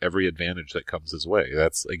exploit every advantage that comes his way.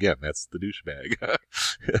 That's the douchebag.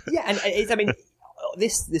 Yeah, and it's, I mean,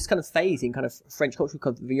 this kind of phase in kind of French culture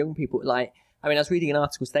for young people, like, I mean, I was reading an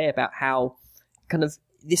article today about how kind of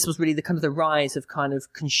this was really the kind of the rise of kind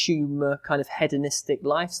of consumer kind of hedonistic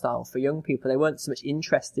lifestyle for young people. They weren't so much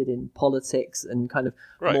interested in politics and kind of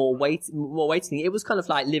more waiting. It was kind of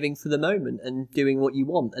like living for the moment and doing what you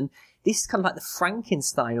want. And this is kind of like the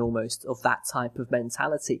Frankenstein almost of that type of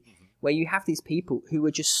mentality, where you have these people who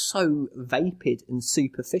are just so vapid and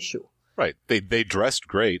superficial. Right. They dressed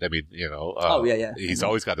great. I mean, He's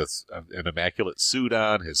always got an immaculate suit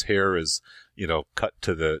on. His hair is, cut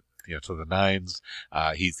to the to the nines.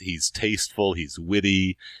 He's tasteful, he's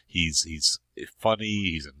witty, he's funny,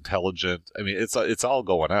 he's intelligent. I mean, it's all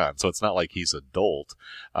going on. So it's not like he's adult.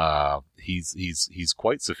 He's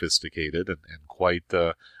quite sophisticated and quite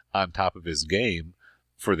on top of his game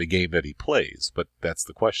for the game that he plays. But that's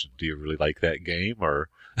the question: do you really like that game, or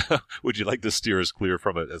would you like to steer as clear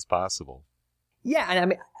from it as possible? Yeah, and I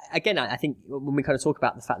mean, again, I think when we kind of talk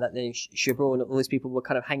about the fact that Chabrol and all these people were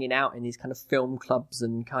kind of hanging out in these kind of film clubs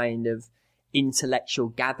and kind of intellectual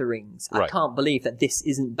gatherings, right. I can't believe that this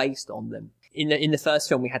isn't based on them. In the first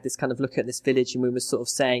film, we had this kind of look at this village, and we were sort of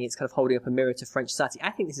saying it's kind of holding up a mirror to French society. I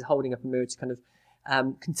think this is holding up a mirror to kind of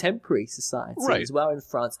contemporary society right. as well in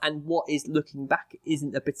France. And what is looking back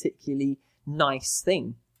isn't a particularly nice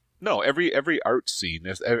thing. No, every art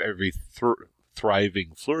scene, every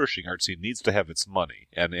thriving, flourishing art scene needs to have its money,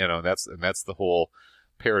 and that's the whole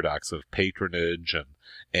paradox of patronage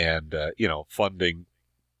and funding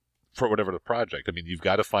for whatever the project. I mean, you've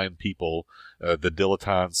got to find people, the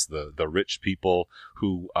dilettantes, the rich people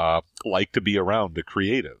who like to be around the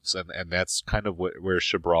creatives, and that's kind of where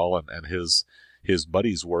Chabrol and his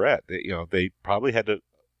buddies were at. They probably had to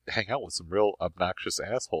hang out with some real obnoxious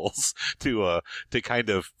assholes to kind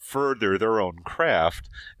of further their own craft.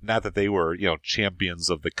 Not that they were, champions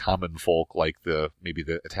of the common folk like maybe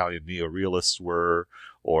the Italian neorealists were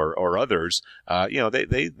or others.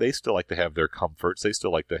 They still like to have their comforts. They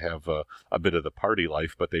still like to have a bit of the party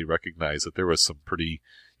life, but they recognize that there was some pretty,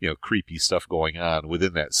 creepy stuff going on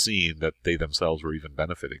within that scene that they themselves were even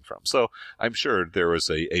benefiting from. So I'm sure there was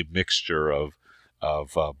a mixture of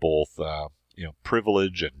both,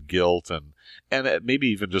 privilege and guilt and maybe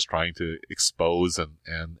even just trying to expose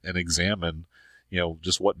and examine,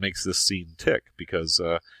 just what makes this scene tick. Because,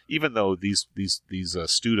 even though these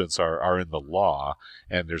students are in the law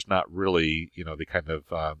and there's not really, the kind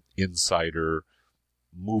of, insider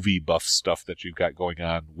movie buff stuff that you've got going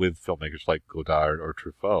on with filmmakers like Godard or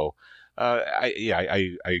Truffaut,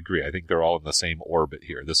 I agree. I think they're all in the same orbit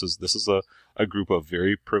here. This is a group of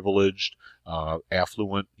very privileged,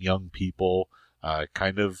 affluent young people,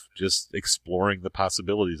 kind of just exploring the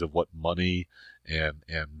possibilities of what money and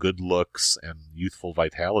good looks and youthful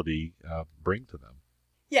vitality bring to them.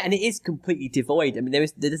 Yeah, and it is completely devoid. I mean,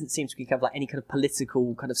 there doesn't seem to be kind of like any kind of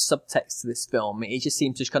political kind of subtext to this film. It just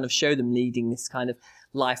seems to kind of show them leading this kind of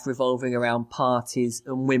life revolving around parties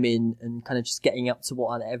and women and kind of just getting up to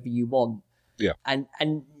whatever you want. Yeah. And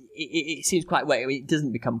it seems quite well. I mean, it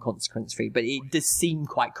doesn't become consequence free, but it does seem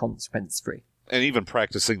quite consequence free. And even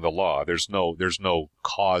practicing the law, there's no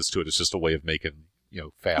cause to it. It's just a way of making,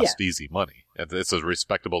 fast, easy money. And it's a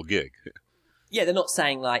respectable gig. Yeah, they're not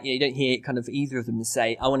saying like, you don't hear kind of either of them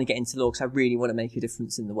say, I want to get into law because I really want to make a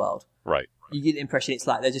difference in the world. Right. You get the impression it's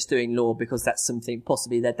like they're just doing law because that's something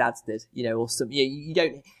possibly their dads did, or some, you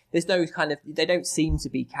don't, there's no kind of, they don't seem to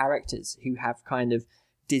be characters who have kind of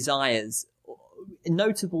desires,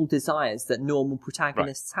 notable desires that normal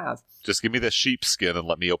protagonists have. Just give me the sheepskin and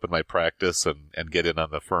let me open my practice and get in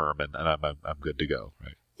on the firm and I'm good to go.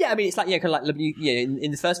 Right. Yeah, I mean, it's like, kind of like, in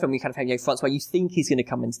the first film, you kind of have, Francois, you think he's going to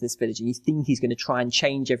come into this village and you think he's going to try and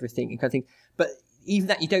change everything and kind of thing. But even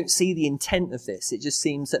that, you don't see the intent of this. It just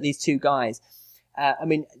seems that these two guys, I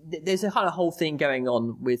mean, there's a kind of whole thing going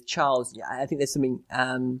on with Charles. I think there's something,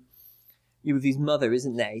 with his mother,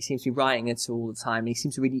 isn't there? He seems to be writing her to all the time and he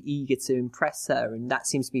seems really eager to impress her. And that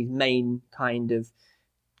seems to be his main kind of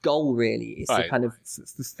goal, really, is to kind of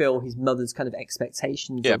fulfill his mother's kind of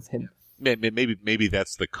expectations of him. Maybe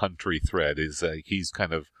that's the country thread. Is he's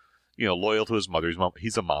kind of loyal to his mother.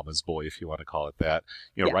 He's a mama's boy, if you want to call it that.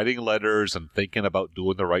 Writing letters and thinking about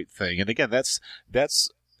doing the right thing. And again, that's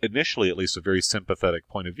initially at least a very sympathetic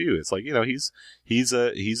point of view. It's like he's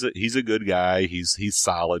a good guy. He's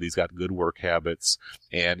solid. He's got good work habits,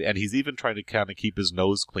 and he's even trying to kind of keep his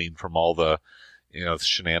nose clean from all the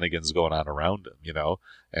shenanigans going on around him,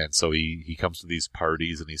 And so he comes to these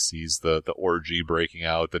parties and he sees the orgy breaking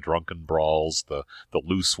out, the drunken brawls, the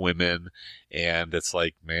loose women. And it's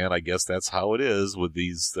like, man, I guess that's how it is with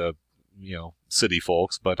these, city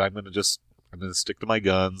folks, but I'm going to stick to my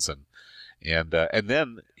guns. And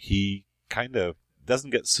then he kind of doesn't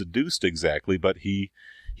get seduced exactly, but he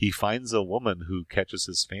finds a woman who catches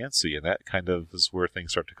his fancy. And that kind of is where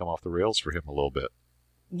things start to come off the rails for him a little bit.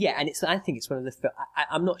 Yeah, and I think it's one of the.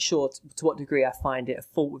 I'm not sure to what degree I find it a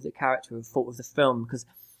fault of the character or a fault of the film, because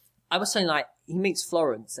I was saying like he meets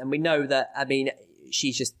Florence, and we know that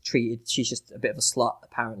she's just a bit of a slut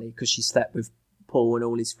apparently because she slept with Paul and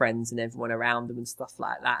all his friends and everyone around him and stuff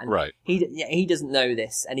like that. And right. He doesn't know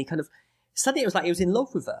this, and he kind of suddenly it was like he was in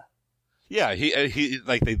love with her. Yeah, he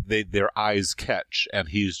like their eyes catch, and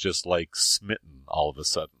he's just like smitten all of a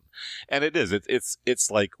sudden. and it is.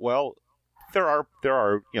 It's like, well, there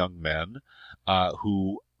are young men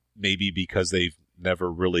who maybe because they've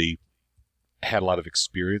never really had a lot of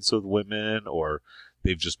experience with women, or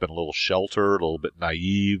they've just been a little sheltered, a little bit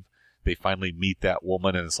naive. They finally meet that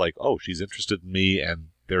woman, and it's like, oh, she's interested in me, and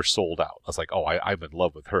they're sold out. I was like, oh, I'm in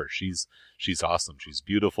love with her. She's awesome. She's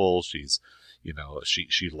beautiful. She's,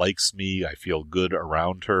 she likes me. I feel good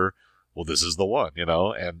around her. Well, this is the one,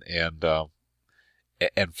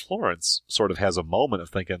 and Florence sort of has a moment of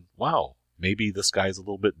thinking, wow, maybe this guy's a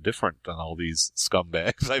little bit different than all these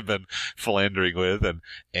scumbags I've been philandering with,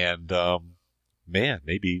 and man,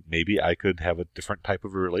 maybe I could have a different type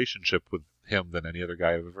of a relationship with him than any other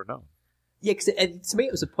guy I've ever known. Yeah, because to me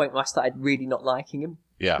it was a point where I started really not liking him.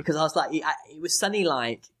 Yeah. Because I was like, it was suddenly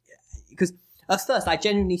like, because at first I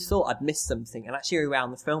genuinely thought I'd missed something, and actually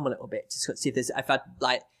around the film a little bit just to see if I'd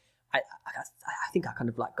like, I think I kind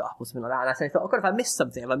of like got up or something like that, and I thought, oh God, if I missed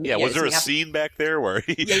something, was there a scene back there where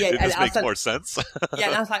this makes more sense? Yeah,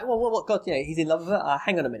 and I was like, well, what, God, he's in love with her.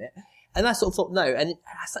 Hang on a minute, and I sort of thought no, and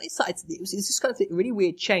I started. It was just kind of a really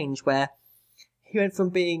weird change where he went from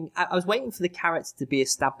being. I was waiting for the character to be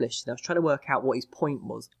established, and I was trying to work out what his point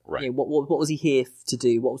was. Right. What was he here to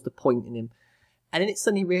do? What was the point in him? And then it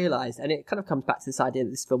suddenly realised, and it kind of comes back to this idea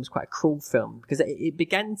that this film is quite a cruel film, because it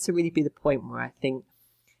began to really be the point where I think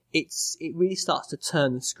it really starts to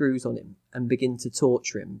turn the screws on him and begin to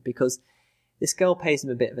torture him, because this girl pays him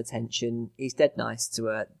a bit of attention. He's dead nice to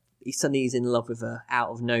her. He's in love with her out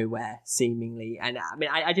of nowhere, seemingly. And I mean,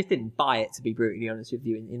 I just didn't buy it, to be brutally honest with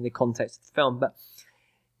you, in the context of the film. But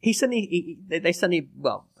they suddenly,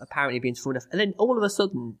 well, apparently being full enough. And then all of a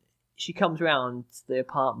sudden, she comes around to the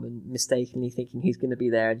apartment mistakenly thinking he's going to be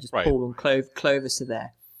there, and just Paul and Clovis are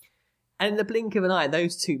there. And in the blink of an eye,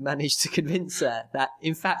 those two manage to convince her that,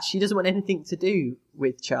 in fact, she doesn't want anything to do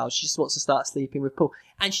with Charles. She just wants to start sleeping with Paul.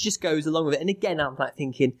 And she just goes along with it. And again, I'm like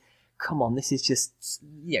thinking, come on, this is just,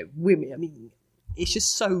 women. I mean, it's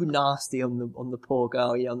just so nasty on the poor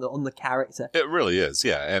girl, on the character. It really is,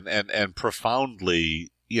 yeah. And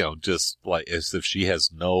profoundly, just like as if she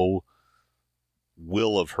has no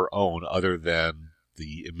will of her own other than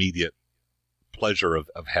the immediate pleasure of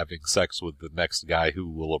having sex with the next guy who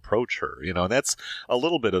will approach her, and that's a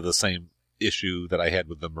little bit of the same issue that I had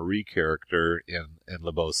with the Marie character in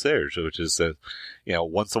Le Beau Serge, which is that,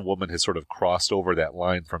 once a woman has sort of crossed over that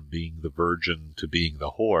line from being the virgin to being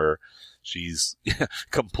the whore, she's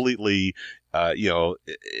completely,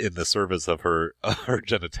 in the service of her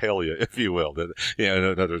genitalia, if you will. That, in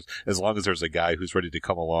other words, as long as there's a guy who's ready to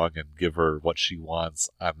come along and give her what she wants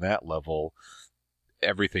on that level,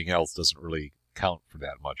 everything else doesn't really count for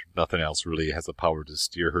that much. Nothing else really has the power to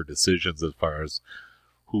steer her decisions as far as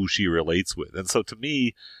who she relates with. And so to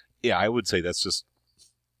me, I would say that's just,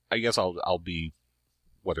 I guess I'll be,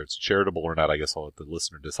 whether it's charitable or not, I guess I'll let the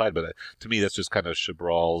listener decide, but to me that's just kind of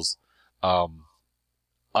Chabrol's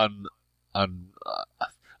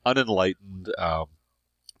unenlightened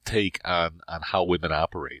take on how women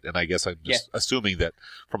operate. And I guess I'm just assuming that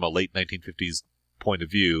from a late 1950s point of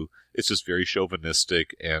view, it's just very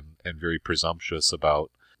chauvinistic and very presumptuous about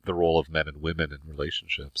the role of men and women in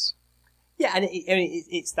relationships. Yeah, and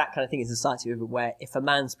it's that kind of thing in society where if a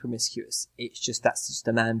man's promiscuous, that's just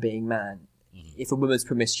a man being man. Mm-hmm. If a woman's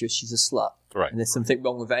promiscuous, she's a slut, right? And there's something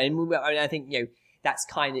wrong with her. And I think that's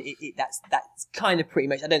kind of that's kind of pretty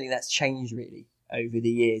much. I don't think that's changed really over the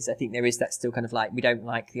years. I think there is that still kind of like, we don't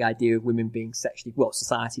like the idea of women being sexually. Well,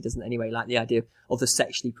 society doesn't anyway like the idea of the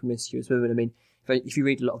sexually promiscuous women. I mean, if you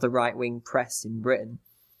read a lot of the right-wing press in Britain,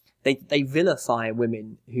 they vilify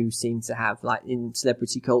women who seem to have, like, in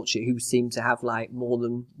celebrity culture, who seem to have, like, more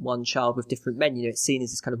than one child with different men. It's seen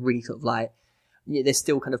as this kind of really sort of like, they're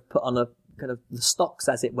still kind of put on a kind of the stocks,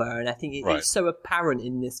 as it were. And I think it's so apparent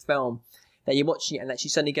in this film that you're watching it and that she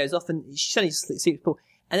suddenly goes off and she suddenly sleeps Paul.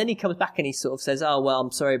 And then he comes back and he sort of says, oh, well,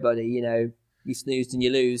 I'm sorry, buddy, you snoozed and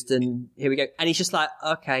you loosed and here we go. And he's just like,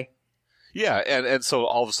 okay. Yeah, and so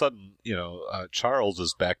all of a sudden, Charles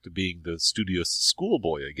is back to being the studious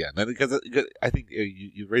schoolboy again. And because I think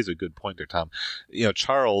you raise a good point there, Tom.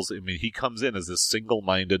 Charles, I mean, he comes in as this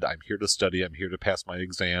single-minded, I'm here to study, I'm here to pass my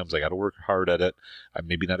exams, I got to work hard at it. I'm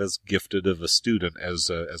maybe not as gifted of a student as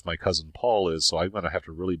my cousin Paul is, so I'm going to have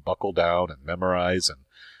to really buckle down and memorize and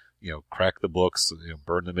crack the books,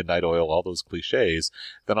 burn the midnight oil, all those cliches.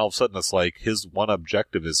 Then all of a sudden it's like his one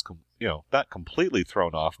objective is, not completely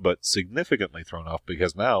thrown off, but significantly thrown off,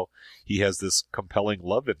 because now he has this compelling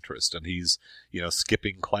love interest and he's,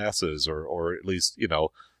 skipping classes or at least,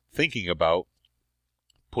 thinking about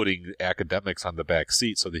putting academics on the back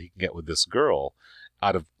seat so that he can get with this girl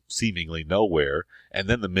out of seemingly nowhere. And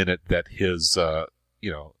then the minute that his,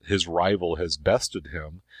 his rival has bested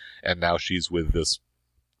him, and now she's with this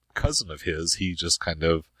cousin of his. He just kind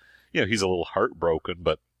of, he's a little heartbroken,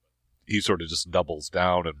 but he sort of just doubles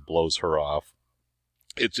down and blows her off.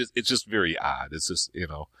 It's just very odd. It's just,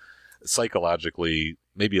 psychologically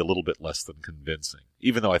maybe a little bit less than convincing,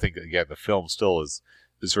 even though I think, again, the film still is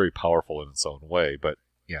very powerful in its own way. But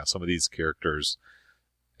yeah, some of these characters,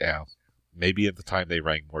 maybe at the time they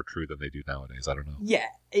rang more true than they do nowadays. I don't know. Yeah,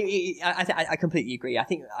 I completely agree. I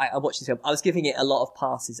think I watched this film. I was giving it a lot of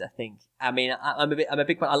passes. I think. I mean, I'm a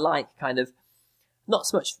big fan. I like kind of not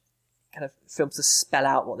so much kind of films to spell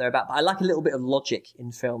out what they're about, but I like a little bit of logic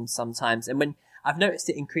in films sometimes. And when I've noticed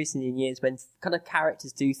it increasingly in years, when kind of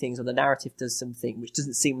characters do things or the narrative does something which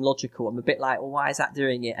doesn't seem logical, I'm a bit like, well, why is that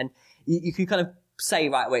doing it? And you can kind of say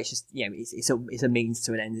right away, it's just it's a means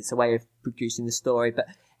to an end. It's a way of producing the story, but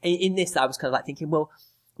in this, I was kind of like thinking, well,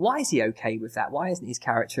 why is he okay with that? Why isn't his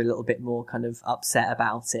character a little bit more kind of upset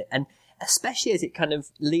about it? And especially as it kind of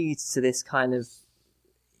leads to this kind of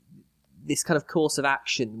course of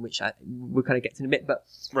action, which we'll kind of get to in a bit. But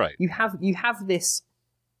right, you have this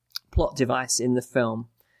plot device in the film,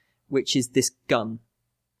 which is this gun,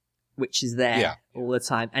 which is there all the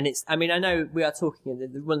time. And I know we are talking,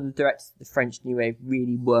 one of the directors the French New Wave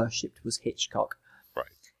really worshipped was Hitchcock.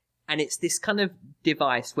 And it's this kind of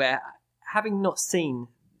device where, having not seen,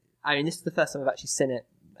 this is the first time I've actually seen it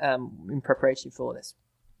in preparation for this.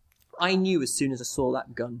 I knew as soon as I saw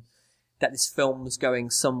that gun that this film was going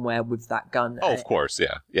somewhere with that gun. Oh, of course,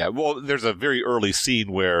 yeah. Well, there's a very early scene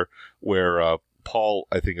where Paul,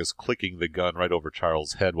 I think, is clicking the gun right over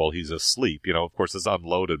Charles' head while he's asleep. Of course, it's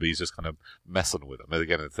unloaded, but he's just kind of messing with him. And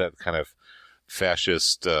again, it's that kind of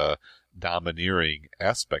fascist, domineering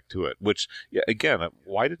aspect to it, which, again,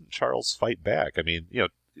 why didn't Charles fight back? I mean,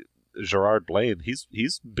 Gerard Blaine,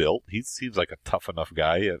 he's built. He seems like a tough enough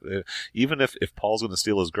guy. Even if Paul's going to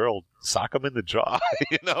steal his girl, sock him in the jaw.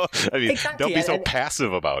 Exactly. Don't be so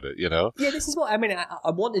passive about it. Yeah, this is what I mean.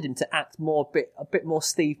 I wanted him to act a bit more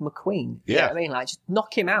Steve McQueen. You know what I mean, like just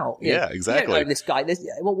knock him out. Exactly. You don't owe this guy.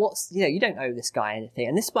 You don't owe this guy anything.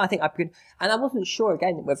 And this is why I think and I wasn't sure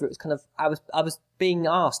again whether it was kind of I was being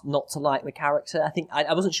asked not to like the character. I think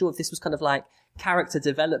I wasn't sure if this was kind of like character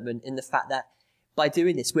development in the fact that, by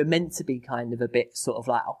doing this, we're meant to be kind of a bit sort of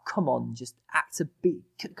like, oh, come on, just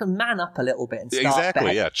man up a little bit and start Exactly,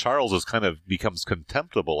 better. yeah. Charles becomes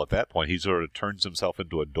contemptible at that point. He sort of turns himself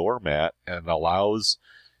into a doormat and allows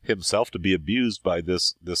himself to be abused by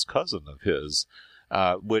this cousin of his,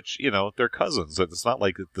 which, they're cousins. It's not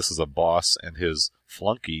like this is a boss and his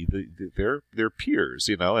flunky. They're peers,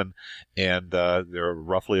 and they're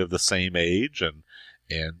roughly of the same age and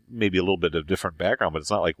maybe a little bit of different background, but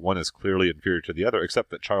it's not like one is clearly inferior to the other, except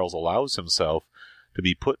that Charles allows himself to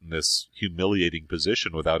be put in this humiliating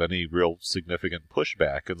position without any real significant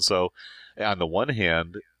pushback. And so, on the one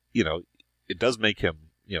hand, it does make him,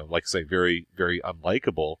 like I say, very, very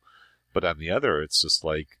unlikable, but on the other, it's just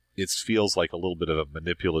like, it feels like a little bit of a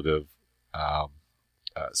manipulative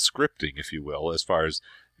scripting, if you will, as far as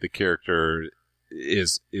the character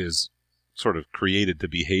is sort of created to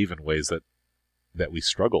behave in ways that we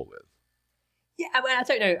struggle with. Yeah, I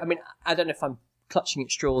don't know. I don't know if I'm clutching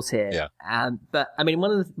at straws here. Yeah. But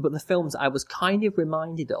one of the films I was kind of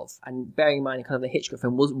reminded of, and bearing in mind kind of the Hitchcock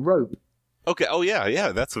film, was Rope. Okay. Oh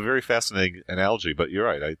yeah. That's a very fascinating analogy. But you're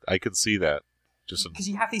right. I can see that. Just because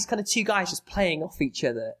you have these kind of two guys just playing off each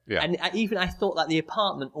other. Yeah. And I thought that the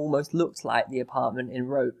apartment almost looked like the apartment in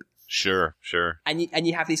Rope. Sure. And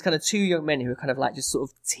you have these kind of two young men who are kind of like just sort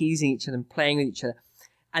of teasing each other and playing with each other.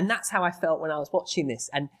 And that's how I felt when I was watching this.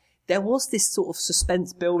 And there was this sort of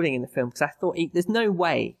suspense building in the film because I thought there's no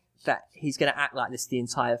way that he's going to act like this the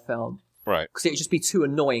entire film. Right. Because it would just be too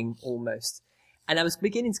annoying almost. And I was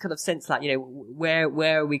beginning to kind of sense like, where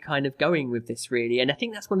are we kind of going with this really? And I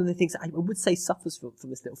think that's one of the things that I would say suffers from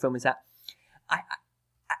this little film is that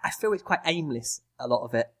I feel it's quite aimless, a lot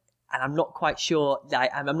of it. And I'm not quite sure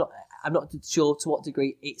that I'm not sure to what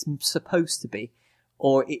degree it's supposed to be.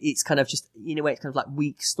 Or it's kind of just, in a way, it's kind of like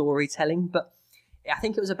weak storytelling. But I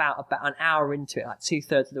think it was about an hour into it, like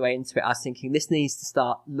 2/3 of the way into it, I was thinking, this needs to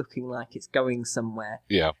start looking like it's going somewhere.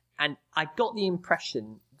 Yeah. And I got the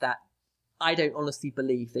impression that I don't honestly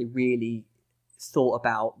believe they really thought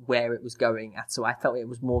about where it was going at all. I felt it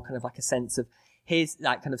was more kind of like a sense of, here's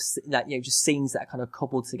like kind of like, just scenes that are kind of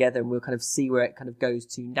cobbled together and we'll kind of see where it kind of goes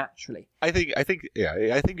to naturally. I think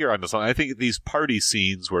you're onto something. I think these party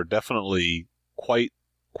scenes were definitely quite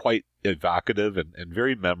evocative and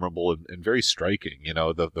very memorable and very striking. You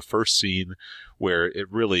know, the first scene where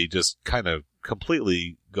it really just kind of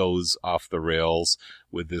completely goes off the rails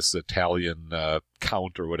with this Italian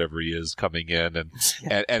count or whatever he is coming in, and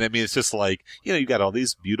I mean, it's just like, you know, you got all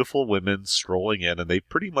these beautiful women strolling in, and they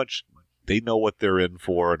pretty much they know what they're in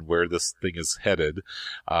for and where this thing is headed.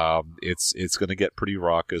 It's going to get pretty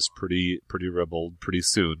raucous, pretty ribald pretty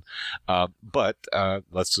soon. But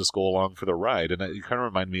let's just go along for the ride. And it kind of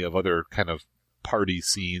remind me of other kind of party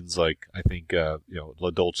scenes, like I think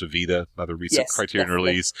La Dolce Vita, another recent Criterion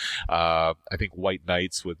release. I think White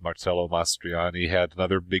Nights with Marcello Mastroianni had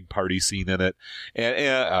another big party scene in it,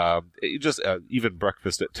 and just even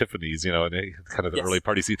Breakfast at Tiffany's, you know, and kind of the early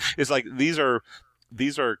party scene. It's like these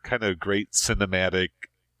are kind of great cinematic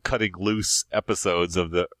cutting loose episodes of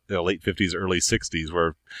the late 50s, early 60s,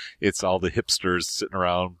 where it's all the hipsters sitting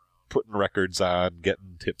around putting records on,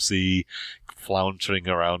 getting tipsy, floundering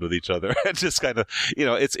around with each other, and just kind of, you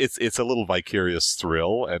know, it's a little vicarious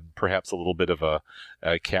thrill and perhaps a little bit of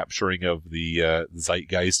a capturing of the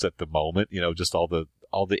zeitgeist at the moment. You know, just all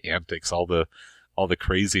the antics, all the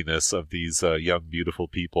craziness of these young, beautiful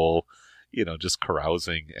people, you know, just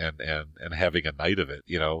carousing and having a night of it,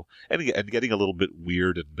 you know, and getting a little bit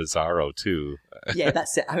weird and bizarro too. Yeah,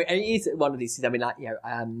 that's it. I mean, it is one of these things. I mean, like, you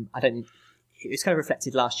know, I don't. It was kind of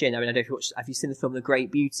reflected last year. I mean, I don't know if you watched. Have you seen the film The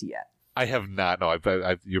Great Beauty yet? I have not. No,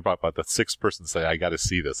 you're about the sixth person to say I got to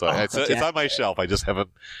see this. It's on my shelf. I just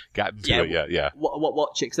haven't gotten to it yet. Yeah.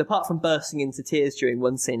 Watch it, because apart from bursting into tears during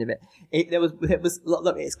one scene of it,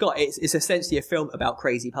 look, it's essentially a film about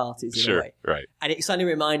crazy parties in a way. Right. And it's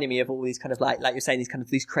suddenly reminding me of all these kind of like you're saying,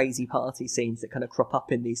 these crazy party scenes that kind of crop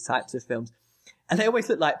up in these types of films. And they always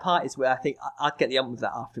look like parties where I think I'd get the ump with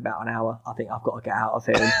that after about an hour. I think I've got to get out of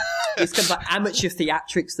here. And it's kind of like amateur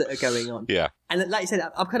theatrics that are going on. Yeah. And like you said,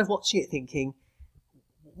 I'm kind of watching it thinking,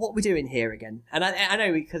 what are we doing here again? And I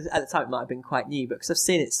know, because at the time it might have been quite new, but because I've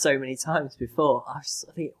seen it so many times before, I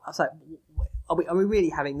was like, are we really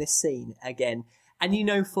having this scene again? And you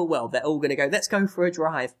know full well they're all going to go, let's go for a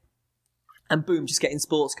drive. And boom, just get in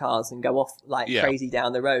sports cars and go off crazy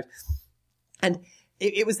down the road. And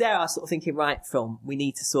it was there I was sort of thinking, right, film, we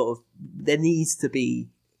need to there needs to be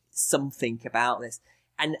something about this.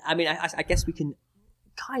 And I mean, I guess we can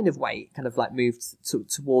kind of move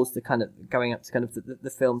towards the kind of going up to kind of the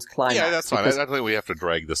film's climax. Yeah, that's fine. I don't think we have to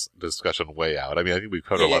drag this discussion way out. I mean, I think we've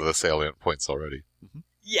covered a lot of the salient points already. Mm-hmm.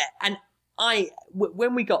 Yeah, and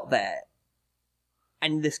when we got there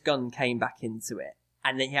and this gun came back into it,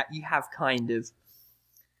 and then you have kind of,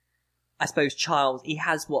 I suppose, Charles, he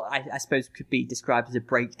has what I suppose could be described as a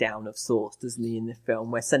breakdown of sorts, doesn't he, in the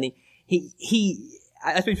film, where suddenly he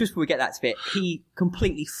I suppose just before we get that to it, he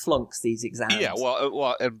completely flunks these exams. Yeah,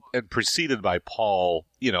 well, and preceded by Paul,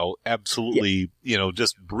 you know, absolutely, you know,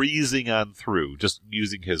 just breezing on through, just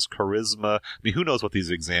using his charisma. I mean, who knows what these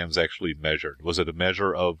exams actually measured? Was it a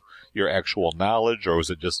measure of your actual knowledge, or was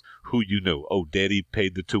it just who you knew? Oh, Daddy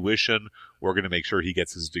paid the tuition, we're going to make sure he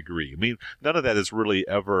gets his degree. I mean, none of that is really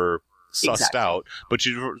ever sussed out, but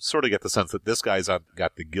you sort of get the sense that this guy's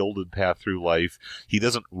got the gilded path through life. He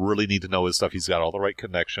doesn't really need to know his stuff. He's got all the right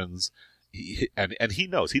connections, and he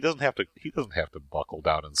knows he doesn't have to buckle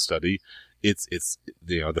down and study. It's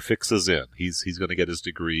you know, the fix is in. He's going to get his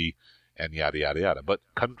degree, and yada yada yada. But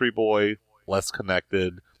country boy, less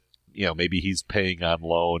connected, you know, maybe he's paying on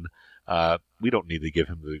loan. We don't need to give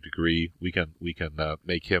him the degree. We can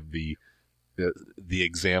make him the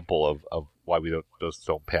example of why we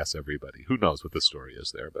don't pass everybody. Who knows what the story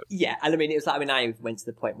is there, but yeah. And I mean, it was like, I mean, I went to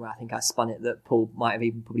the point where I think I spun it that Paul might have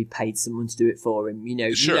even probably paid someone to do it for him. You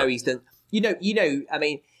know, sure. You know, he's done. You know. I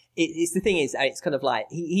mean, it's the thing is, it's kind of like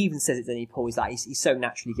he even says it. Doesn't he, Paul? He's like, he's so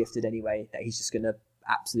naturally gifted anyway that he's just going to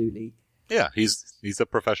absolutely. Yeah, he's a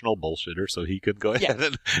professional bullshitter, so he can go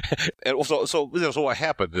ahead and so what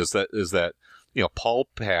happened is that you know, Paul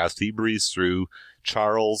passed, he breezed through,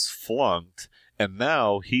 Charles flunked, and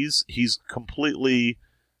now he's completely,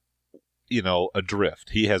 you know,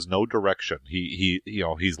 adrift. He has no direction. He you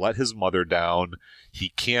know, he's let his mother down.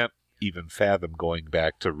 He can't even fathom going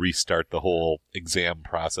back to restart the whole exam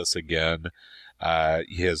process again.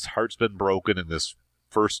 His heart's been broken in this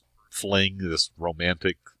first fling, this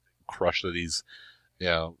romantic crush that he's, you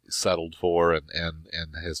know, settled for and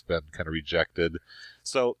has been kind of rejected.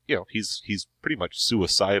 So, you know, he's pretty much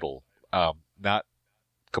suicidal. Not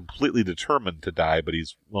completely determined to die, but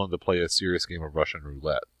he's willing to play a serious game of Russian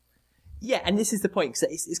roulette. Yeah, and this is the point, because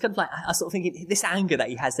it's kind of like, I was sort of thinking, this anger that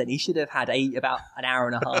he has then, he should have had about an hour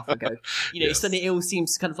and a half ago. You know, Yes. Suddenly it all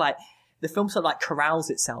seems kind of like, the film sort of like corrals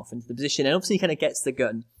itself into the position, and obviously he kind of gets the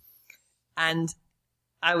gun. And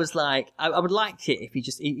I was like, I would like it if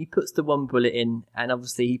he puts the one bullet in, and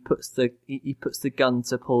obviously he puts the gun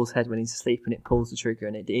to Paul's head when he's asleep, and it pulls the trigger,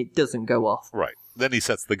 and it doesn't go off. Right. Then he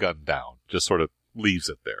sets the gun down, just sort of leaves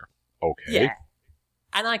it there. Okay. Yeah.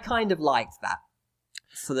 And I kind of liked that.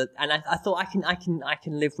 And I thought I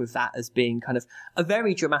can live with that as being kind of a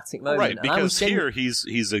very dramatic moment. Right, because here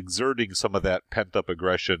he's exerting some of that pent up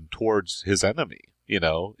aggression towards his enemy. You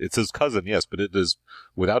know, it's his cousin, yes, but it is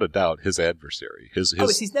without a doubt his adversary.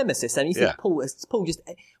 It's his nemesis, and he said Paul just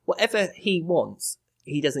whatever he wants,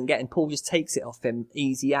 he doesn't get, and Paul just takes it off him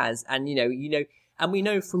easy as. And you know, and we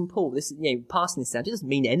know from Paul, this passing this down, it doesn't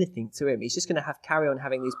mean anything to him. He's just going to carry on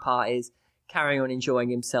having these parties, carrying on enjoying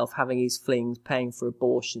himself, having his flings, paying for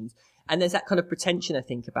abortions, and there's that kind of pretension I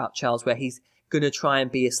think about Charles, where he's going to try and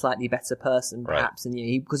be a slightly better person, perhaps, right.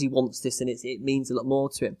 And because he wants this, and it means a lot more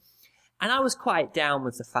to him. And I was quite down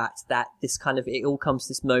with the fact that it all comes to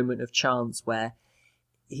this moment of chance where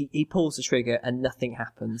he pulls the trigger and nothing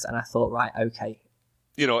happens. And I thought, right, okay.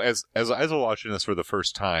 You know, as I was watching this for the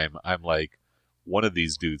first time, I'm like, one of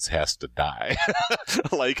these dudes has to die.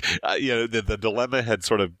 The dilemma had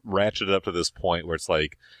sort of ratcheted up to this point where it's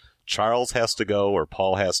like, Charles has to go or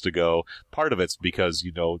Paul has to go. Part of it's because,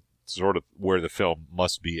 sort of where the film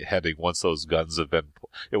must be heading once those guns have been.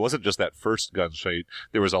 It wasn't just that first gunshot.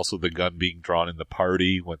 There was also the gun being drawn in the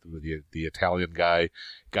party when the Italian guy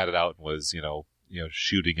got it out and was,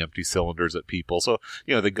 shooting empty cylinders at people. So,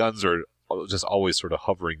 the guns are just always sort of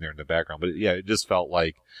hovering there in the background. But yeah, it just felt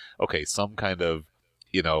like, okay, some kind of,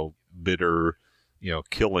 bitter,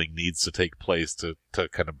 killing needs to take place to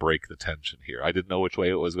kind of break the tension here. I didn't know which way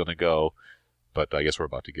it was going to go. But I guess we're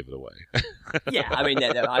about to give it away. Yeah, I mean,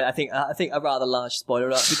 I think a rather large spoiler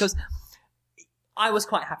alert, because I was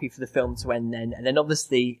quite happy for the film to end then, and then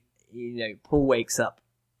obviously, Paul wakes up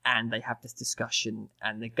and they have this discussion,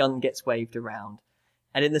 and the gun gets waved around,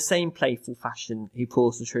 and in the same playful fashion, he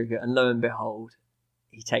pulls the trigger, and lo and behold,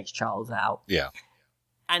 he takes Charles out. Yeah.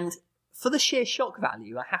 And for the sheer shock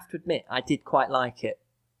value, I have to admit, I did quite like it.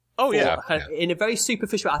 Oh, yeah. In a very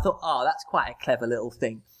superficial way, I thought, oh, that's quite a clever little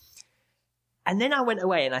thing. And then I went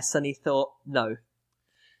away and I suddenly thought, no,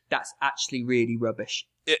 that's actually really rubbish.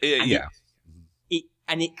 Yeah.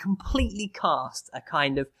 It completely cast a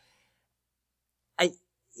kind of...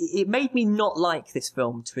 It made me not like this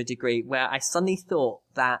film to a degree where I suddenly thought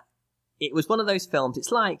that it was one of those films.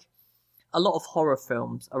 It's like a lot of horror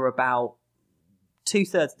films are about...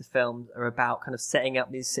 2/3 of the films are about kind of setting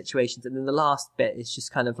up these situations, and then the last bit is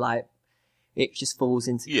just kind of like... It just falls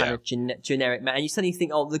into kind of generic, and you suddenly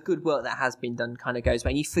think, oh, the good work that has been done kind of goes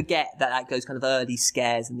away, and you forget that goes kind of early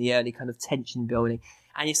scares and the early kind of tension building,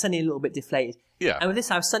 and you're suddenly a little bit deflated. Yeah. And with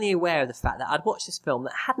this, I was suddenly aware of the fact that I'd watched this film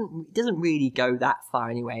that doesn't really go that far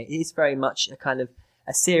anyway. It is very much a kind of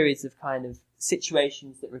a series of kind of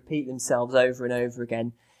situations that repeat themselves over and over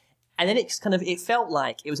again. And then it felt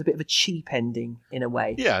like it was a bit of a cheap ending in a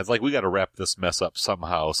way. Yeah, it's like, we got to wrap this mess up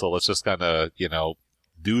somehow, so let's just kind of,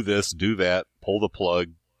 do this, do that, pull the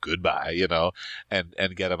plug, goodbye,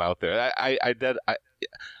 and get him out there.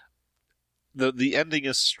 The ending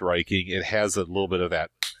is striking. It has a little bit of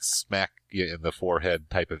that smack in the forehead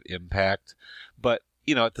type of impact. But,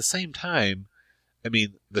 at the same time, I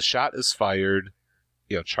mean, the shot is fired.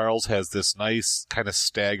 Charles has this nice kind of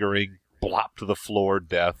staggering blop to the floor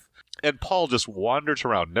death. And Paul just wanders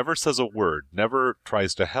around, never says a word, never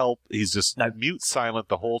tries to help. He's just mute silent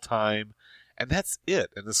the whole time. And that's it.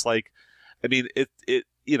 And it's like, I mean, it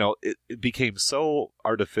became so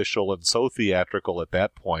artificial and so theatrical at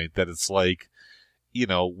that point that it's like,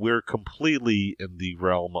 we're completely in the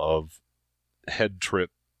realm of head trip,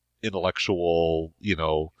 intellectual,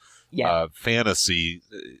 fantasy,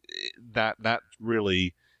 not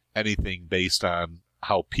really anything based on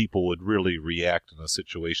how people would really react in a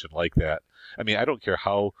situation like that. I mean, I don't care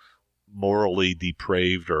how morally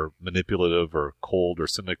depraved or manipulative or cold or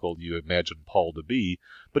cynical you imagine Paul to be,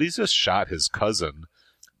 but he's just shot his cousin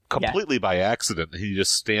completely by accident. He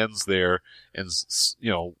just stands there and,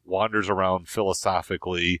 wanders around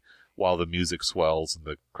philosophically while the music swells and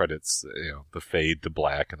the credits, the fade to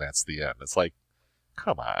black, and that's the end. It's like,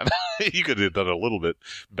 come on. You could have done a little bit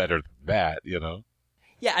better than that,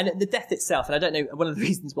 Yeah, and the death itself, and I don't know, one of the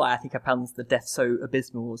reasons why I think I found the death so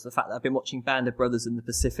abysmal was the fact that I've been watching Band of Brothers in the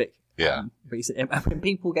Pacific recently. And when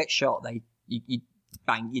people get shot, you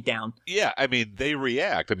bang, you're down. Yeah, I mean, they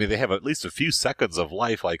react. I mean, they have at least a few seconds of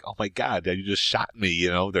life, like, oh my God, you just shot me,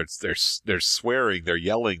 They're swearing, they're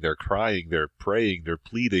yelling, they're crying, they're praying, they're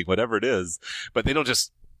pleading, whatever it is. But they don't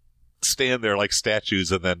just stand there like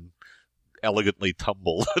statues and then elegantly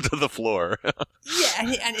tumble to the floor. Yeah,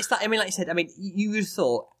 and it's like, I mean, like you said, I mean, you would have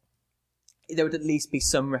thought there would at least be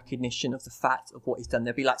some recognition of the fact of what he's done.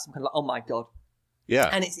 There'd be like some kind of like, oh my God. Yeah.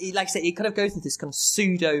 And it's like I said, it kind of goes into this kind of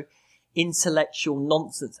pseudo intellectual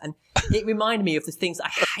nonsense, and it reminded me of the things I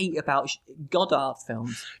hate about Godard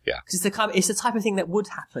films. Yeah, because it's the type of thing that would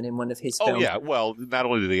happen in one of his films. Oh yeah, well, not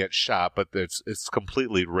only do they get shot, but it's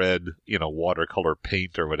completely red, watercolor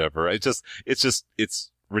paint or whatever. It's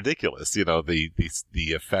ridiculous, the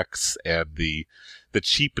effects and the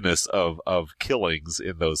cheapness of killings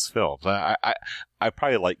in those films. I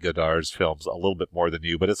probably like Godard's films a little bit more than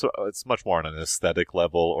you, but it's much more on an aesthetic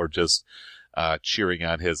level, or just cheering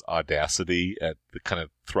on his audacity at the kind of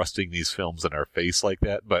thrusting these films in our face like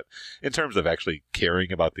that. But in terms of actually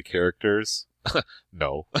caring about the characters,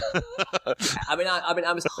 no. I mean,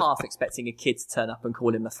 I was half expecting a kid to turn up and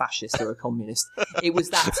call him a fascist or a communist. It was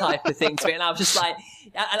that type of thing to me, and I was just like,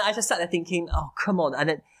 and I just sat there thinking, oh, come on. And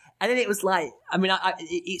then it was like, I mean,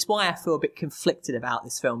 it's why I feel a bit conflicted about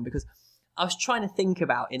this film, because I was trying to think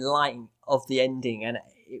about, in light of the ending, and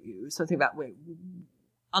it was something about,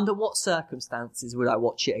 under what circumstances would I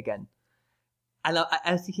watch it again? And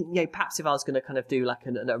I was thinking, perhaps if I was going to kind of do like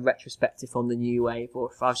a retrospective on the New Wave, or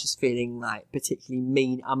if I was just feeling like particularly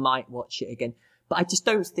mean, I might watch it again. But I just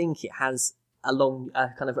don't think it has a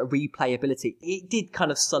kind of a replayability. It did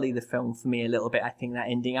kind of sully the film for me a little bit, I think, that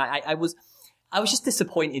ending. I was just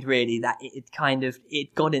disappointed, really, that it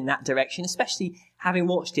gone in that direction, especially having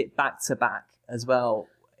watched it back to back as well,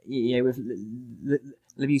 with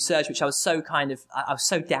Le Vieux Serge, which I was so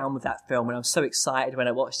down with that film, and I was so excited when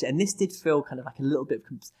I watched it. And this did feel kind of like a little bit,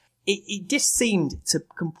 it just seemed to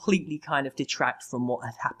completely kind of detract from what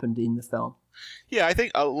had happened in the film. Yeah, I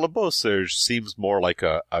think Le Beau Serge seems more like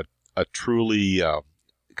a truly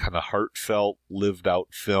kind of heartfelt, lived out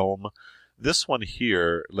film. This one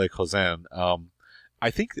here, Les Cousins, I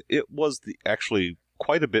think it was actually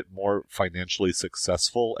quite a bit more financially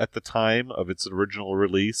successful at the time of its original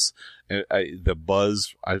release. And the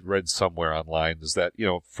buzz I read somewhere online is that,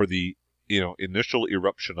 for the, initial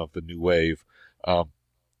eruption of the new wave, of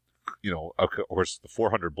course, the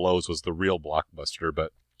 400 Blows was the real blockbuster,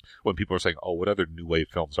 but when people are saying, oh, what other new wave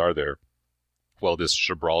films are there? Well, this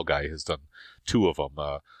Chabrol guy has done 2 of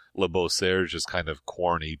them. Le Beau Serge is kind of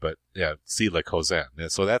corny, but yeah, see Les Cousins.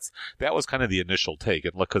 So that was kind of the initial take.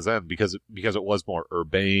 And Les Cousins, because it was more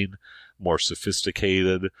urbane, more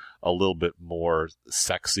sophisticated, a little bit more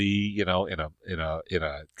sexy, in a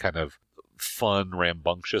kind of fun,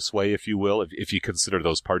 rambunctious way, if you will. If you consider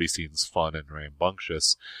those party scenes fun and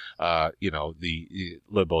rambunctious, the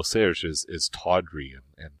Le Beau Serge is tawdry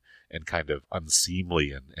and kind of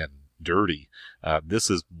unseemly and dirty. This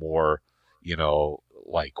is more,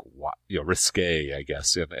 like, risque, I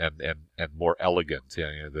guess, and more elegant.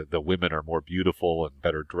 The women are more beautiful and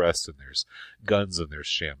better dressed, and there's guns and there's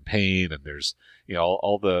champagne and there's,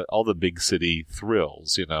 all the big city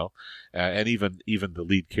thrills, and even the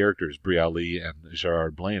lead characters, Brialy and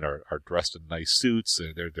Gerard Blain, are dressed in nice suits,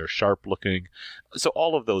 and they're sharp looking. So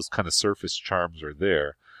all of those kind of surface charms are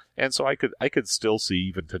there. And so I could still see,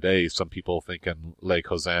 even today, some people thinking Les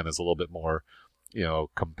Cousins is a little bit more,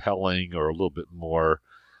 compelling, or a little bit more,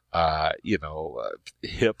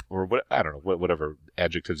 hip, or what, I don't know, whatever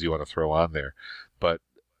adjectives you want to throw on there. But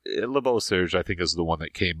Le Beau Serge, I think, is the one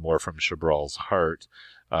that came more from Chabrol's heart.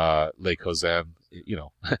 Les Cousins,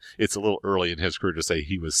 it's a little early in his career to say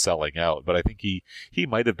he was selling out, but I think he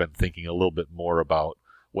might have been thinking a little bit more about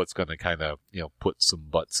what's going to kind of, put some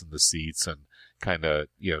butts in the seats and kind of,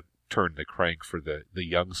 turn the crank for the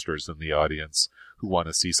youngsters in the audience who want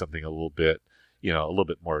to see something a little bit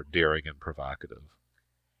more daring and provocative.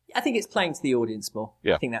 I think it's playing to the audience more.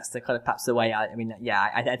 Yeah. I think that's perhaps the way I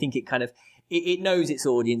think it kind of, it knows its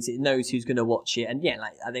audience, it knows who's going to watch it. And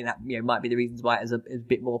I think that, might be the reasons why it's a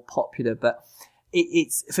bit more popular, but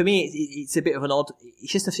it's, for me, it's a bit of an odd,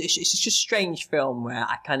 it's just a strange film where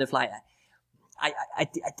I kind of like, I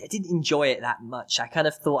didn't enjoy it that much. I kind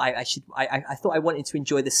of thought I thought I wanted to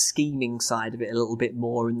enjoy the scheming side of it a little bit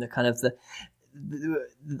more, and the kind of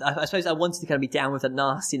I suppose I wanted to kind of be down with the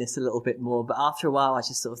nastiness a little bit more. But after a while, I was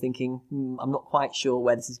just sort of thinking, I'm not quite sure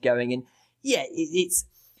where this is going. And yeah, it's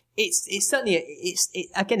certainly,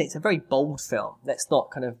 it's a very bold film. Let's not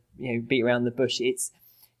kind of, beat around the bush.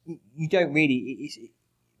 You don't really,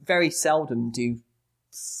 very seldom do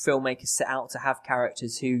filmmakers set out to have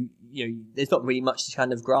characters who, there's not really much to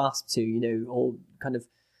kind of grasp to, or kind of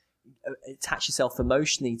attach yourself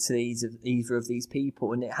emotionally to either of these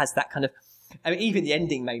people. And it has that kind of, even the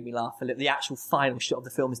ending made me laugh a little. The actual final shot of the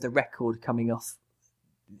film is the record coming off.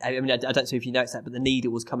 I don't know if you noticed that, but the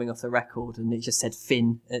needle was coming off the record and it just said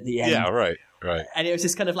Finn at the end. Yeah, right. And it was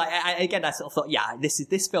just kind of like, I sort of thought,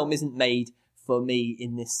 this film isn't made for me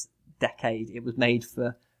in this decade. It was made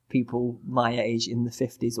for people my age in the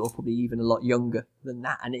 50s, or probably even a lot younger than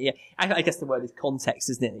that. And I guess the word is context,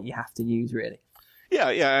 isn't it, that you have to use, really. Yeah,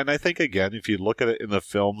 and I think, again, if you look at it in the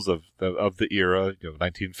films of the era,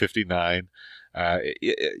 1959,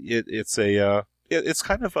 it's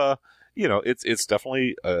kind of a, it's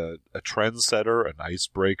definitely a trendsetter, an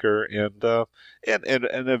icebreaker, and a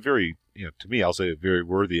very, to me, I'll say a very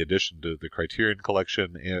worthy addition to the Criterion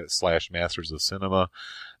Collection / Masters of Cinema,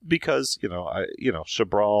 because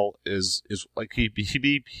Chabrol is like he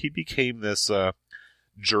became this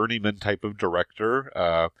journeyman type of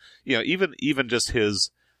director. Even just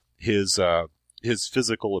his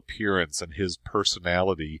physical appearance and his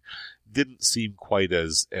personality didn't seem quite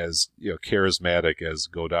as charismatic as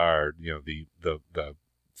Godard. The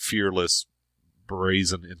fearless,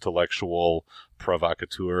 brazen intellectual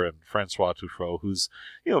provocateur, and Francois Truffaut, who's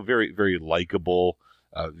very, very likable,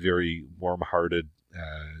 very warm-hearted,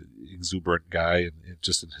 exuberant guy, and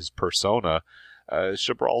just in his persona.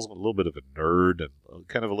 Chabrol's a little bit of a nerd and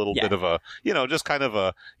kind of a little bit of a, just kind of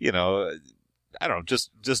a, I don't know,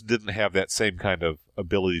 just didn't have that same kind of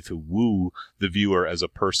ability to woo the viewer as a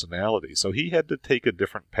personality. So he had to take a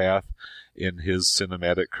different path in his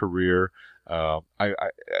cinematic career. I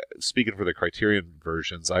speaking for the Criterion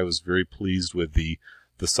versions, I was very pleased with the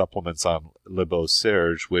supplements on Le Beau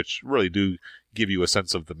Serge, which really do give you a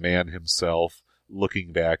sense of the man himself,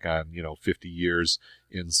 looking back on 50 years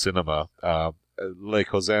in cinema. Le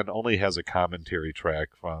Cousin only has a commentary track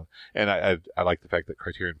from, and I like the fact that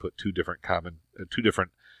Criterion put two different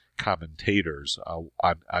commentators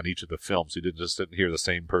on each of the films. You didn't hear the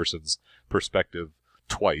same person's perspective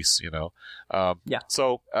twice,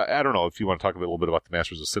 So I don't know if you want to talk a little bit about the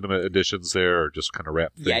Masters of Cinema editions there, or just kind of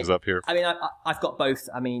wrap things up here. I mean, I've got both.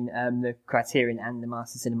 I mean, the Criterion and the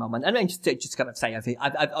Masters of Cinema one. I mean, just kind of say, I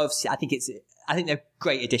think they're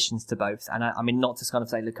great additions to both. And I mean, not to kind of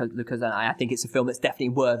say because I think it's a film that's definitely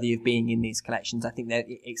worthy of being in these collections. I think that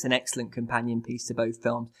it's an excellent companion piece to both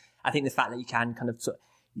films. I think the fact that you can kind of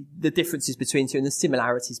the differences between the two and the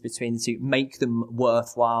similarities between the two make them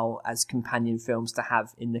worthwhile as companion films to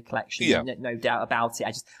have in the collection. Yeah. No doubt about it.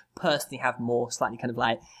 I just personally have more slightly kind of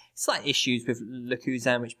like slight issues with Le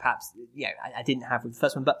Cousin, which perhaps, I didn't have with the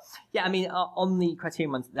first one. But yeah, I mean, on the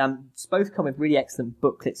Criterion ones, both come with really excellent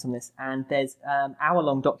booklets on this, and there's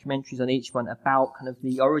hour-long documentaries on each one about kind of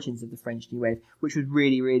the origins of the French New Wave, which was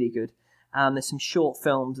really, really good. There's some short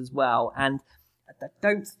films as well, and I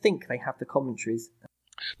don't think they have the commentaries.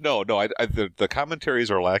 No, the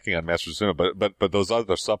commentaries are lacking on Masters of Cinema, but those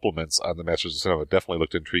other supplements on the Masters of Cinema definitely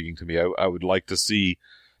looked intriguing to me. I would like to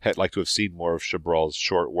have seen more of Chabrol's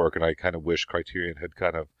short work, and I kind of wish Criterion had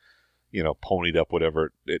kind of, ponied up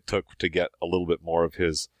whatever it took to get a little bit more of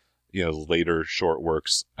his, later short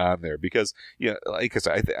works on there. Because, like I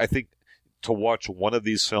said, I think to watch one of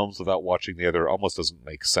these films without watching the other almost doesn't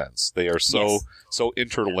make sense. They are so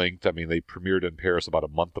interlinked. I mean, they premiered in Paris about a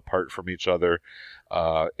month apart from each other,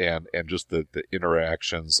 and just the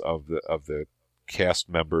interactions of the cast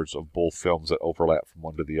members of both films that overlap from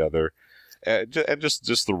one to the other, and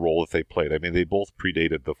just the role that they played. I mean, they both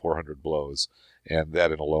predated the 400 Blows, and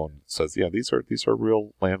that in alone says, these are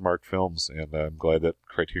real landmark films, and I'm glad that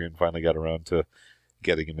Criterion finally got around to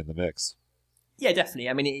getting him in the mix. Yeah, definitely.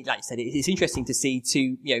 I mean, like you said, it's interesting to see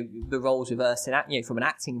the roles reversed in from an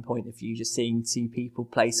acting point of view, just seeing two people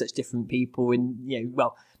play such different people in,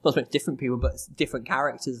 not so much different people, but different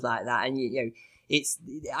characters like that. And,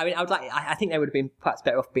 I think they would have been perhaps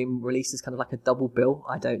better off being released as kind of like a double bill.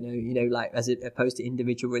 I don't know, like as opposed to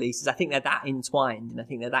individual releases. I think they're that entwined, and I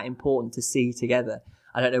think they're that important to see together.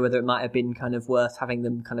 I don't know whether it might have been kind of worth having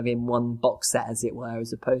them kind of in one box set, as it were,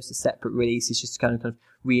 as opposed to separate releases, just to kind of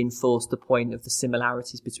reinforce the point of the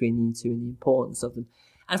similarities between the two and the importance of them.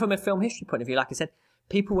 And from a film history point of view, like I said,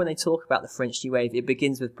 people, when they talk about the French New Wave, it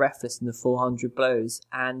begins with Breathless and the 400 Blows,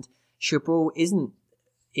 and Chabrol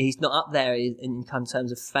he's not up there in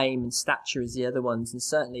terms of fame and stature as the other ones, and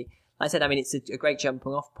certainly, like I said, I mean, it's a great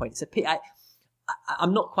jumping off point.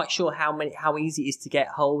 I'm not quite sure how easy it is to get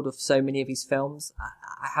hold of so many of his films.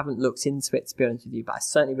 I haven't looked into it, to be honest with you, but I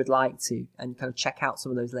certainly would like to, and kind of check out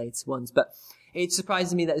some of those later ones. But it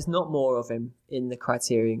surprises me that there's not more of him in the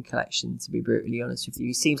Criterion collection, to be brutally honest with you.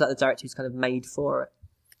 He seems like the director who's kind of made for it.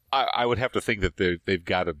 I would have to think that they've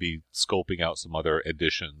got to be scoping out some other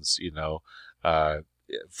editions,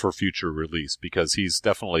 for future release, because he's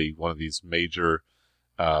definitely one of these major,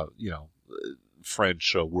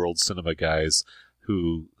 French world cinema guys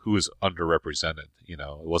who is underrepresented. It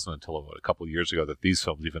wasn't until a couple of years ago that these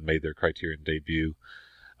films even made their Criterion debut.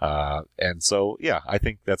 And so, I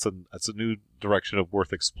think that's a new direction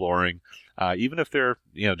worth exploring. Even if they're,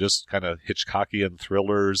 just kind of Hitchcockian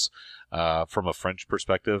thrillers, from a French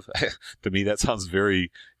perspective, to me, that sounds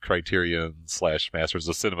very Criterion / Masters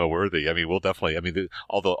of Cinema worthy. I mean, we'll definitely,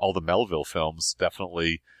 all the Melville films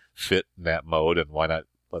definitely fit in that mode, and why not?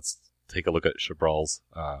 Let's take a look at Chabrol's,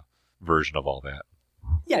 version of all that.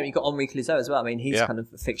 Yeah, you've got Henri Clouzot as well. I mean, he's kind of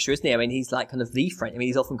a fixture, isn't he? I mean, he's like kind of the French. I mean,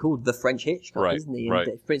 he's often called the French Hitchcock, isn't he? Right.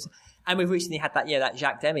 And we've recently had that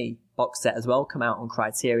Jacques Demy box set as well come out on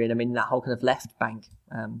Criterion. I mean, that whole kind of left bank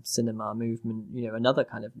cinema movement, another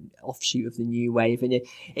kind of offshoot of the new wave. And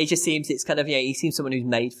it just seems it's kind of, he seems someone who's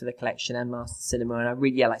made for the collection and Master Cinema. And I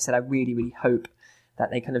really, like I said, I really, really hope that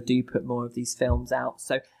they kind of do put more of these films out.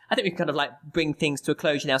 So I think we can kind of like bring things to a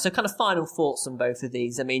closure now. So kind of final thoughts on both of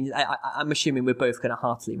these. I mean, I'm assuming we're both going to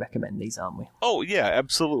heartily recommend these, aren't we? Oh, yeah,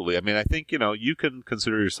 absolutely. I mean, I think, you can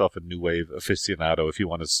consider yourself a new wave aficionado if you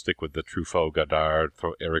want to stick with the Truffaut, Godard,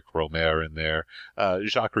 throw Eric Romer in there.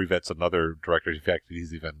 Jacques Rivette's another director. In fact,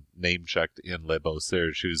 he's even name-checked in Les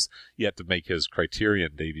Beaux-Serges, who's yet to make his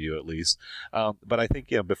Criterion debut, at least. But I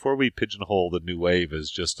think, before we pigeonhole the new wave as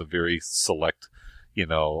just a very select,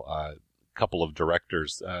 couple of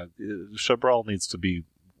directors, Chabrol needs to be,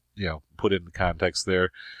 put in context there.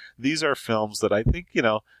 These are films that I think,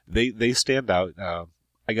 they stand out.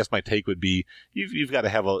 I guess my take would be you've got to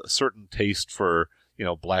have a certain taste for,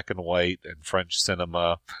 black and white and French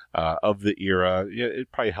cinema, of the era.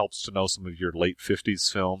 It probably helps to know some of your late 50s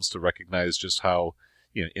films to recognize just how,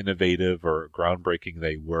 innovative or groundbreaking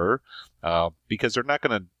they were, because they're not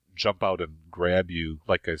going to jump out and grab you,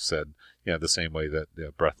 like I said, the same way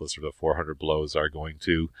that Breathless or the 400 Blows are going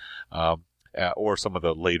to, or some of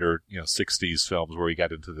the later, 60s films where we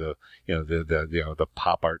got into the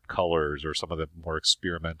pop art colors or some of the more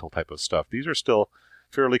experimental type of stuff. These are still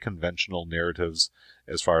fairly conventional narratives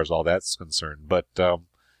as far as all that's concerned. But,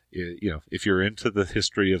 if you're into the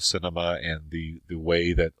history of cinema and the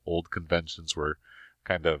way that old conventions were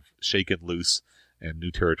kind of shaken loose and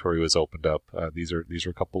new territory was opened up, these are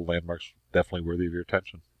a couple of landmarks definitely worthy of your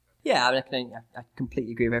attention. Yeah, I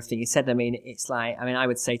completely agree with everything you said. I mean, it's like, I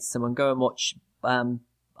would say to someone, go and watch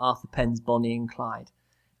Arthur Penn's Bonnie and Clyde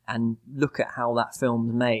and look at how that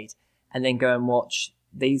film's made, and then go and watch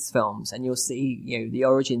these films, and you'll see, the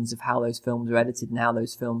origins of how those films are edited and how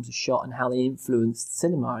those films are shot and how they influenced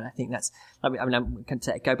cinema. And I think that's, I'm going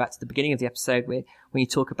to go back to the beginning of the episode where when you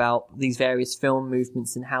talk about these various film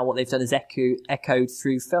movements and how what they've done is echoed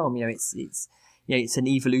through film. It's an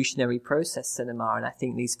evolutionary process, cinema, and I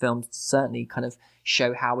think these films certainly kind of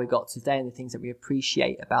show how we got today and the things that we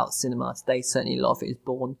appreciate about cinema today. Certainly a lot of it is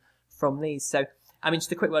born from these. So,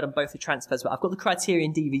 just a quick word on both the transfers, but I've got the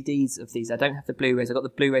Criterion DVDs of these. I don't have the Blu-rays. I've got the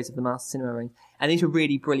Blu-rays of the Master Cinema range, and these were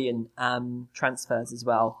really brilliant transfers as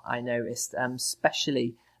well, I noticed,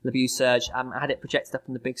 especially Les Beaux-Serges. I had it projected up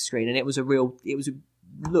on the big screen, and it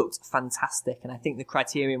looked fantastic, and I think the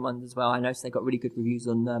Criterion ones as well, I noticed they got really good reviews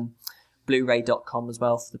on Blu-ray.com as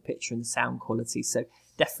well for the picture and the sound quality. So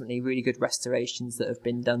definitely really good restorations that have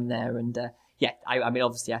been done there. And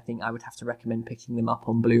obviously I think I would have to recommend picking them up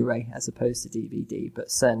on Blu-ray as opposed to DVD.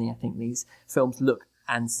 But certainly I think these films look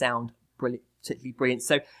and sound brilliant, particularly brilliant.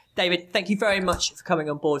 So David, thank you very much for coming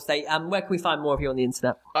on board today. Where can we find more of you on the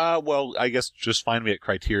internet? Well, I guess just find me at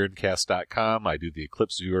CriterionCast.com. I do the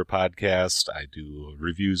Eclipse Viewer podcast. I do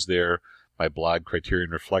reviews there. My blog, Criterion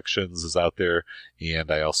Reflections, is out there, and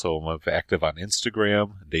I also am active on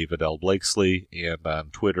Instagram, David L. Blakesley, and on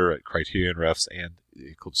Twitter at Criterion Refs and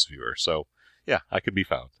Eclipse Viewer. So, yeah, I can be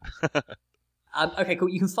found. Okay, cool.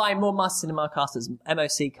 You can find more Master Cinema Cast at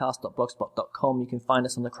moccast.blogspot.com. You can find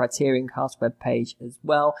us on the Criterion Cast webpage as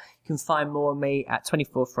well. You can find more of me at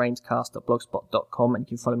 24framescast.blogspot.com, and you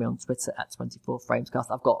can follow me on Twitter at 24framescast.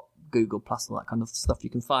 I've got Google Plus and all that kind of stuff. You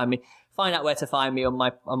can find me. Find out where to find me on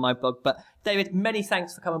my blog. But David, many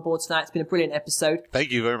thanks for coming aboard tonight. It's been a brilliant episode.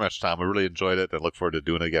 Thank you very much, Tom. I really enjoyed it. I look forward to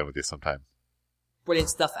doing it again with you sometime. Brilliant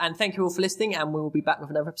stuff. And thank you all for listening, and we will be back with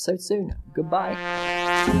another episode soon. Goodbye.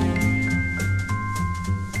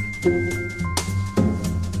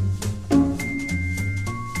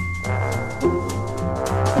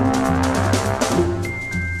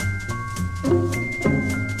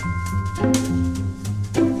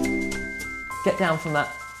 Get down from that.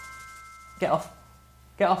 Get off.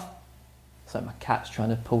 Get off. So my cat's trying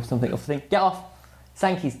to pull something off the thing. Get off.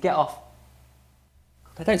 Sankeys, get off.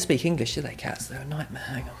 They don't speak English, do they, cats? They're a nightmare.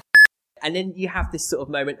 Hang on. And then you have this sort of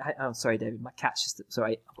moment. Oh, sorry, David. My cat's just...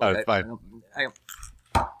 Sorry. Oh, it's fine. Hang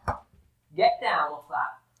on. Get down off that.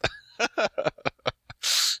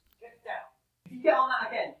 Get down. If you get on that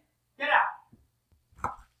again, get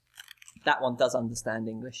out. That one does understand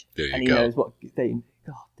English. There you and he go. knows what theme.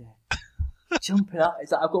 God damn. jumping up.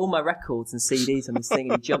 It's like I've got all my records and CDs on this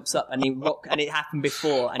thing, and he jumps up and and it happened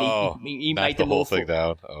before, and he made the them whole awful. thing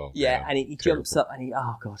down. Oh, yeah, man. and he jumps up and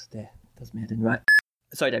oh god, dear, does me head in, right?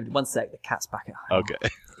 Sorry, David. 1 sec. The cat's back at home. Okay.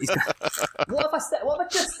 He's going, what have I said? What have I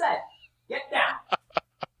just said? Get down.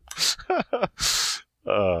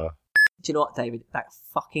 Do you know what, David? That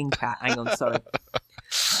fucking cat. Hang on, sorry.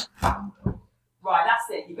 Right, that's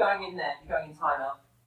it. You're going in there. You're going in timeout.